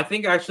 I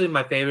think actually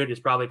my favorite is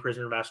probably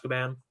Prisoner of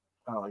Azkaban.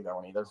 I don't like that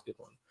one either. That's a good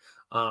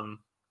one.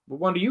 What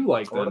one do you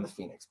like Order then? of the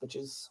Phoenix,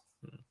 bitches.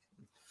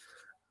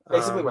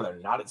 Basically, Um, when they're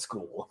not at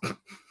school.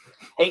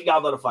 Hate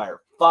Goblet of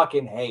Fire.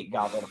 Fucking hate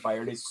Goblet of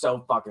Fire. It is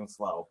so fucking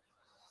slow.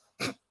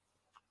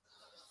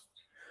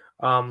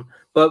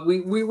 But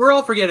we're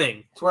all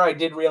forgetting. It's where I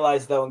did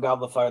realize, though, in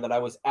Goblet of Fire that I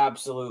was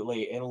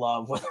absolutely in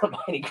love with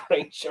Hermione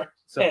Granger.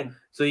 So, And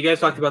so you guys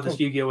talked about this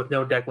Yu-Gi-Oh with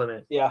no deck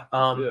limit. yeah,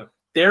 Yeah.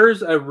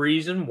 There's a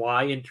reason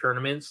why in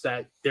tournaments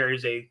that there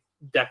is a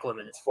deck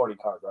limit. it's 40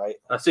 card, right?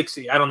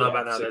 60. I don't know Yeah,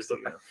 about nowadays.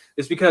 60, But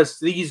it's because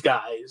these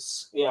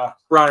guys Yeah.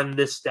 brought in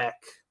this deck.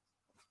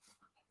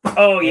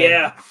 Oh,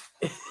 yeah.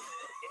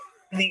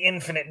 The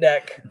infinite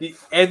deck.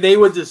 And they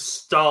would just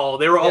stall.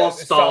 They were Yeah, all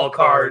stall stall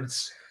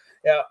cards.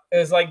 Yeah, it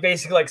was like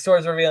basically like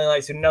Swords Revealing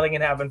Light, so nothing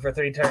can happen for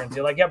 3 turns.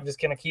 You're like, yep,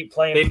 just gonna keep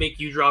playing. They make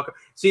you draw.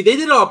 See, they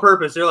did it on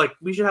purpose. They're like,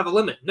 we should have a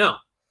limit. No.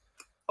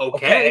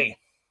 Okay.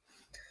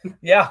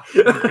 Yeah,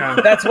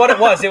 that's what it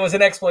was. It was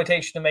an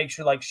exploitation to make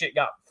sure like shit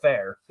got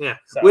fair. Yeah.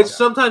 So, Which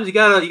sometimes you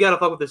gotta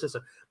fuck with the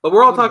system. But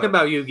we're all What talking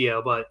about- about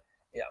Yu-Gi-Oh, but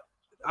Yeah.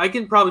 I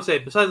can probably say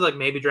besides like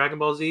maybe Dragon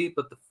Ball Z,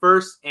 but the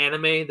first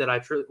anime that I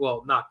truly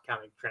not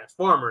counting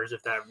Transformers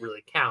if that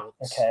really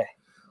counts. okay.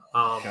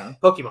 Okay.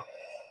 Pokemon.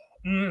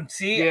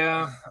 See,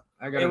 Yeah,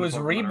 I got it into was Pokemon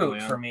early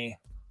Reboot on. for me.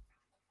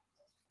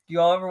 Do you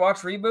all ever watch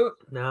Reboot?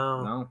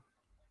 No. No.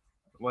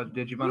 What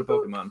Digimon or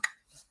Pokemon?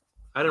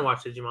 I didn't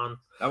watch Digimon.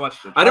 I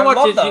watched it. I didn't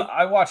watch love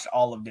I I watched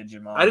all of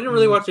Digimon. didn't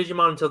really watch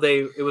Digimon until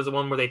it was the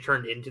one where they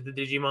turned into the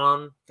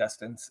Digimon.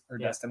 Destins or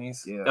Yeah.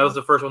 Destinies. Yeah. That was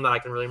the first one that I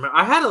can really remember.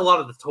 I had a lot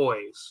of the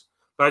toys,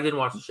 but I didn't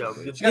watch the show.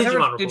 Did you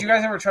Digimon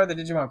guys ever try the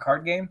Digimon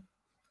card game?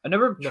 I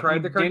never No.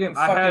 tried the card Didn't game.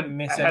 I fucking had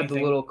miss I had the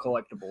anything. little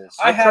collectibles.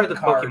 I tried had the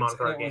cards, Pokemon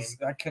card and it was-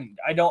 I couldn't.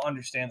 I don't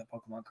understand the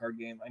Pokemon card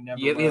game. I never.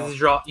 You have will. to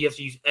draw. You have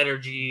to use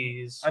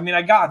energies. I mean,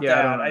 I got Yeah, I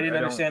that. don't- I didn't I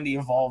don't- understand the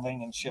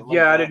evolving and shit. Like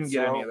Yeah, I that, didn't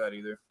get so- any of that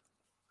either.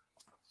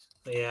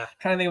 Yeah.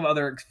 Trying to think of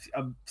other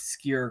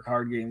obscure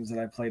card games that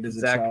I played as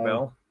a Zach child.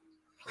 Bell.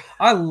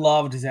 I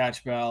loved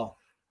Zatch Bell.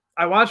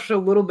 I watched a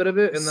little bit of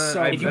it, and then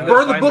So I If you ended up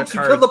burn the finding books, you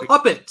cards kill the be-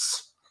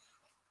 puppets.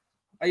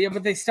 Yeah,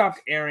 but they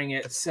stopped airing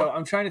it. So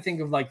I'm trying to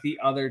think of like the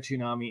other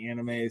Toonami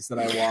animes that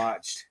I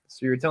watched.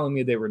 So you're telling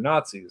me they were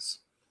Nazis?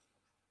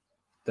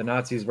 The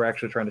Nazis were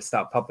actually trying to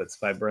stop puppets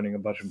by burning a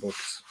bunch of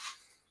books.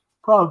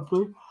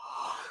 Probably.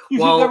 You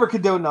Well- should never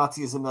condone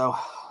Nazism, though.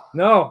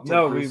 No, Dick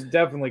no, we Bruce.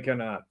 definitely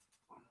cannot.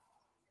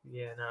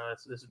 Yeah, no,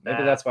 this is Maybe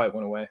bad. that's why it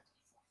went away.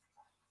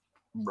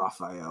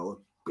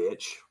 Raphael,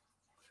 bitch.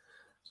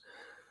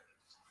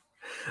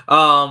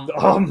 I'm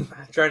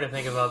trying to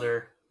think of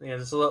other. Yeah,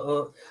 just a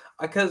little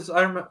because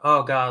I remember.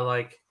 Oh god,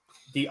 like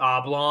the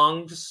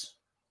oblongs.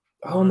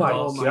 Oh my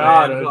Adult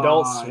god, Swim.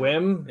 Adult God.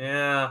 Swim.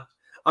 Yeah,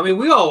 I mean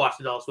we all watched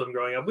Adult Swim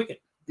growing up. We can.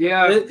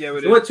 Yeah, It, yeah, we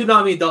it did. went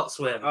Toonami Adult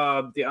Swim.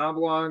 The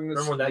oblongs.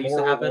 Remember when that used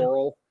to Moral happen?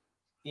 Oral.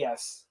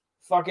 Yes,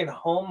 fucking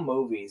home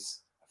movies.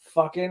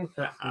 Fucking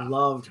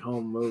loved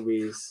home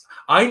movies.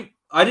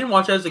 I didn't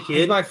watch it as a It was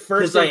kid my because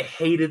first. I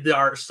hated the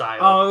art style.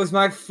 Oh, it was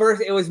my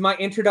first. It was my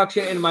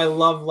introduction and my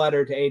love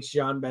letter to H.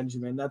 John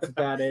Benjamin. That's what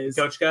that is.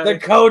 Coach guy. The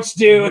coach,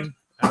 dude.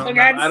 I don't,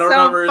 That's I don't so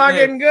remember his name.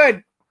 fucking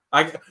good.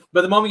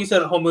 But the moment you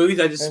said home movies,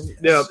 I just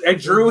Yeah. I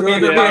drew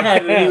him in my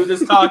head, and he was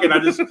just talking. I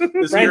just heard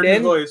his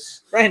Brendan?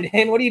 voice.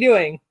 Brandon, what are you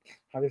doing?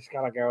 I just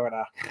gotta go and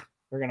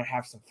we're gonna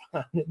have some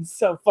fun. It's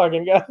so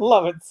fucking good. I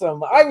love it so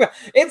much.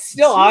 It's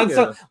still on.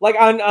 So like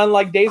on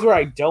like days where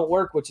I don't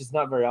work, which is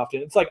not very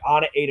often. It's like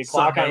on at 8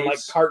 o'clock on like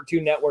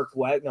Cartoon Network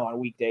West. No, on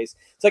weekdays.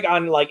 It's like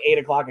on like 8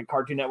 o'clock at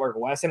Cartoon Network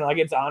West, and like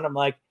it's on. I'm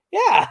like,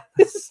 yeah,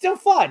 this is still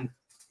fun.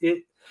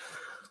 You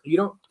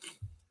don't.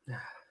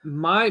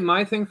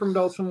 My thing from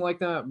adults from like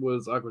that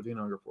was Aqua Teen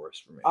Hunger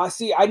Force for me.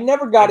 See, I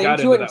never got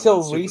into it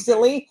until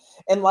recently,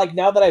 and like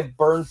now that I've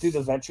burned through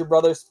the Venture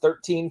Brothers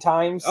 13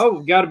 times. Oh,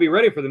 got to be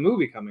ready for the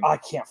movie coming. I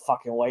can't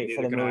fucking wait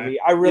for the movie.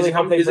 I really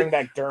hope they bring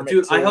back Dermot.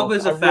 Dude, too. I hope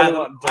it's a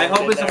Fathom. I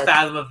hope it's a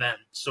Fathom event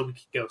so we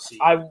can go see.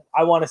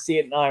 I want to see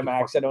it in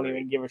IMAX. I don't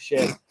even give a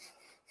shit.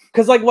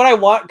 Because like what I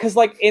want, because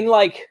like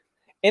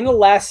in the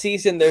last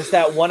season, there's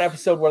that one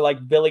episode where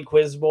like Billy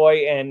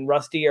Quizboy and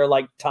Rusty are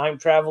like time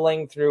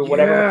traveling through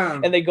whatever,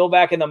 and they go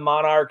back, and the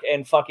Monarch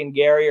and fucking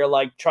Gary are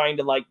like trying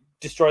to like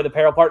destroy the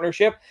Peril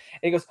Partnership.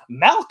 And he goes,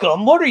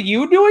 Malcolm, what are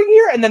you doing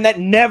here? And then that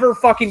never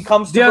fucking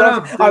comes to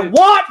I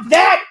want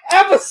that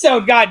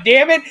episode, god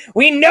damn it.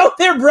 We know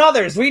they're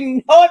brothers.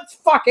 We know it's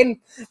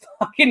fucking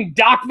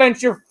Doc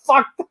Venture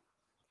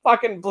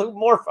fucking Blue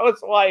Morpho's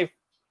wife.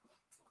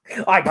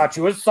 I got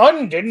you a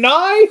son, didn't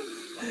I?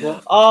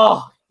 Well,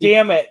 oh,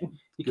 damn it.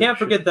 You can't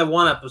forget that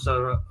one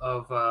episode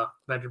of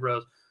Venture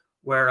Bros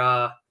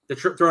where they're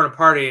throwing a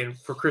party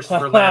for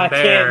Christopher Lambert.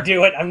 I can't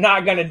do it. I'm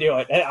not going to do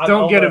it.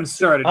 Don't get him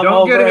started.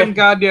 Don't get him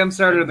goddamn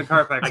started in the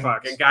Carfax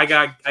box. I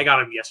got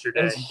him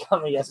yesterday.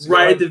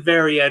 Right at the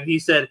very end. He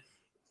said,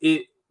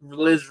 "It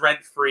lives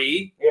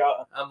rent-free." Yeah.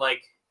 I'm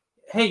like,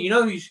 hey, you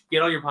know who you should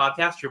get on your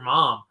podcast? Your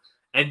mom.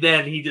 And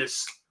then he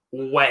just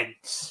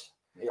went.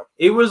 Yep.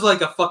 It was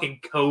like a fucking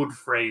code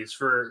phrase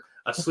for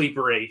a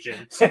sleeper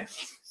agent.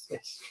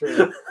 It's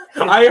true.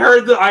 I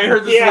heard the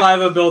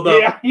saliva build up.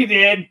 Yeah, you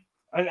did.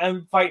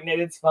 I'm fighting it.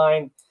 It's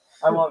fine.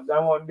 I won't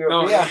do it.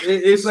 No, yeah,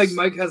 it's like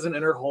Mike has an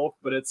inner Hulk,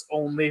 but it's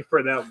only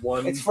for that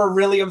one. It's for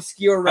really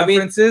obscure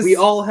references. I mean,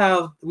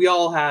 we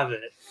all have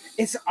it.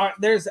 It's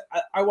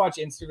I watch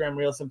Instagram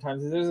Reels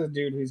sometimes. There's a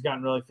dude who's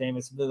gotten really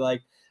famous, but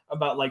like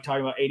about like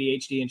talking about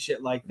ADHD and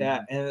shit like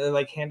that, and they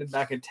like handed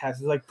back a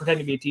test. It's like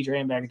pretending to be a teacher,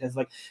 handing back a test,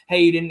 like,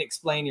 hey, you didn't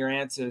explain your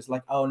answers.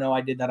 Like, oh no,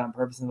 I did that on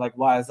purpose. And like,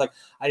 why? I was like,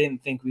 I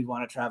didn't think we'd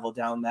want to travel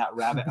down that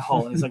rabbit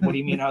hole. And he's like, what do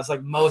you mean? I was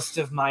like, most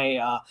of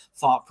my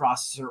thought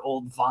process are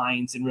old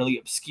vines and really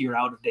obscure,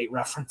 out of date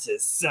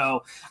references.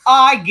 So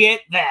I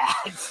get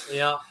that.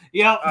 Yeah.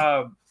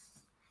 Yeah.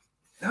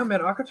 No,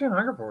 man, Aqua Teen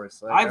Hunger Force.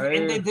 Is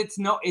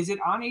it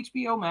on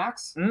HBO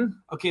Max?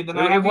 Okay, then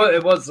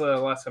it was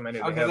last time I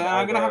knew. Okay, then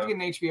I'm gonna have to get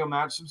an HBO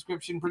Max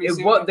subscription pretty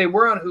soon. They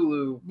were on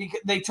Hulu.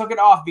 Because they took it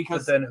off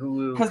because then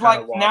Hulu. Because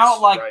like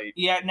now, like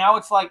now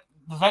it's like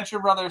the Venture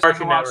Brothers.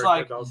 You watch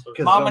like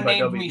Mama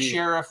Named Me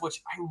Sheriff,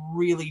 which I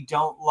really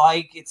don't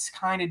like. It's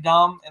kind of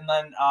dumb. And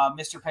then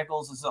Mr.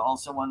 Pickles is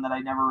also one that I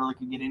never really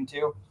could get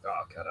into.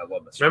 Oh god, I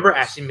love Mr. Remember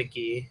Ashley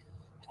McGee?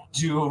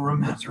 Do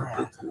remember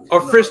that?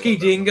 Or Frisky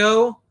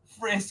Dingo?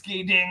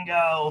 Frisky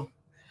Dingo.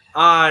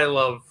 I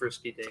love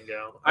Frisky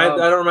Dingo. I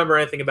don't remember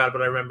anything about it,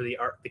 but I remember the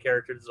art, the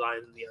character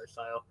designs, and the art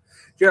style.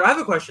 Jared, I have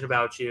a question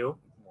about you.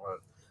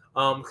 What?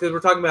 Because we're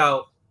talking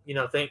about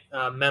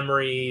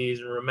memories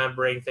and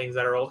remembering things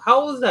that are old. How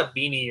old is that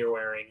beanie you're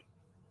wearing?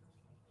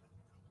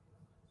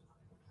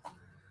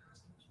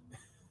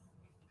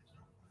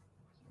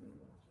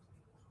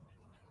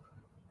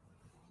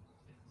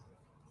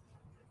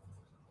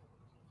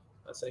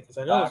 Because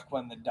I know back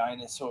when the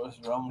dinosaurs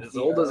roamed as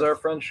old as our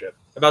friendship.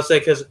 I'm about to say,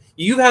 because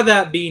you've had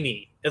that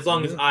beanie as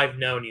long as I've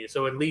known you,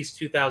 so at least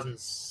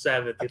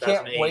 2007, 2008. I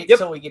can't wait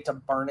till we get to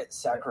burn it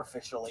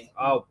sacrificially.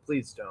 Oh,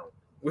 please don't.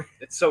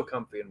 It's so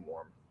comfy and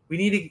warm. We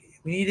need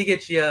to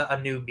get you a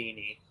new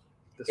beanie.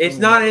 It's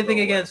not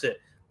anything against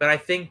it, but I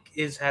think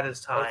it's had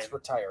its time. It's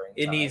retiring.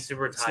 It needs to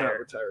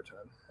retire. It's not retire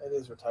time. It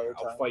is retire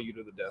time. I'll fight you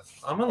to the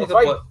death. I'm gonna look If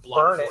up I what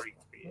Block 43 is.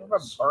 If I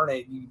burn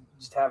it, you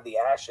just have the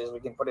ashes.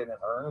 We can put it in an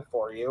urn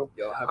for you.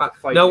 You'll have to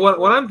fight. No, me what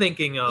for it. I'm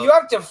thinking of. You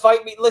have to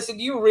fight me. Listen,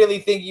 do you really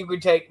think you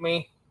could take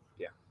me?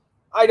 Yeah.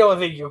 I don't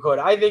think you could.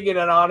 I think in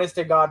an honest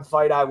to God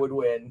fight, I would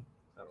win.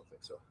 I don't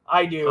think so.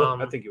 I do.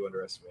 I think you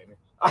underestimate me.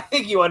 I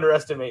think you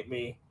underestimate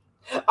me.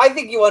 I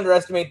think you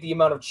underestimate the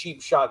amount of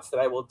cheap shots that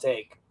I will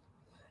take.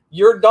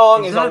 Your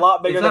dong is a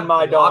lot bigger than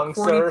my dong,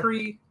 sir.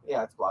 43?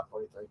 Yeah, it's Block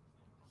 43.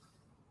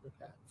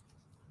 Okay.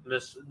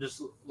 Just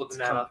looking It's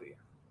that up. comfy.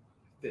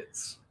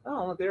 Fits.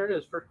 Oh, look, there it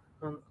is.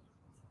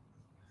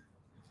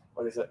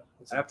 What is it?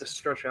 I have to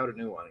stretch out a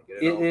new one and get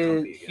it. It all is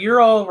comfy again.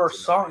 Hero of Our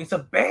Song. It's a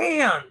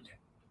band.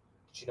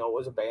 Did you know it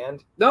was a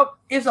band? Nope.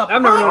 It's a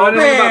I've never known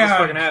anything about this band.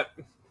 fucking hat.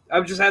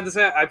 I've just had this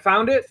hat. I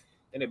found it,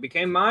 and it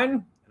became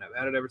mine, and I've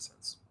had it ever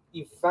since.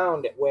 You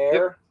found it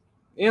where?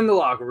 In the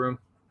locker room.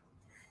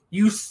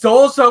 You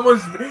stole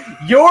someone's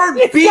your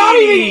It's beanie not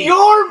even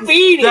your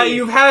beanie. that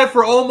you've had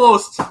for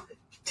almost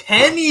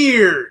 10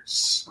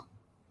 years.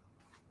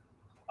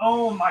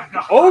 Oh my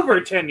god!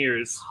 Over 10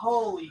 years.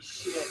 Holy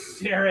shit,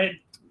 Jared!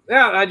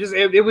 Yeah,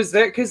 it was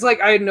there because like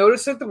I had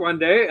noticed it the one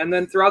day, and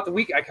then throughout the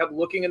week I kept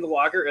looking in the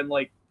locker, and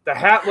like the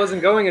hat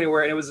wasn't going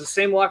anywhere, and it was the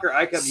same locker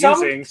I kept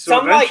Some- using. So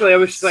some, like- eventually, I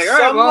was just like, all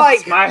right, some, well, like,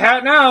 it's my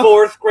hat now.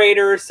 Fourth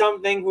grader or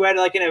something who had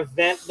like an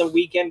event the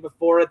weekend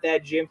before at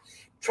that gym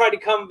tried to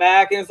come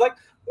back and it's like,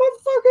 my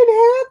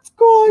fucking hat's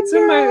gone. It's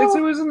in now.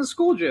 it was in the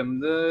school gym.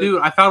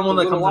 Dude, I found one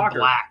The that little comes locker.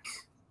 in black.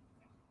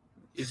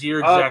 Is your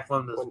exact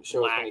one that's Wouldn't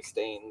show as many black?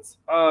 stains.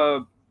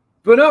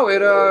 But no,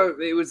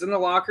 it was in the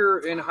locker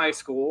in high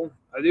school.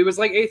 It was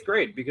like 8th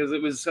grade because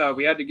it was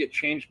we had to get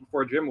changed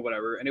before gym or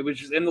whatever, and it was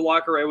just in the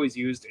locker I always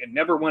used. It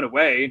never went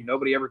away.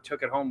 Nobody ever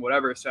took it home,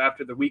 whatever. So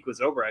after the week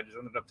was over, I just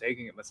ended up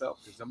taking it myself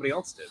because somebody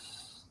else did.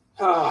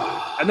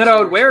 And then I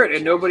would wear it,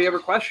 and nobody ever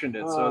questioned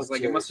it. So it's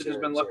like it must have just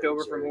been left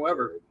over from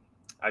whoever.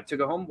 I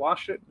took it home,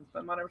 washed it, and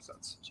been on ever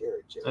since.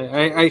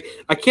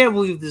 I can't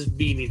believe this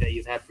beanie that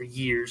you've had for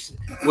years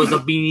was a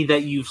beanie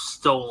that you've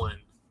stolen.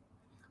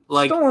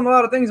 Like, Stolen a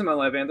lot of things in my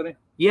life, Anthony.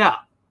 yeah,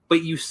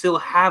 but you still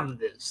have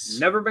this.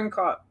 Never been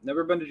caught.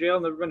 Never been to jail.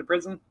 Never been to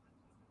prison.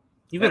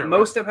 You've been At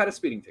most, I've had a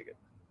speeding ticket.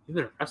 You've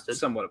been arrested.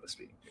 Somewhat of a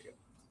speeding ticket.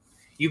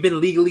 You've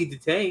been legally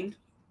detained.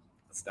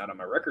 It's not on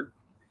my record.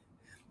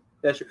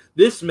 That's true.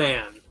 This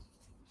man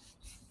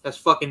has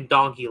fucking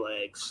donkey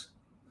legs.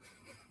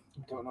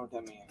 Don't know what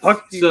that means. What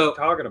are you So-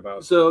 talking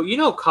about? So you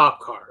know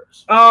cop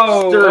cars.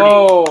 Oh,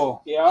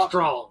 Sturdy. Yeah.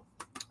 Strong.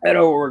 I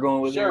know where we're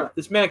going with Sure.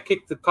 This man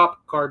kicked the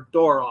cop car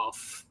door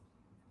off.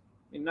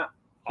 it. Not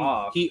He,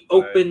 off. he but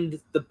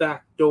opened the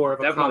back door of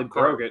a definitely cop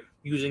car broke it.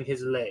 using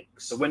his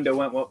legs. The window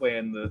went one way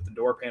and the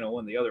door panel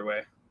went the other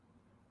way.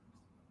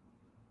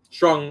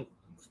 Strong.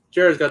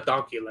 Jared's got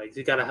donkey legs.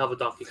 He got a hell of a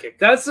donkey kick.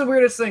 That's the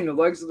weirdest thing. The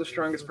legs are the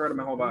strongest part of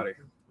my whole body.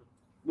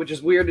 Which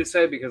is weird to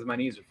say because my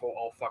knees are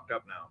all fucked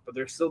up now. But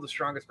they're still the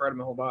strongest part of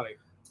my whole body.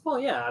 Well,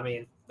 yeah, I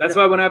mean, That's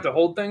why when I have to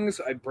hold things,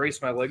 I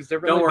brace my legs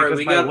differently. Don't worry, because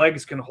we my got-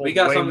 legs can hold we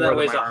got way something that more than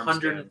weighs my arms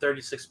can.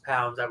 136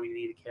 pounds that we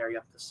need to carry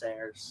up the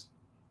stairs.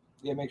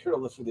 Yeah, make sure to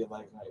lift with your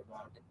legs, not your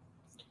back.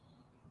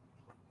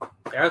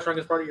 They're the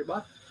strongest part of your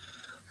body.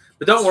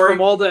 But don't It's worry.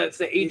 From all the, it's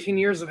the 18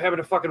 years of having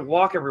to fucking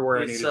walk everywhere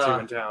I It's, needed to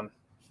in town.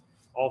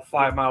 All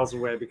 5 miles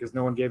away because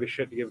no one gave a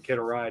shit to give a kid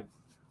a ride.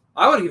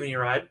 I would have given you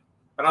a ride,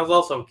 but I was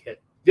also a kid.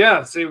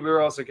 Yeah, see, we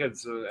were also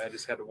kids, so I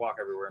just had to walk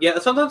everywhere. Yeah,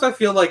 sometimes I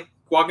feel like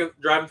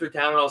driving through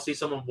town and I'll see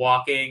someone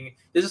walking.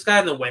 There's this guy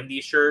in the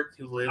Wendy's shirt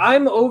who lives.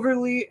 I'm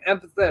overly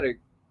empathetic.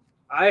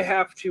 I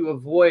have to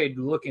avoid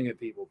looking at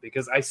people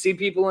because I see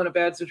people in a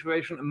bad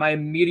situation and my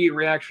immediate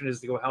reaction is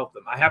to go help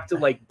them. I have to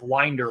like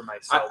blinder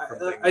myself from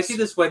things. I see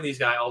this Wendy's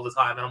guy all the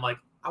time, and I'm like,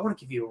 I want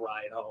to give you a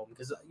ride home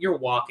because you're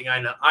walking.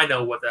 I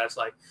know what that's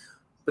like,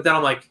 but then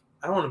I'm like,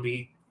 I don't want to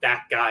be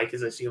that guy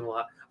because I see him a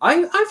lot.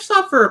 I've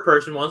stopped for a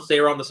person once. They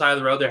were on the side of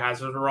the road. Their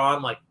hazards were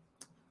on. Like,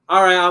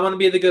 all right, I want to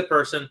be the good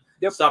person.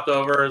 Yep. Stopped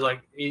over. Was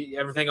like,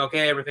 everything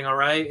okay? Everything all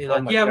right? He's Oh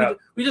like, my yeah, God.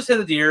 we just hit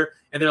a deer.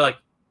 And they're like,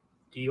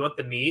 do you want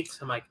the meat?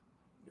 I'm like,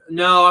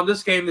 no, I'm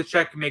just came to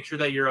check and make sure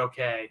that you're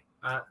okay.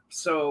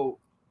 So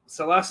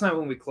last night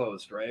when we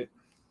closed, right?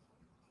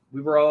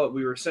 We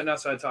were sitting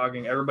outside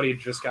talking. Everybody had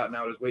just gotten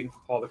out. I was waiting for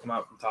Paul to come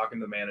out from talking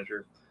to the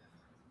manager.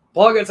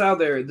 Paul gets out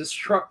there. This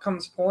truck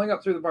comes pulling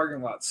up through the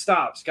parking lot.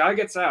 Stops. Guy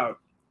gets out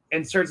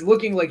and starts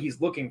looking like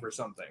he's looking for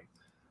something.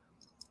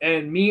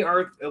 And me,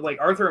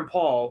 Arthur and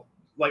Paul,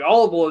 like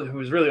all of who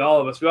was really all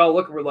of us, we all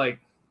look and we're like,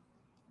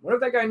 what if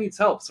that guy needs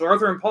help? So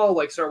Arthur and Paul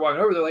like start walking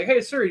over. They're like,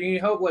 hey, sir, do you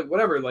need help? Like,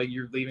 whatever. Like,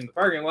 you're leaving the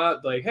parking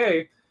lot. Like,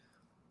 hey.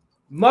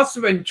 Must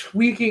have been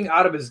tweaking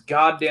out of his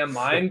goddamn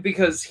mind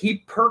because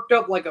he perked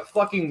up like a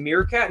fucking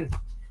meerkat and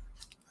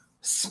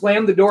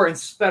slammed the door and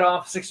sped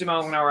off 60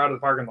 miles an hour out of the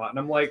parking lot. And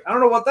I'm like, I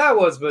don't know what that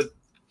was, but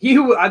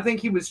I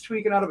think he was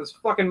tweaking out of his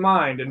fucking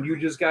mind, and you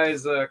just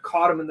guys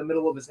caught him in the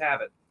middle of his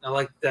habit. I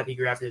like that he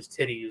grabbed his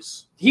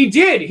titties. He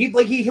did. He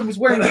was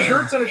wearing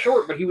shirts and a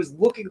short, but he was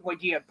looking like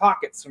he had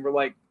pockets. And we're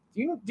like,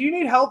 do you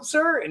need help,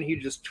 sir? And he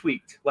just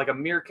tweaked like a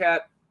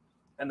meerkat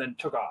and then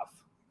took off.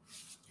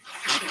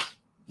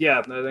 Yeah,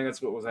 I think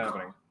that's what was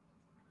happening.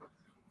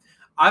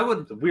 I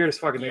would The weirdest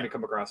fucking thing to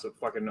come across at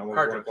fucking almost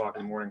Hard 1 drugs. o'clock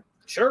in the morning.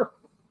 Sure.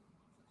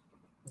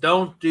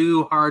 don't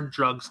do hard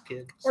drugs,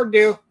 kids. Or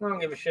do. I don't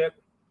give a shit.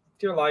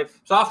 It's your life.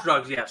 Soft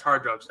drugs, yes.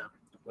 Hard drugs, no.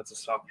 What's a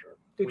soft drug?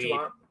 Do what you Weed.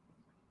 want.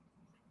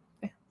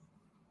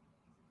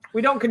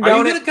 We don't Are you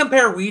condone going it. to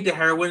compare weed to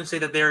heroin and say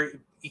that they're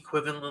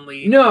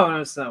equivalently? No,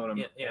 that's not what I'm.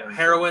 Yeah,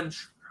 heroin,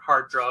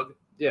 hard drug.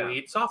 Yeah.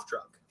 Weed, soft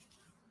drug.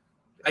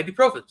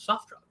 Ibuprofen,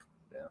 soft drug.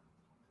 Yeah.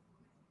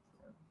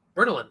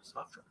 Ritalin,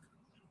 soft drug.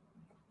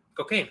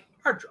 Cocaine,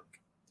 hard drug.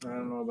 I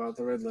don't know about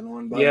the Ritalin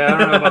one, but Yeah, I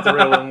don't know about the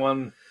Ritalin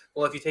one.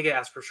 Well, if you take it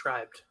as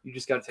prescribed. You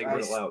just got to take I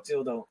Rital out.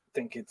 still don't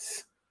think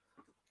it's.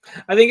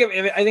 I think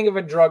if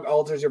a drug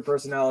alters your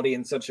personality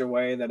in such a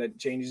way that it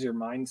changes your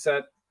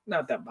mindset,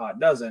 not that pot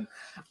doesn't.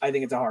 I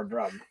think it's a hard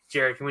drug.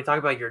 Jared, can we talk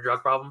about your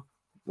drug problem?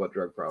 What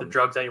drug The problem?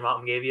 drugs that your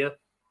mom gave you?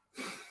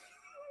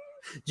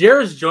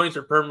 Jared's joints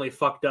are permanently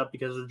fucked up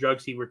because of the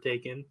drugs he were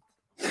taking.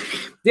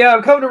 Yeah,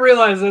 I've come to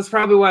realize that's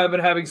probably why I've been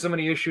having so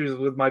many issues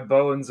with my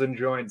bones and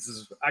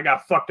joints. I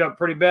got fucked up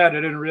pretty bad.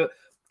 I didn't realize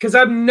because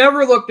I've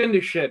never looked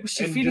into shit. Was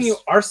she and feeding just-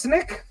 you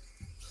arsenic?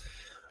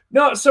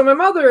 No, so my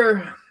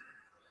mother,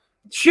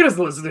 She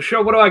doesn't listen to the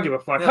show. What do I give a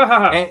fuck?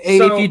 Hey,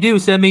 So- if you do,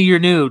 send me your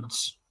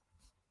nudes.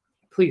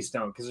 Please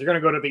don't, because you're gonna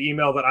go to the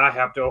email that I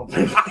have to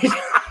open.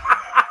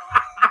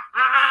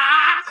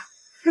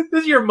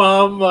 This is your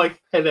mom,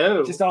 like,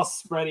 hello. Just all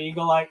spread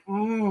eagle, like,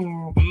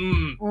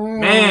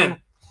 Man,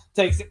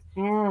 takes it.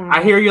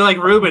 I hear you like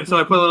Reuben, so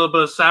I put a little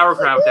bit of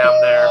sauerkraut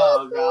down there.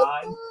 Oh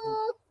God.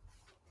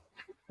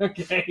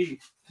 Okay.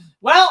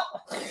 Well,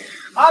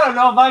 I don't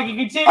know if I can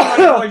continue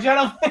anymore,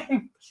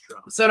 gentlemen.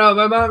 So no,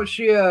 my mom,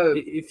 she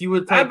If you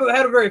would I type,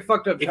 had a very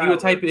fucked up. if you would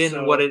type in childhood,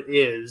 so- what it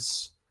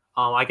is,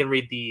 I can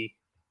read the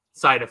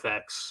side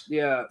effects.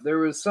 Yeah, there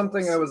was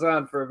something I was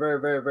on for a very,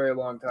 very, very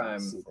long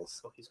time,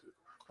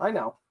 I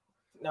know.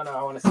 No,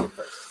 I want to see it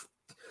first.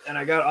 and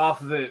I got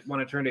off of it when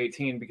I turned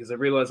 18 because I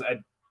realized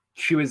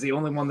she was the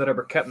only one that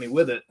ever kept me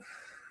with it.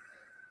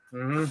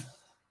 Mm-hmm.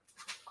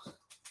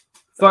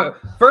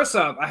 First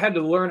off, I had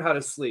to learn how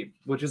to sleep,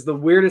 which is the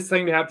weirdest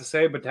thing to have to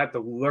say, but to have to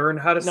learn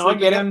how to No, I sleep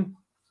get it. again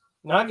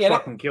No, I get it.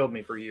 fucking killed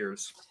me for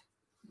years.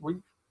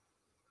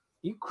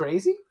 You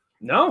crazy?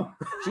 No,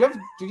 Did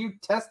you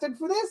tested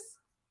for this?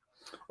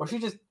 Or she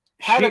just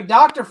had She- a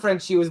doctor friend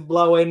she was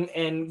blowing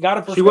and got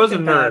a She was a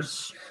prescription pad?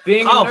 nurse.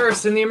 being Oh. a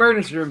nurse in the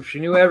emergency room, she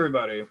knew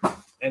everybody,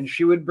 and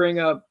she would bring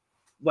up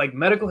like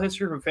medical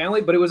history from family,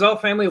 but it was all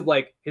family of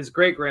like his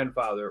great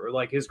grandfather or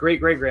like his great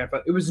great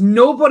grandfather. It was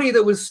nobody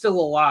that was still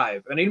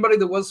alive, and anybody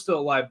that was still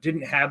alive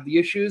didn't have the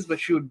issues, but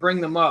she would bring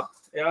them up.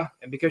 Yeah.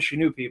 And because she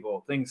knew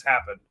people, things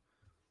happened.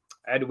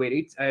 I had to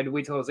wait. I had to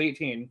wait till I was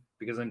 18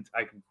 because then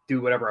I could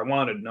do whatever I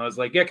wanted. And I was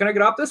like, "Yeah, can I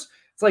get off this?"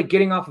 It's like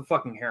getting off of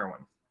fucking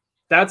heroin.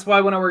 That's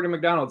why when I worked at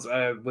McDonald's,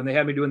 when they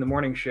had me doing the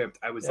morning shift,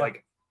 I was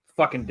like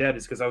fucking dead.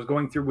 Is because I was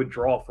going through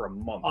withdrawal for a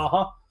month.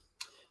 Uh-huh.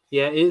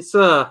 Yeah, it's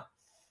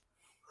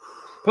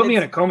Put me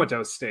in a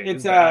comatose state.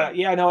 It's bad.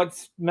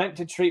 it's meant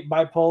to treat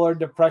bipolar,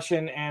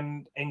 depression,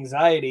 and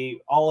anxiety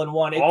all in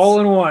one. It's, all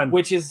in one.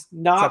 which is It's a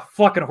not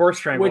fucking horse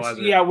which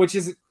tranquilizer. which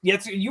is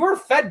yes, you were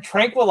fed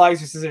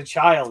tranquilizers as a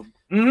child.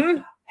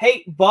 Mm-hmm.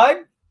 Hey, bud,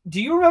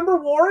 do you remember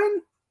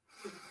Warren?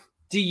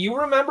 Do you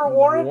remember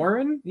Warren?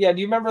 Warren? Yeah,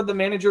 do you remember the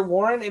manager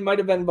Warren? It might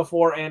have been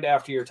before and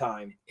after your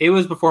time. it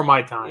was before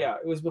my time. Yeah,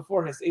 it was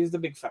before his. He was the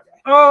big fat guy.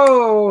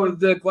 Oh,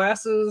 the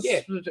glasses.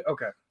 Yeah.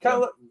 Okay.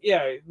 Kind of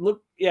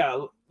look.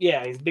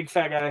 Yeah, he's a big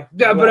fat guy.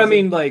 Yeah, but I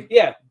mean, like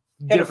yeah. Had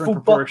a different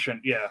football-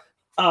 proportion. Yeah.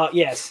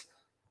 Yes,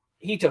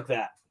 he took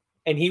that,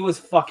 and he was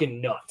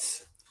fucking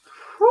nuts.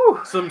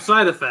 Some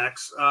side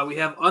effects. We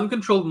have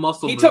uncontrolled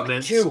muscle He took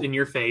movements 2. in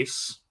your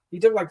face. He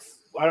took like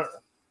I don't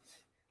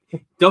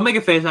Don't make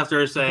a face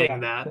after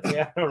saying Yeah. that. know.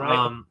 Yeah,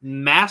 right.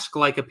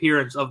 Mask-like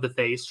appearance of the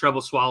face,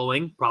 trouble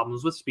swallowing,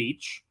 problems with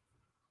speech,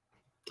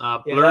 Yeah,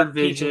 blurred that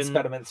peach vision,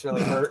 impediments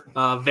really hurt.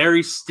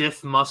 very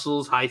stiff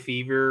muscles, high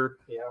fever,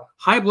 Yeah.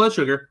 high blood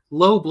sugar,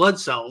 low blood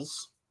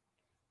cells.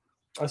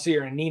 I see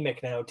you're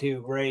anemic now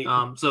too. Great.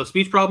 So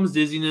speech problems,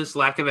 dizziness,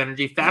 lack of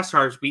energy, fast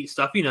heartbeat,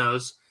 stuffy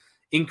nose,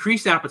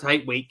 increased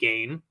appetite, weight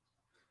gain.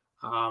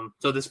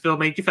 So this pill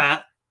made you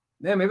fat.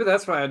 Yeah, maybe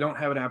that's why I don't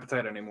have an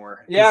appetite anymore.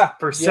 'Cause Yeah,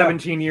 For yeah.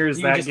 17 years,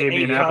 You that just gave me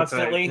ate an appetite.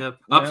 constantly. Yep.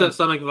 Yeah. Upset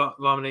stomach,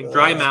 vomiting,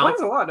 dry It mouth,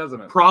 explains a lot,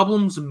 doesn't it?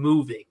 problems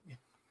moving.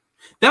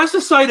 That's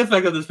the side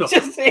effect of this pill.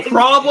 Just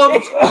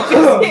Problems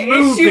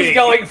issues moving.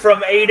 going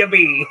from A to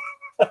B.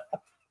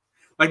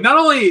 Like, not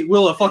only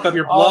will it fuck up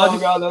your blood, Oh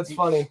god, that's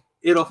funny.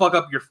 it'll fuck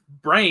up your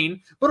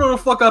brain, but it'll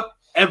fuck up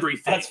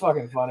everything. That's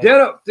fucking funny. Yeah,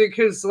 no,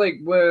 because like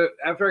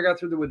after I got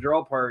through the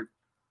withdrawal part,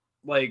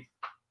 like,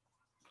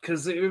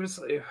 because it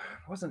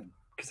wasn't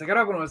because I got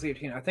out when I was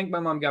 18. I think my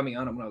mom got me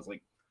on it when I was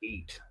like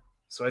 8,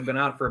 so I'd been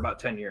out for about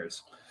 10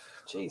 years.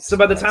 Jeez. So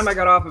by the time I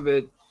got off of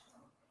it,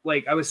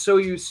 like I was so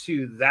used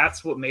to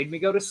that's what made me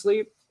go to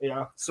sleep.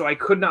 Yeah. So I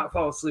could not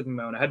fall asleep on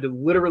my own. I had to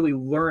literally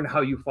learn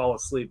how you fall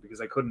asleep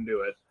because I couldn't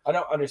do it. I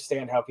don't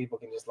understand how people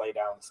can just lay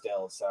down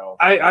still. So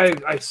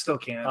I still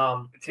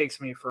can't. It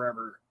takes me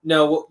forever.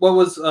 No, what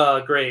was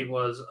great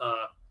was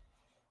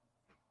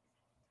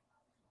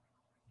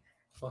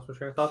lost my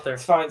train of thought there.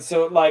 it's fine.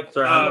 So like,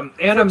 Sorry, And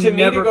For- I'm to me to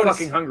never go to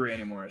fucking s- hungry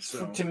anymore.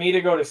 So to me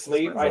to go to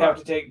sleep, Explains a I'd have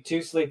lot. to take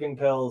 2 sleeping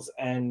pills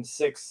and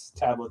 6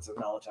 tablets of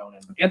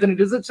melatonin. Anthony,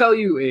 does it tell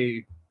you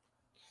a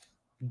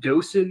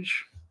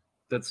dosage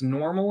that's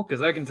normal?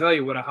 Because I can tell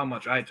you how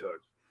much I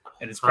took,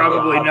 and it's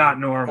probably not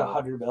normal.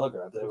 100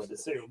 milligrams, I would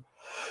assume.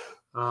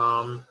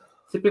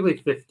 Typically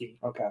 50,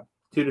 Okay.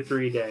 2 to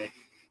 3 a day.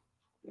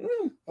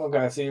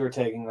 Okay, so you were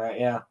taking that,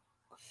 yeah.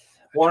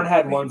 Warren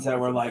had ones that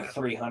were like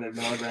 300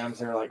 milligrams.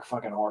 They were like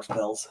fucking horse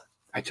pills.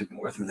 I took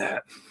more than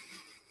that.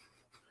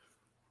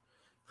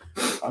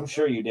 I'm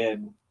sure you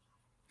did.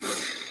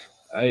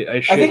 I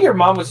I think your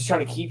mom was just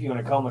trying to keep you in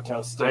a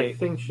comatose I state.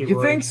 think she You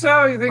would. think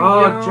so? You think?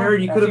 Oh, you know?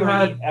 Jared, you after could have you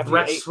had ate- after you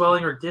breast ate-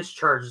 swelling or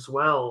discharge as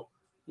well.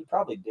 You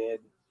probably did.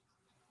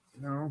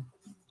 No.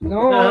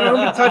 No, I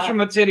don't be touching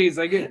my titties.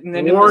 I get and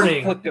then it was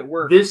Warning. flicked at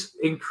work. This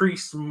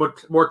increased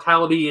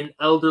mortality in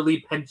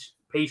elderly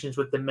patients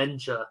with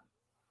dementia.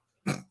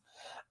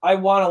 I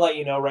want to let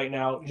you know right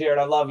now, Jared,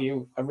 I love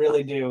you. I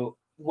really do.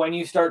 When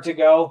you start to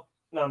go,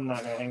 No, I'm not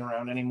gonna hang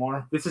around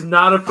anymore. This is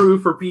not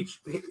approved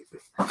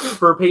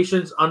for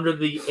patients under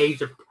the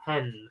age of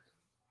 10.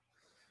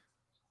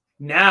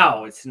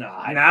 Now it's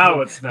not.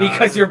 Now it's not.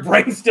 Because your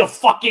brain's still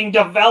fucking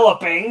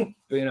developing.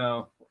 You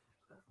know.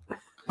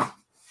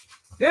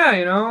 Yeah,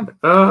 you know.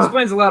 Ugh.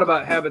 Explains a lot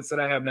about habits that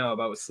I have now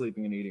about with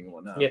sleeping and eating and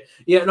whatnot. Yeah.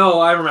 Yeah, no,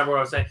 I remember what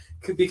I was saying.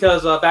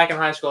 Because back in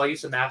high school, I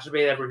used to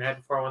masturbate every night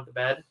before I went to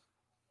bed.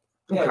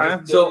 Okay.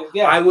 So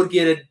yeah. I would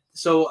get it.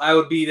 So that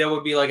would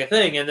be like a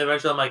thing, and then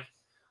eventually I'm like,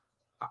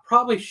 I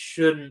probably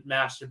shouldn't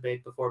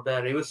masturbate before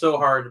bed. It was so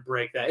hard to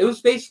break that. It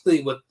was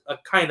basically with a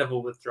kind of a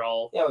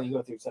withdrawal. Yeah, when you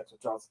go through sex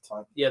withdrawals, it's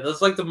fine. Yeah,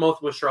 that's like the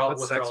most withdrawal.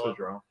 What's sex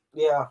withdrawal?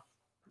 Yeah.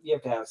 You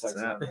have to have sex.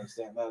 What's I that?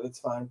 understand that. It's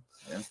fine.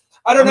 Yeah.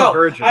 I don't I'm a know.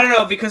 virgin. I don't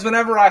know because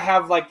whenever I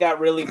have like that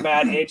really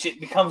bad itch, it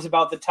becomes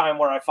about the time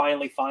where I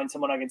finally find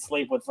someone I can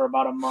sleep with for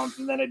about a month,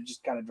 and then it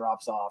just kind of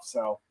drops off.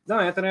 So No,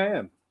 Anthony, I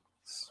am.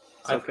 It's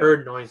I've okay.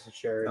 heard noises,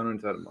 Jared. I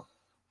don't know about.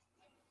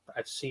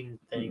 I've seen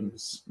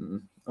things.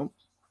 Mm-mm. Oh,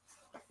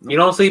 You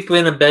don't sleep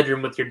in a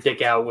bedroom with your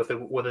dick out with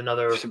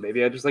another. so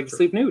maybe I just like to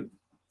sleep nude.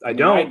 I mean,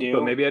 don't, I do.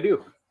 but maybe I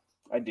do.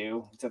 I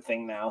do. It's a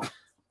thing now.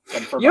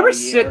 And for You ever about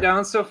a year. sit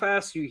down so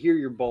fast you hear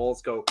your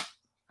balls go?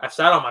 I've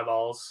sat on my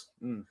balls,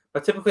 Mm.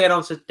 but typically I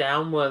don't sit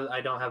down when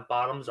I don't have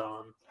bottoms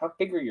on. How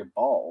big are your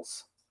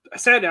balls? I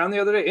sat down the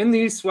other day in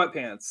these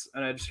sweatpants,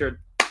 and I just heard.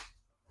 I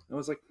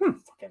was like,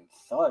 Fucking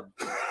thud.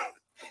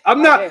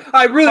 I'm not. Fucking-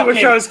 I really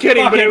wish I was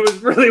kidding, but it was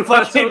really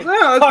fucking-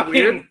 oh, that's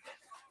weird.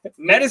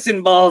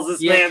 Medicine balls.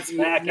 This Yeah. man's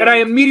smacking. And I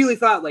immediately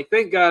thought, like,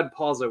 thank God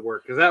Paul's at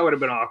work because that would have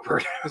been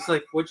awkward. It's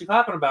like, what you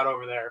talking about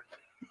over there?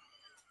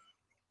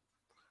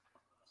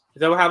 Is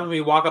that what happens when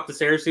you walk up the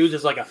stairs too?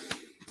 Just like a.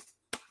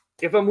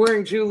 If I'm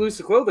wearing too loose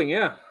of clothing,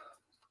 yeah,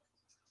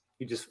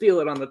 you just feel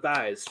it on the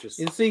thighs. Just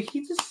And see,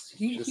 he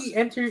I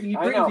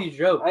brings know. these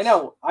jokes. I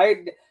know.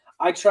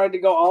 I tried to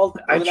go all.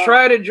 I without-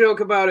 try to joke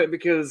about it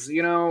because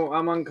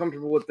I'm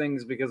uncomfortable with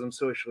things because I'm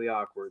socially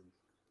awkward.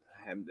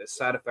 And a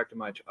side effect of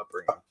my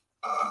upbringing.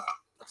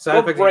 Side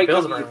We'll effects break of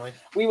pills, them. apparently.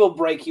 We will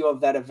break you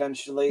of that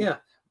eventually. Yeah.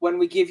 When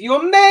we give you a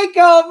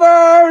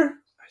makeover.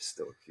 I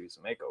still refuse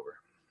a makeover.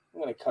 I'm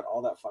gonna cut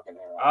all that fucking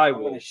hair off. I I'm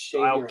will- gonna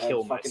shave I'll your head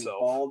kill fucking myself.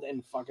 bald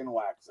and fucking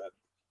wax it.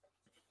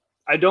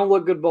 I don't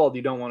look good bald.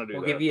 You don't want to do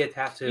We'll that. give you a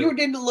tattoo. You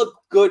didn't look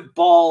good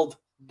bald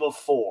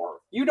before.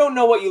 You don't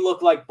know what you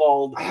look like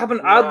bald. I have an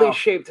now. oddly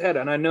shaped head,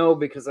 and I know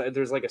because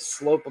there's like a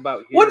slope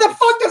about here. What the It's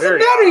fuck does it very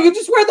matter? odd. You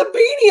just wear the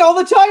beanie all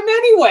the time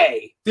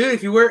anyway. Dude,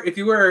 if you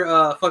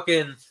wear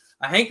fucking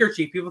a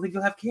handkerchief, people think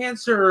you'll have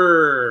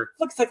cancer.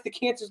 Looks like the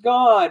cancer's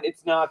gone.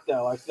 It's not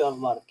though. I still have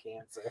a lot of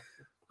cancer.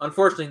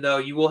 Unfortunately, though,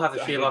 you will have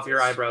to I shave hate off your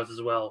this. eyebrows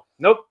as well.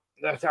 Nope.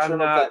 Trim I'm up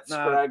not. that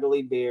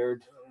scraggly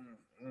beard.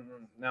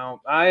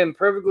 No, I am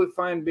perfectly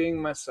fine being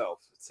myself.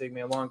 It's taken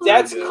me a long time.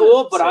 That's to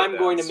cool, but say I'm that,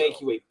 going to so.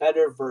 make you a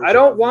better version. I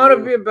don't of want to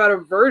you. be a better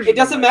version. It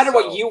doesn't of matter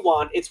what myself. you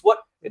want. It's what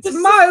It's the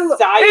my.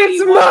 society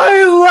It's wants.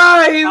 my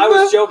life. I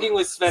was joking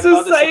with Sven about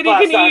this Society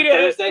last can on eat it.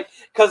 Thursday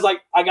because,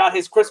 like, I got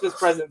his Christmas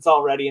presents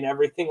already and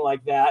everything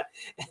like that.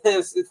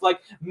 It's like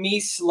me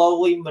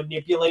slowly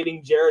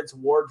manipulating Jared's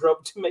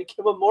wardrobe to make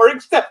him a more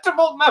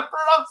acceptable member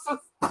of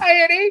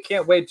society.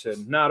 Can't wait to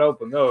not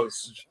open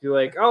those. Just be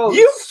like, oh,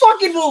 You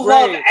fucking will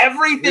love great.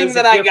 everything here's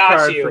that a I gift got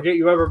card. you. Forget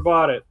you ever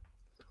bought it.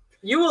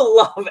 You will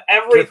love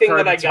everything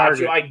card that I to got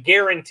you. Target. I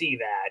guarantee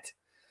that.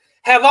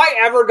 Have I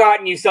ever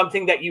gotten you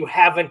something that you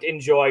haven't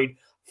enjoyed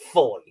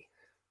fully?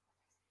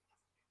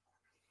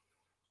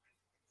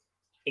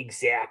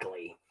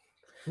 Exactly.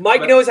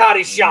 Mike But- knows how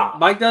to shop.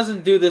 Mike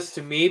doesn't do this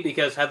to me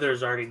because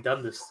Heather's already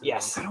done this to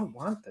Yes. I don't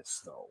want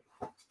this though.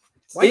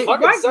 Why It-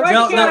 fucking why- suck why it?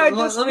 No, can't no, I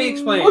let- just let me be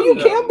explain. Oh, you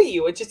No. can be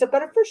you. It's just a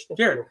better version of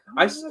Jared,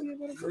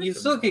 you. you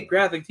still get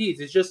graphic tees.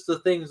 It's just the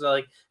things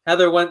like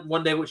Heather went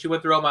one day when she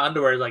went through all my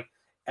underwear. Like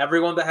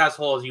everyone that has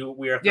holes,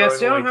 we are Yeah, throwing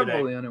see, I away don't have today.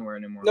 holy underwear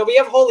anymore. No, we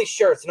have holy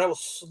shirts, and I will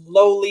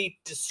slowly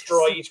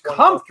destroy each one.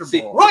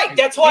 Comfortable. Right,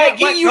 that's why I Can't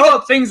get let you go the-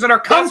 of things that are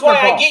That's comfortable.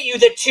 why I get you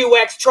the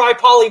 2X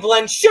tri-poly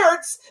blend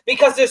shirts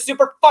because they're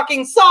super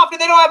fucking soft and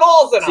they don't have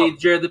holes in See, them.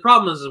 Jared, the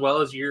problem is as well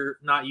as you're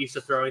not used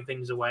to throwing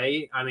things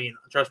away. I mean,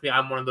 trust me,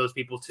 I'm one of those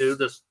people too.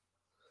 Just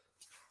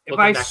If look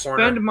I in that spend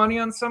corner. money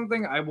on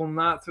something, I will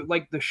not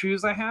like the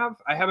shoes I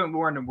have. I haven't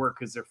worn to work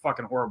because they're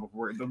fucking horrible for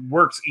work. The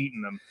work's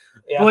eating them.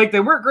 Yeah. But, like they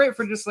work great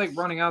for just like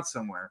running out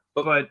somewhere.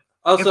 But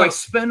Also, if I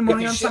spend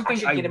money You on should- I something,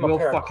 should I get him a will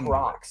pair of fucking do it.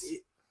 Crocs.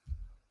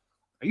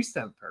 I used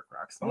to have a pair of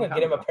Crocs. I'm gonna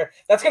get him a pair.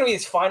 That's gonna be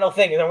his final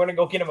thing. Is I'm gonna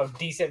go get him a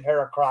decent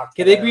pair of Crocs.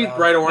 can they to be wear around.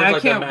 bright orange I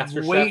like a can't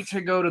Master wait Chef?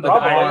 to go to the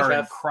Probably. bar in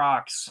Chef.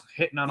 Crocs,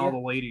 hitting on all Yeah. the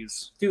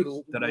ladies. Dude,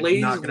 that I'm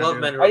ladies not gonna love do.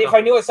 men. who If are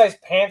I knew what size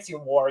pants you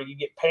wore, you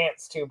get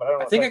pants too. But I don't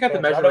know. I think what I got size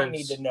the pants. I don't need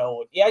measurements. to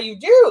know. Yeah, you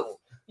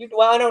do.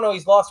 Well, I don't know.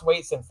 He's lost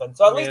weight since then,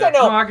 so at least Yeah. I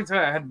know. No, I can tell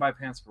you, I had to buy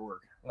pants for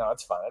work. No,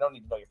 it's fine. I don't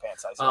need to know your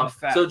pants size. I'm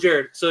fat. So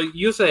Jared, so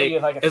you Are say you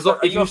like a, as lo- are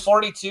if you a you-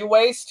 42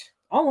 waist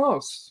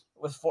Almost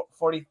with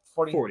 40?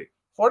 40.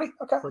 40?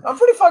 Okay, I'm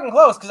pretty fucking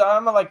close because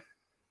I'm at like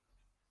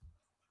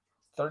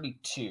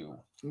 32.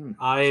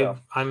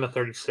 I'm a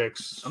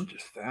 36. I'm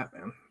just fat,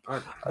 man.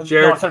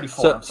 Jared,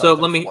 34. so I'm sorry,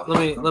 let me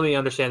 34. let me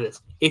understand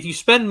this. If you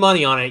spend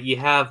money on it, you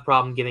have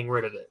problem getting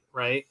rid of it,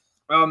 right?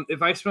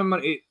 If I spend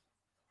money,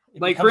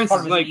 It like, becomes for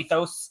part of instance, his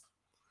ethos.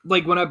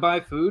 like when I buy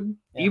food,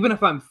 Yeah. even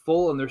if I'm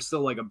full and there's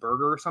still like a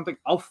burger or something,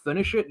 I'll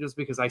finish it just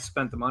because I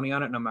spent the money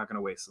on it and I'm not going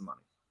to waste the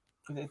money.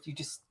 If you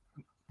just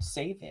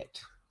save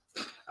it.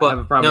 I have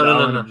a problem no, with no, I'll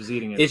no. end up just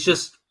eating it. It's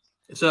just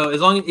so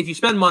as long if you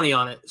spend money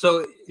on it,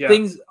 so Yeah.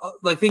 things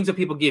that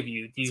people give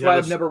you. Do you That's why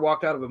have I've a- never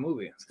walked out of a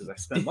movie. It's because I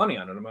spent money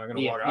on it. I'm not going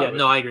to walk out Yeah, of it.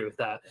 no, I agree with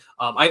that.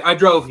 I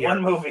drove here.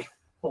 One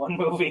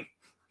movie.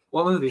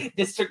 What movie?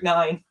 District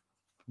 9.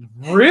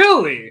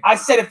 Really? I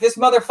said if this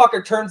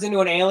motherfucker turns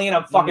into an alien,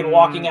 I'm fucking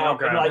walking out.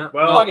 okay. And like,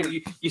 Well,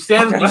 fucking, You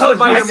stand by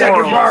I your second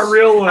morals. bar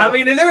real well. I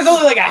mean, and there was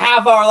only like a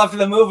half hour left of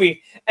the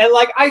movie, and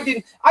like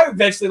I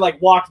eventually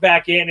like walked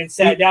back in and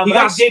sat down. He but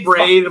got I did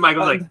sprayed, and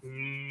Michael's uh, like,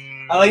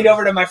 I leaned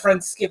over to my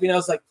friend Skippy, and I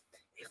was like,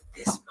 if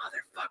this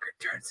motherfucker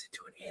turns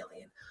into an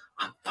alien,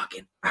 I'm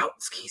fucking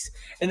out, skis.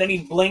 And then he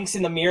blinks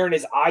in the mirror, and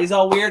his eyes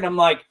all weird. And I'm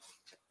like,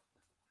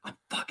 I'm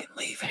fucking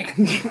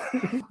leaving.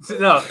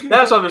 No,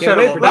 that's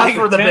understandable. wait for That's that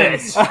for the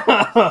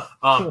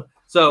to bits.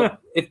 So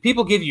if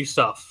people give you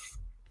stuff,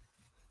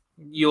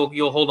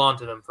 you'll hold on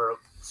to them for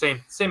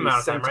same amount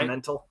of time, right?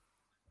 Sentimental.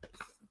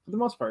 For the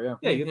most part, yeah.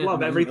 Yeah, you Yeah.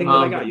 love everything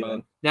Um, that I got you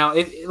then. Now,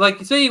 if like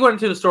say you went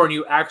into the store and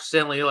you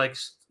accidentally like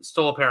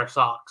stole a pair of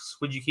socks,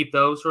 would you keep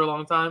those for a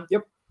long time?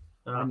 Yep.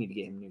 I need to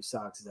get him new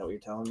socks. Is that what you're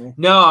telling me?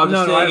 No, I was No,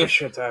 just no, I have saying. a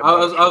shit ton. I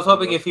was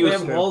hoping if he They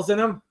was. have holes in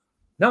them.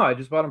 No, I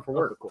just bought them for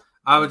work. Cool.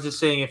 I was just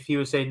saying if he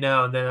would say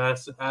no, and then I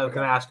was going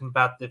to ask him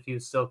about if he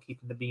was still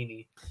keeping the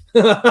beanie.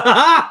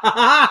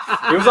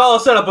 It was all a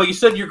setup, but you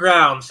stood your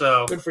ground,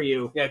 so Good for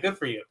you. yeah, good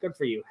for you. Good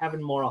for you.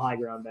 Having moral high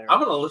ground there. I'm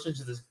going to listen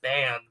to this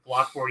band,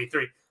 Block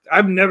 43.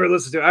 I've never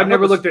listened to it. I I've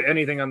never never- looked at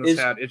anything on this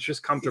It's- hat. It's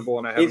just comfortable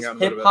and I haven't It's gotten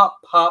rid of hip it. hop,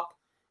 pop,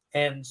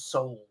 and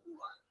soul.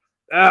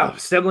 Ah,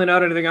 it's definitely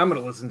not anything I'm going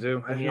to listen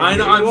to. Yeah. I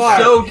know. You I'm are.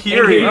 so And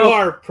here curious. you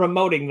are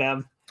promoting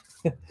them.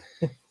 Fun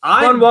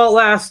I'm while it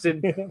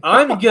lasted.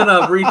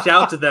 gonna reach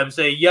out to them,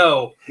 say,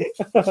 "Yo,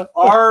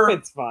 our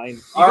It's fine.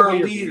 You our can put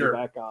your leader-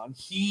 back on.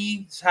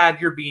 he's had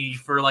your beanie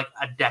for like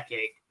a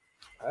decade,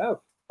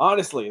 Oh,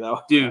 Honestly, though,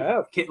 dude.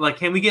 oh.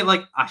 Can we get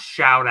like a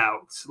shout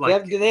out?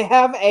 Like, do they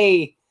have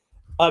a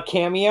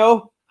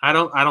cameo? I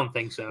don't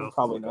think so.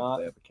 Probably Look up, not.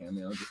 They have a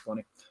cameo. Just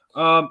funny.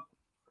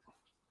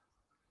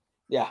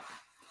 Yeah,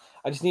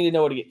 I just need to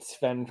know what to get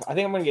Sven. I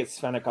think I'm gonna get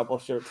Sven a couple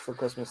shirts for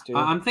Christmas too.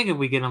 I'm thinking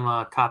we get him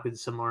a copy of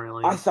the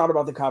Silmarillion. I thought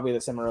about the copy of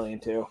the Silmarillion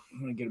too.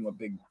 I'm gonna get him a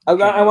big.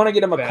 I want to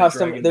get him a Bad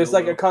custom. Dragon There's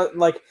like a dildo.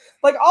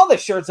 like all the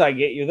shirts I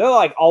get you. They're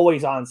like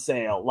always on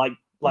sale. Like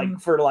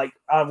for like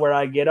where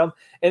I get them,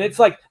 and it's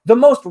like the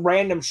most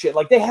random shit.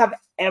 Like they have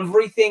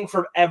everything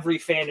from every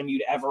fandom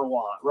you'd ever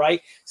want,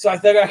 right? So I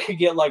think I could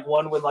get like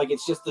one with like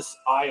it's just this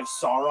Eye of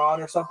Sauron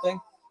or something.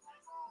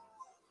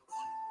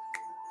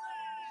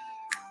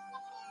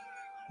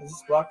 Is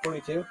this Block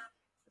 42?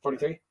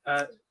 43?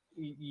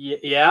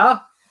 Yeah.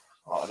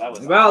 Oh, that was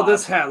Well, odd.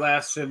 this hat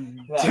lasted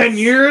That 10 was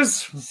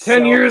years. 10 so-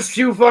 years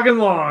too fucking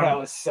long. That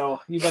was so.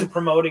 You've been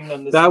promoting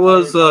them. This That entire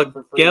was time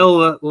for free.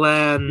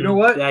 Gellan. You know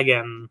what?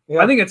 Again. Yeah.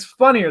 I think it's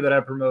funnier that I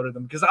promoted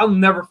them because I'll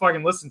never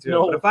fucking listen to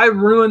No. it. But if I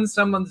ruin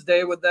someone's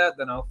day with that,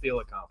 then I'll feel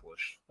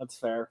accomplished. That's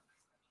fair.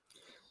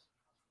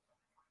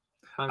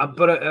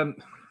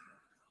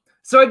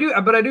 So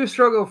I do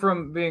struggle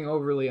from being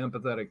overly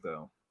empathetic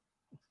though.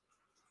 I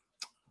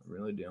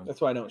really do. That's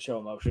why I don't show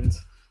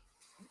emotions.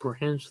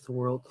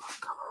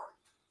 BranchTheWorld.com.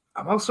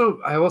 I've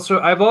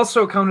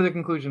also come to the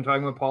conclusion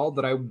talking with Paul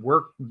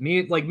that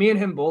me and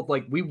him both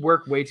like we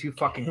work way too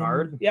fucking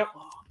hard. Yep.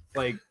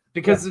 Like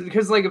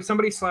because like if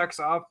somebody slacks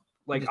off,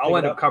 like Just I'll pick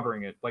end it up up.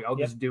 covering it. Like I'll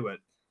Yep. just do it.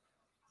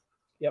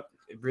 Yep.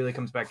 It really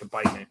comes back to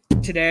bite me.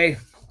 Today,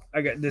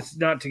 I got this.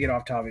 Not to get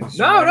off topic.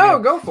 No,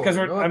 go for it. Because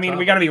Go I on mean, top.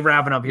 we got to be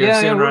wrapping up here Yeah,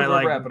 soon, we're right?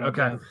 Like, wrapping up,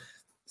 okay. yeah.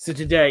 So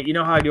today, you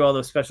know how I do all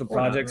those special We're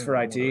not projects for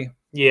really- IT?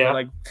 Yeah.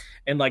 Like,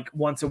 and like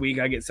once a week,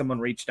 I get someone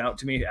reached out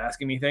to me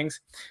asking me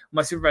things.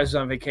 My supervisor's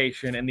on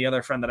vacation, and the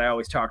other friend that I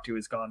always talk to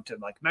has gone to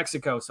like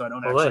Mexico, so I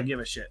don't Olé. actually give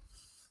a shit.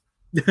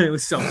 It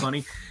was so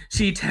funny.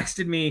 She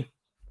texted me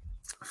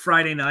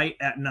Friday night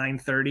at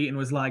 9:30 and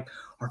was like,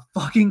 "Our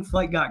fucking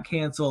flight got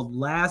canceled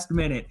last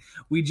minute.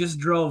 We just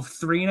drove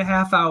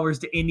 3.5 hours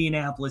to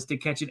Indianapolis to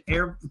catch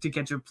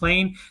a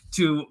plane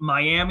to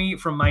Miami,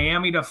 from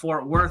Miami to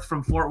Fort Worth,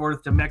 from Fort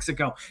Worth to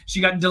Mexico.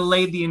 She got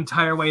delayed the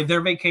entire way.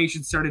 Their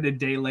vacation started a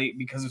day late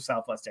because of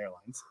Southwest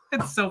Airlines.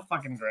 It's so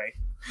fucking great.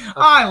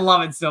 I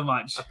love it so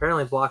much.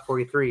 Apparently, Block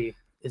 43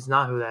 is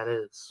not who that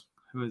is.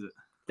 Who is it?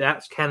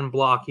 That's Ken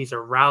Block. He's a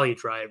rally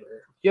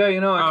driver. Yeah,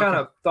 you know, I Okay. kind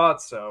of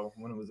thought so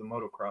when it was a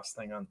motocross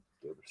thing on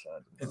the other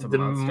side. It's a The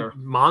monster.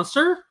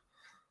 monster?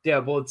 Yeah,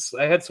 well,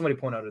 I had somebody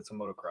point out it's a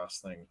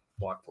motocross thing,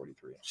 Block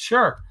 43.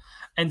 Sure.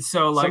 And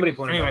so like Somebody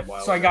pointed anyway, out a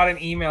while so I ago. got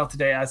an email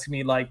today asking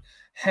me like,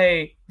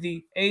 "Hey,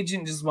 the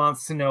agent just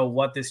wants to know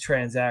what this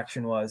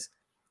transaction was."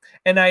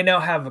 And I now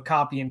have a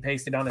copy and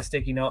pasted on a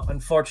sticky note.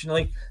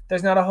 Unfortunately,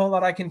 there's not a whole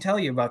lot I can tell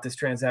you about this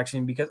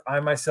transaction because I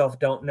myself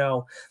don't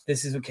know.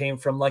 This is what came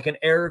from like an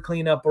error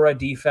cleanup or a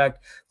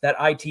defect that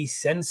IT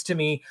sends to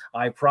me.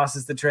 I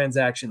process the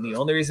transaction. The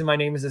only reason my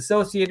name is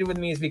associated with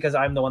me is because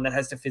I'm the one that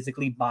has to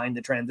physically bind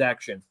the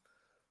transaction.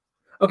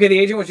 Okay, the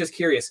agent was just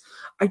curious.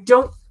 I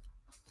don't.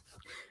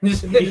 He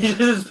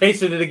just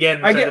pasted it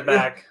again and sent it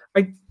back.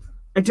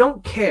 I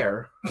don't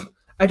care.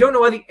 I don't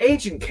know why the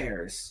agent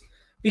cares.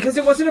 Because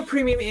it wasn't a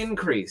premium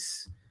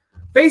increase.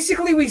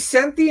 Basically, we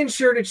sent the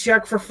insured a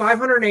check for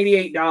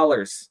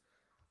 $588.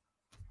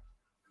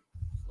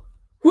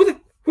 Who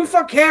the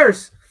fuck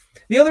cares?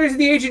 The only reason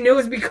the agent knew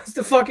is because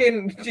the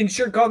fucking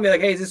insured called me like,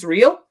 hey, is this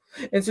real?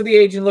 And so the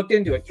agent looked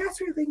into it. Yeah, it's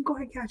real. They can go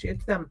ahead and catch it.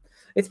 It's them.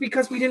 It's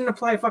because we didn't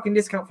apply a fucking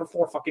discount for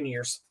 4 fucking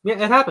years. Yeah,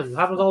 it happens. It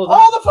happens all the time.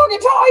 All the fucking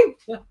time.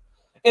 Yeah.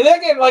 And then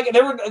again, like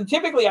there were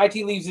typically IT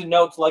leaves in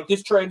notes like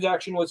this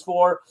transaction was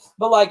for,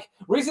 but like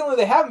recently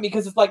they haven't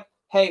because it's like,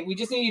 hey, we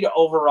just need you to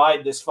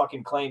override this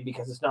fucking claim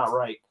because it's not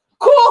right.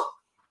 Cool.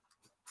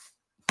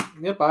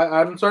 Yep,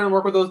 I'm starting to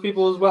work with those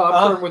people as well. I'm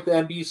starting with the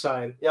MB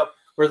side. Yep.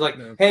 Where it's like,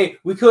 hey,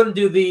 we couldn't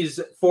do these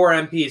 4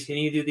 MPs. Can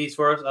you do these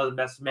for us? Oh,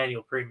 that's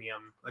manual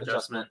premium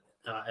adjustment,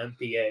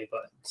 MPA.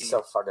 But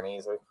So fucking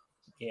easy.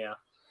 yeah.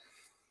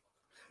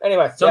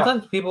 Anyway,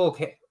 Sometimes people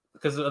can,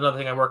 because another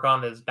thing I work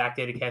on is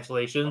backdated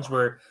cancellations,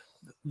 where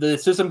the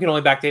system can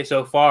only backdate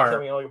so So far.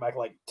 we only go back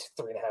like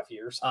 3.5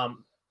 years.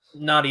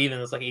 Not even.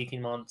 It's like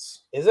 18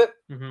 months. Is it?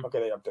 Mhm. Okay,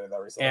 they updated that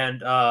recently.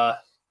 And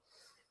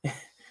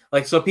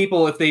like, so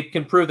people, if they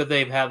can prove that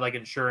they've had like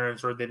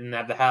insurance or they didn't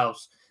have the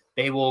house,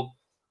 they will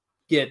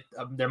get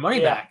their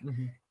money Yeah.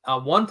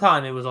 back. One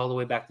time it was all the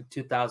way back to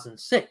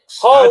 2006.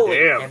 Holy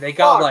damn. And they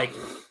got fuck. like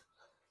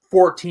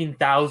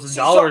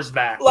 $14,000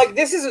 back. Like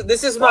this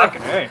is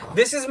Fucking A.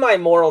 This is my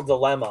moral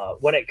dilemma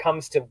when it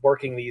comes to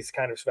working these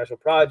kind of special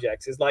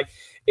projects is like,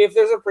 if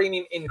there's a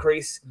premium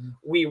increase,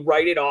 we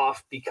write it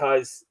off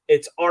because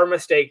it's our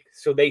mistake,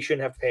 so they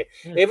shouldn't have to pay.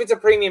 If it's a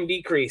premium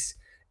decrease,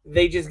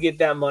 they just get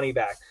that money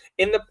back.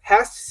 In the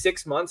past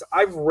 6 months,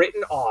 I've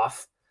written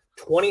off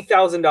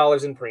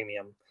 $20,000 in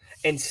premium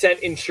and sent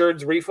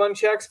insured's refund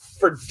checks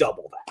for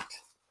double that.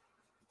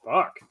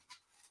 Fuck.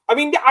 I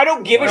mean, I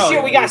don't give a Well,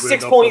 shit. We got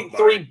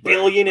 6.3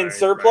 billion in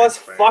surplus.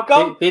 Fuck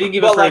them. They didn't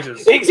give But us like,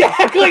 raises.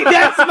 exactly,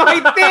 that's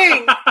my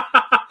thing.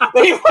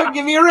 They fucking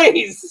give me a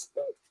raise.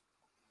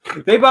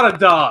 They bought a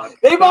dog.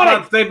 They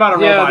bought They bought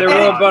a Yeah, robot. they And were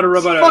it- about a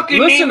robot. fucking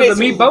Listen name to the is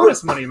Me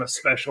bonus money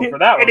special for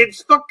that one. And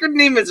its fucking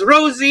name is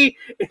Rosie.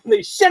 And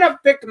they should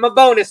have picked my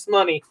bonus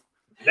money.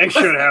 They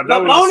should have. The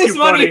That was bonus too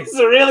money funny. is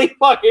really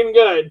fucking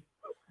good.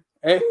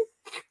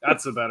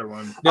 That's a better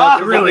one. No,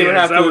 It really they would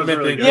is. have That to was admit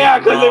really they good. did Yeah,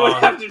 because they would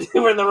wrong. have to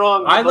do it in the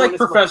wrong. I like bonus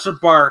Professor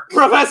Bark.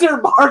 money. Professor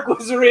Bark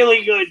was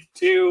really good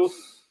too.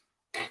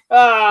 Fuck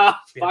a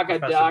Professor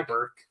duck.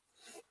 Burke.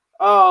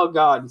 Oh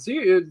god. See,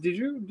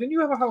 didn't you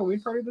have a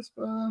Halloween party this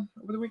over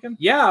the weekend?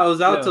 Yeah, I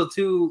was out Yeah. till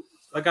 2.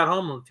 I got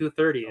home at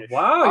 2:30.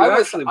 Wow, I you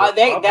was, actually were up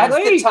that's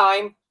the late.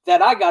 time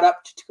that I got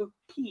up to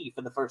pee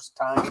for the first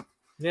time.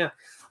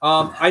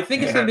 I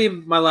think it's gonna be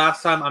my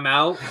last time I'm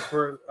out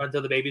for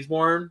until the baby's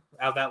born.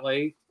 Out that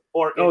late.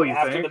 Or Oh, you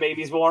after think? the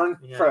baby's born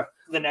Yeah. for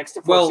the next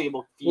Well,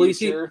 foreseeable Well, you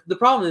see, future. the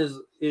problem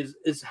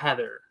is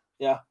Heather.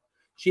 Yeah.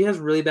 She has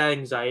really bad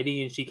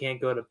anxiety and she can't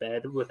go to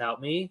bed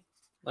without me.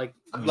 Like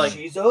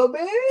She's a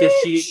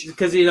bitch.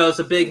 because it's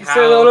a big house.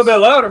 Say it a little bit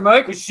louder,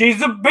 Mike.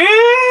 She's a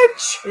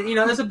bitch.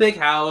 It's a big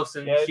house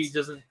and Yeah, she it's-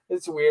 doesn't.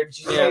 It's weird.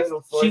 She's Yeah.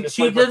 like,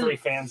 She didn't. 3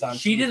 fans on.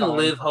 She didn't TV.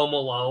 live home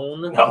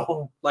alone.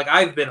 No. Like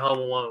I've been home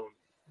alone.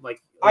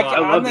 Like I, a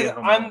lot. love I'm, being the,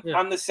 home I'm, alone. Yeah.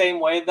 I'm the same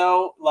way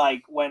though.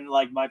 Like when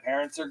like my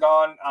parents are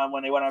gone,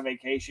 when they went on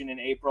vacation in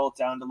April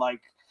down to like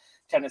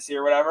Tennessee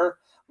or whatever,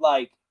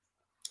 like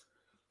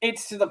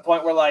it's to the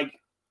point where like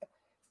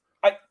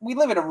we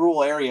live in a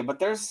rural area, but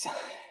there's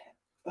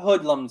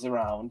hoodlums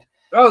around.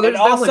 Oh, there's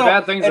And definitely also-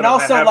 bad things. and that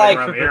also, happen like,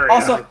 around the area.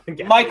 also,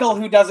 Michael,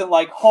 who doesn't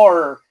like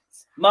horror,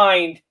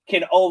 mind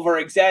can over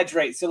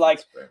exaggerate. So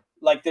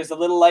like there's a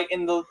little light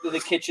in the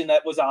kitchen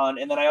that was on,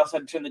 and then I also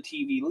had to turn the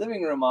TV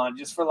living room on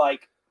just for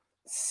like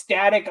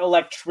static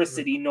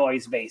electricity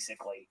noise,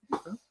 basically.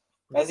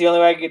 That's the only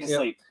way I can get to Yeah.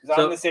 sleep. 'Cause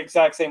So- I'm the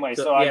exact same way.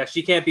 So, yeah,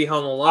 she can't be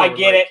home alone. I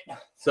get like, it.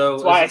 So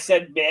That's why I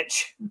said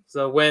bitch.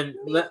 so when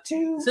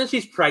Too. since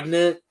she's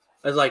pregnant,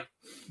 I was like,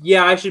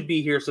 yeah, I should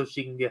be here so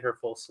she can get her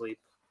full sleep.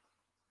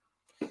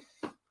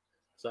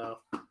 So,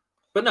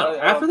 but no, I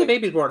don't after the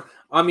think- baby's born,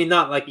 I mean,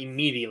 not like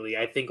immediately.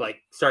 I think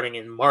like starting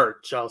in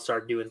March, I'll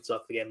start doing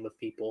stuff again with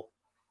people,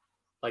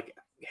 like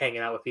hanging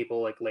out with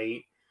people like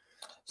late.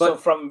 So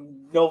But-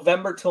 from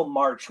November till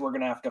March, we're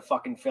gonna have to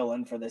fucking fill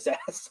in for this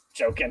ass.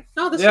 Joking.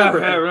 No, this Yeah, summer.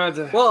 we're not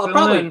to Well, I'll fill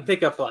probably in.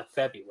 pick up like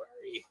February.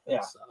 and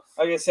Yeah. stuff.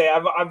 I was gonna say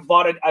I've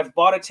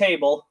bought a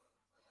table,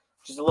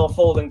 just a little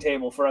folding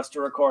table for us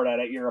to record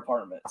at your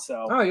apartment.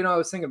 So Oh, I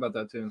was thinking about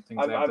that too.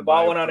 Things have I to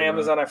bought buy one on for,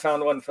 Amazon. I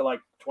found one for like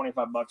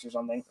 $25 or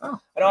something. Oh.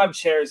 I don't have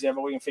chairs yet,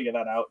 but we can figure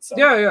that out. So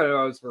Yeah,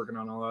 I was working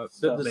on all that.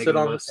 Sit, Making sit a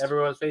on list.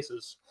 everyone's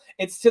faces.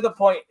 it's to the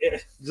point.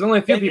 There's only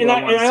a few people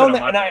that want to sit on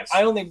my face.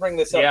 I only bring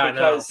this up Yeah, I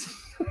know. because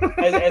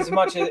as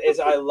much as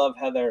I love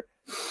Heather,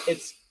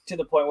 it's to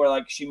the point where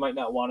like she might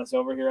not want us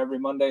over here every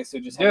Monday. So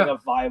just having a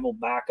viable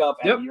backup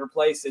at your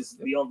place is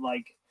the only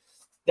like.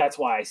 That's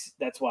why I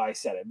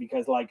said it,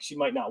 because like she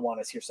might not want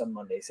us here some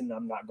Mondays, and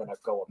I'm not gonna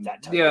go up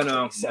that time.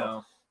 Yeah,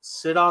 so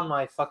Sit on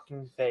my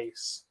fucking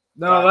face.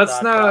 No,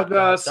 let's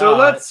not. So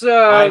let's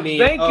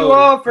thank you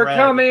all for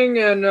coming,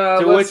 and to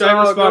let's which I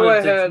all go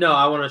responded. ahead. No,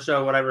 I want to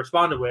show what I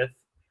responded with.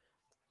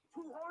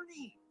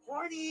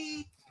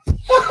 Horny.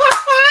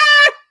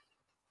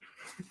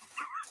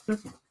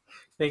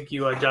 Thank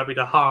you, Jabby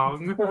the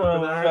Hong. For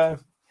that.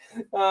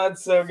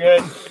 That's so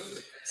good.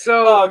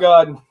 So, Oh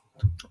god.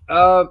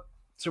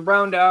 to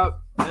round out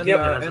and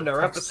That's a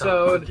our text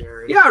tone, episode.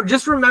 Jared. Yeah,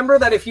 just remember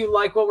that if you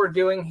like what we're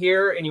doing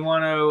here and you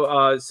want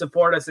to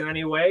support us in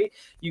any way,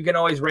 you can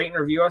always rate and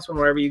review us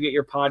wherever you get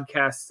your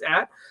podcasts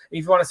at.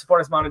 If you want to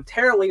support us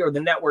monetarily or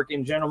the network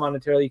in general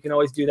monetarily, you can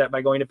always do that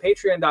by going to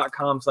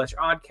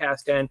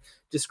patreon.com/oddcastn.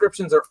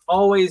 Descriptions are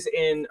always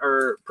in,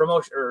 or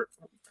promotion, or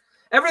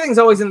everything's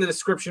always in the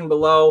description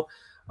below.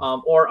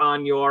 Or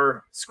on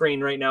your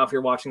screen right now if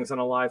you're watching this on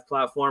a live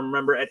platform.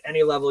 Remember, at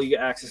any level, you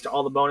get access to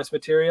all the bonus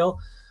material.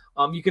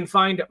 You can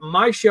find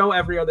my show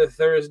every other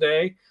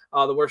Thursday,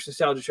 The Worst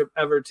Nostalgia Trip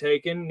Ever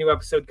Taken. New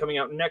episode coming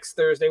out next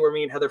Thursday, where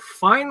me and Heather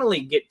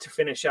finally get to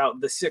finish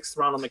out the 6th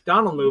Ronald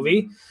McDonald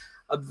movie,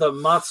 The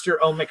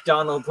Monster O'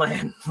 McDonald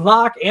Land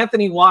Lock.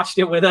 Anthony watched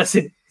it with us,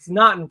 and he's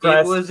not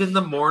impressed. It was in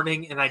the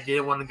morning, and I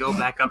didn't want to go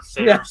back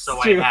upstairs, That's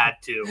so true. I had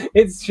to.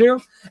 It's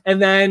true.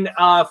 And then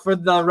for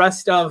the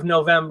rest of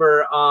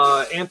November,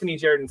 Anthony,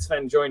 Jared, and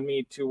Sven joined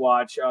me to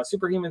watch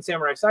Superhuman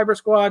Samurai Cyber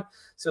Squad.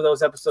 So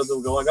those episodes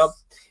will go up.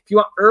 If you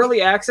want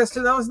early access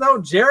to those, though,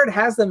 Jared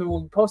has them and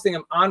we'll be posting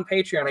them on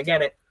Patreon.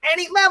 Again, at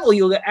any level,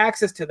 you'll get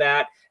access to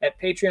that at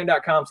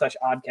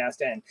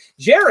patreon.com/oddcastn.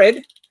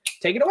 Jared,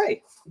 take it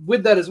away.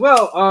 With that as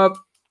well,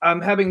 I'm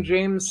having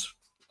James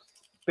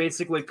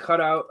basically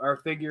cut out our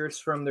figures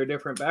from their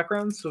different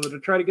backgrounds, so to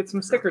try to get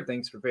some sticker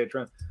things for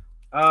Patreon.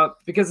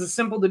 Because it's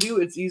simple to do,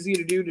 it's easy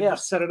to do to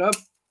just set it up.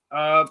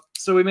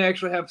 So we may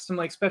actually have some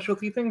like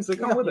specialty things that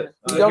come with it.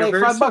 You donate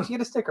here very $5, soon. you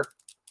get a sticker.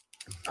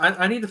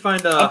 I need to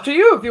find Up to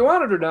you if you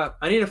want it or not.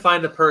 I need to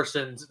find a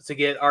person to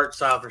get art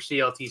style for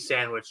CLT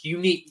Sandwich.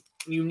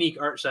 Unique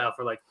art style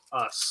for like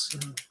us.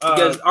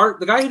 Because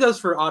the guy who does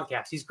for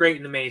Oddcast, he's great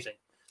and amazing.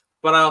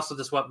 But I also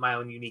just want my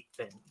own unique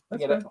thing.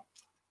 That's fine.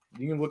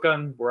 You can look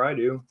on where I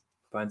do.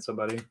 Find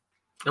somebody.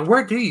 And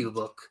where do you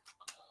look?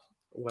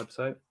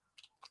 Website.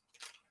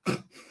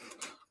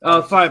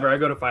 Fiverr. I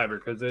go to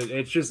Fiverr because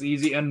it's just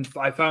easy. And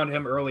I found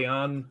him early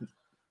on.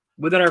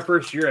 Within our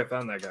first year, I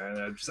found that guy.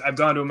 And I've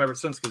gone to him ever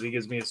since because he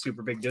gives me a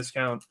super big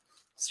discount.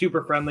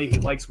 Super friendly. He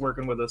likes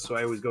working with us, so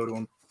I always go to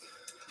him.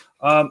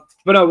 But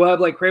no, we'll have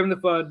like Craven the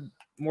Fud,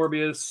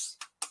 Morbius.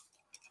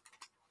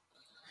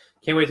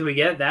 Can't wait till we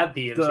get that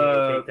BMC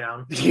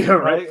takedown. Yeah,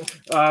 right.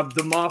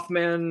 The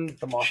Mothman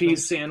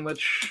cheese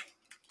sandwich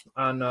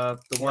on the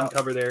one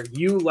cover there.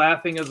 You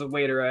laughing as a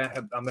waiter.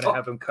 I'm gonna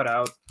have him cut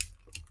out.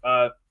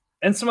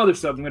 And some other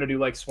stuff. I'm gonna do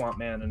like Swamp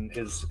Man and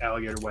his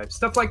alligator wife,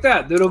 stuff like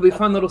that. That'll be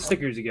fun little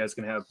stickers you guys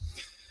can have.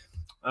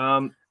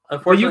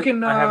 Unfortunately, you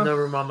can, I have no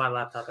room on my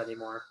laptop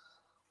anymore.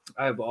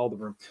 I have all the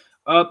room.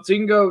 So you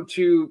can go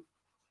to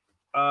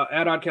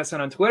 @OddcastN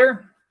on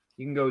Twitter.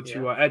 You can go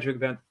to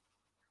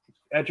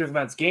Edge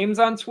Events Games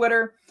on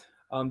Twitter.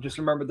 Just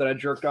remember that I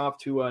jerked off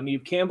to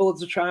Neve Campbell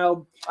as a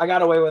child. I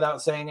got away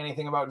without saying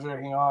anything about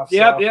jerking off.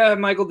 Yep, so. yeah,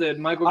 Michael did.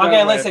 Michael got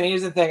Okay, away. listen,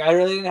 here's the thing. I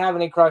really didn't have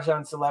any crush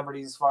on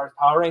celebrities as far as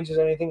Power Rangers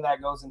or anything.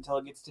 That goes until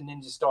it gets to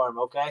Ninja Storm,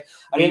 okay?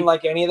 I didn't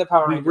like any of the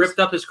Power We Rangers. ripped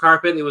up his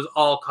carpet. It was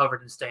all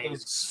covered in It stains.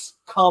 was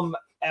cum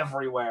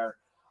everywhere.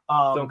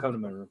 Don't come to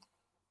my room.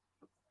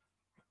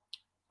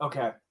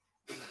 Okay.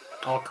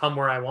 I'll come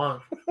where I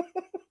want.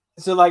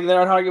 So, like,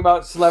 they're talking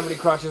about celebrity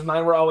crushes.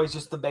 Mine were always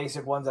just the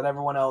basic ones that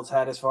everyone else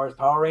had as far as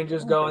Power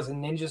Rangers goes.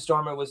 In Ninja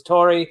Storm, it was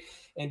Tori.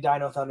 In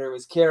Dino Thunder, it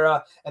was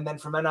Kira. And then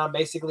from then on,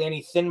 basically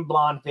any thin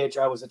blonde bitch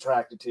I was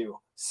attracted to.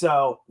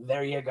 So,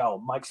 there you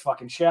go. Mike's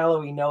fucking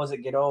shallow. He knows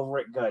it. Get over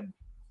it. Good.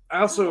 I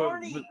also... I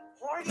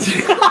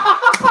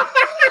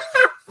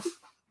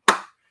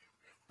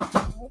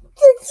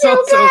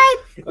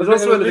was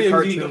also into the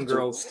cartoon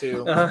girls,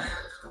 too.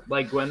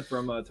 Like Gwen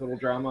from Total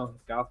Drama,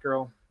 Goth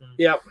Girl.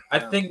 Yep. I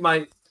think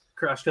my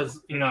crush, because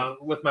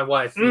with my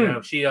wife,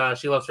 she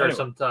loves her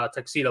some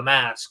tuxedo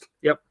mask.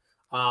 Yep.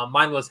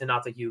 Mine was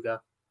Hinata Hyuga.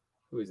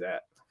 Who's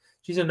that?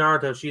 She's in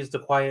Naruto. She's the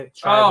quiet,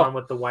 shy one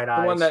with the white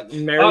eyes. The one that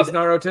marries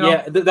Naruto?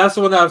 Yeah, that's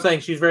the one that I'm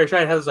saying. She's very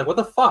shy. Heather's like, what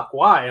the fuck?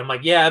 Why? I'm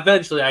like, yeah,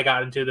 eventually I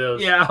got into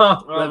those. Yeah.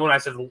 When I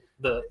said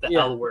the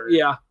L word.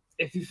 Yeah.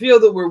 If you feel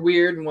that we're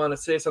weird and want to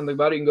say something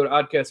about it, you can go to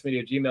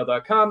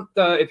oddcastmedia@gmail.com.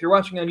 If you're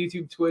watching on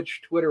YouTube,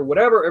 Twitch, Twitter,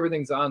 whatever,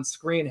 everything's on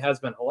screen. Has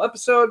been a whole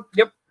episode.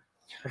 Yep.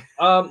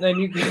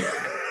 And you can...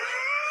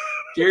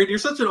 Jared, you're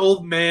such an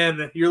old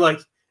man. You're like,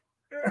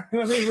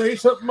 Let me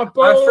raise up my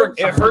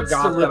It hurts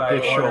to lift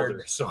this I ordered.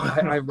 shoulder. So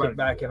I went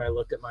back and I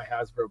looked at my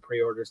Hasbro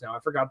pre-orders now. I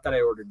forgot that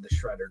I ordered the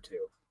Shredder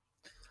too.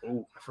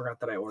 Ooh, I forgot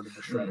that I ordered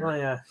the Shredder. oh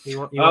yeah, you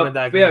wanted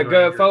that. yeah, Green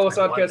go Ranger. follow us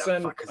What the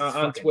OddcastN fuck is on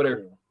fucking Twitter.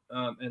 cool?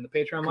 and the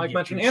Patreon like Get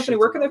mentioned. these Anthony, shits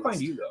where can they on find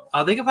this. you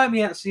though? They can find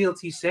me at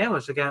CLT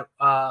Sandwich. They got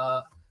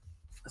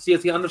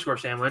CLT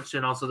 _sandwich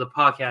and also the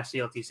podcast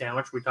CLT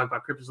Sandwich. We talk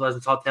about cryptids,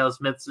 legends, tall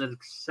tales, myths,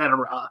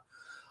 etc.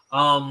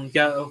 Got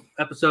an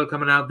episode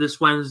coming out this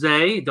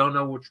Wednesday. Don't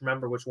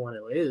remember which one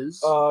it is.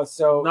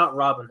 So Not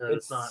Robin Hood.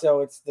 It's not.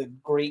 So it's the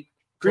Greek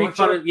Greek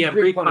torture?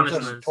 Greek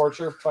punishments.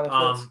 Torture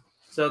punishments.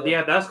 So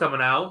yeah, that's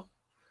coming out.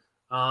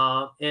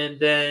 And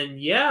then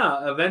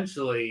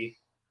eventually,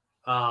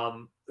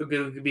 we're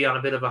going to be on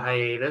a bit of a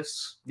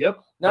hiatus.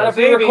 Yep. Not if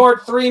we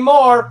record 3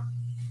 more.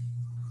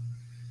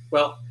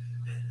 Well,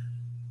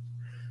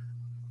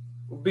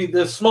 be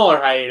the smaller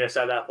hiatus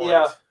at that point.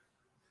 Yeah.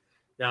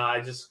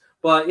 No,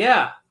 but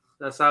yeah,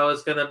 that's how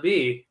it's gonna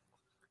be.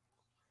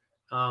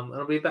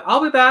 It'll be back.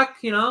 I'll be back.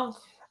 You know.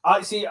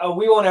 I see.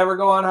 We won't ever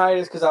go on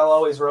hiatus because I'll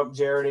always rope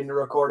Jared into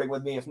recording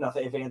with me if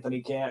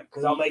Anthony can't.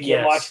 Because I'll make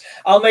him watch.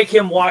 I'll make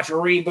him watch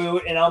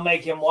Reboot, and I'll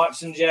make him watch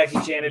some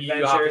Jackie Chan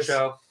Adventures.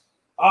 Show.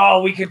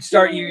 Oh, we could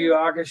start Yu Yu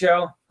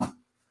Hakusho. I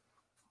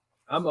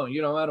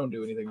don't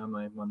do anything on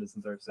my Mondays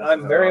and Thursdays.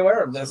 I'm very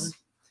aware of this.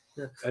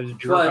 I just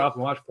jerk off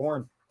and watch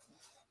porn.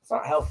 It's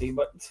not healthy,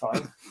 but it's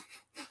fine.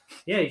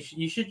 Yeah,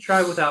 you should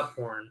try without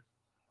porn.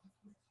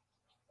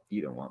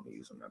 You don't want me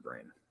using my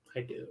brain.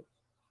 I do.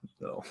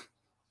 So,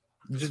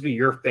 just be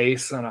your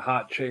face on a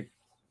hot chick.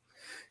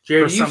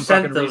 Jared, For you some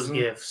sent fucking those reason.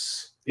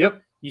 gifs.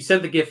 Yep. You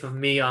sent the gif of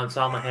me on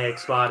Salma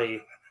Hayek's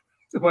body.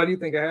 Why do you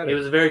think I had It it?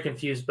 was a very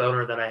confused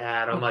boner that I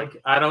had. I'm like,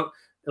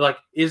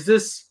 is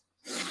this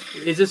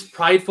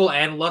prideful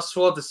and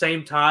lustful at the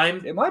same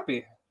time? It might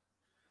be.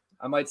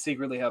 I might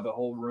secretly have a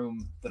whole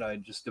room that I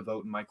just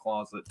devote in my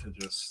closet to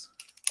just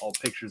all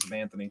pictures of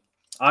Anthony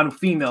on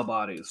female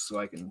bodies, so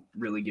I can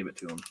really give it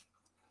to him.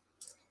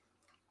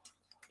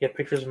 Get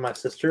pictures of my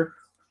sister.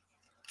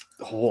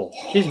 Oh,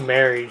 She's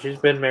married. She's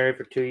been married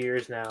for 2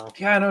 years now.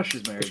 yeah, I know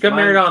she's married. She got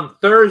married on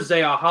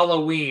Thursday on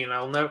Halloween.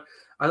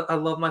 I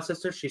love my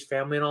sister. She's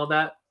family and all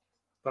that,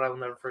 but I will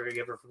never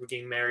forgive her for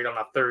getting married on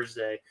a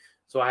Thursday.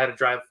 So I had to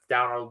drive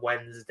down on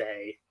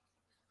Wednesday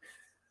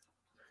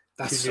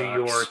to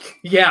New York.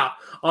 Yeah,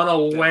 on a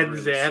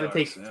Wednesday. I had to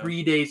take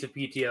 3 days of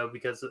PTO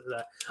because of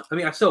that. I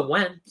mean, I still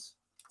went.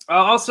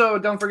 Also,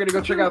 don't forget to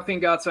go check out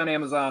Fiend Gods on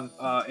Amazon.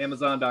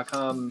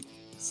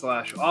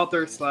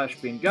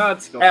 Amazon.com/author/Fiend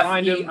Gods. Go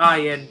find him.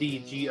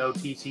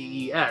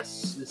 FEINDGOTTES.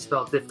 It's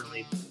spelled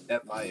differently.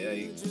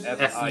 FIA.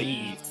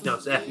 FE. No,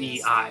 it's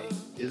FEI.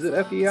 Is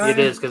it FEI? It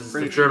is because it's the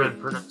Pretty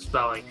German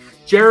spelling.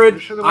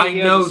 Jared, Sure the way I he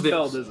has know it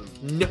spelled this.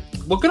 isn't. No,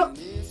 look it up.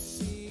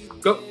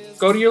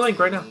 Go to your link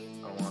right now. I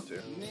don't want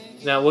to.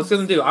 Now, what's it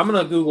gonna do? I'm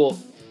gonna Google.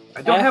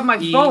 I don't have my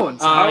FEI. phone.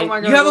 So how am I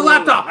You gonna have a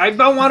laptop. I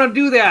don't want to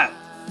do that.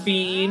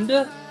 Fiend.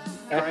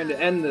 Trying to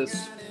end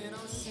this.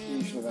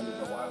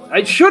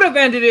 I should have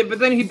ended it, but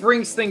then he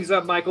brings things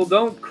up, Michael.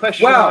 Don't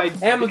question my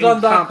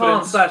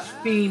incompetence.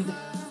 Amazon.com/Fiend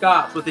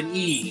Gods with an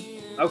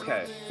E.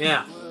 Okay,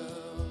 Yeah.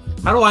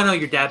 How do I know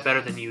your dad better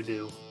than you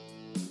do?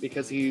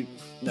 because he...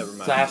 Never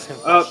mind. So ask him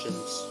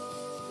questions.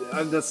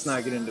 Let's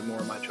not get into more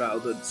of my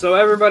childhood. So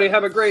everybody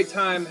have a great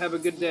time. Have a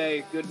good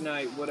day. Good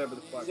night. Whatever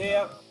the fuck. See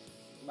ya.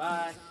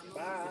 Bye.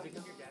 Bye.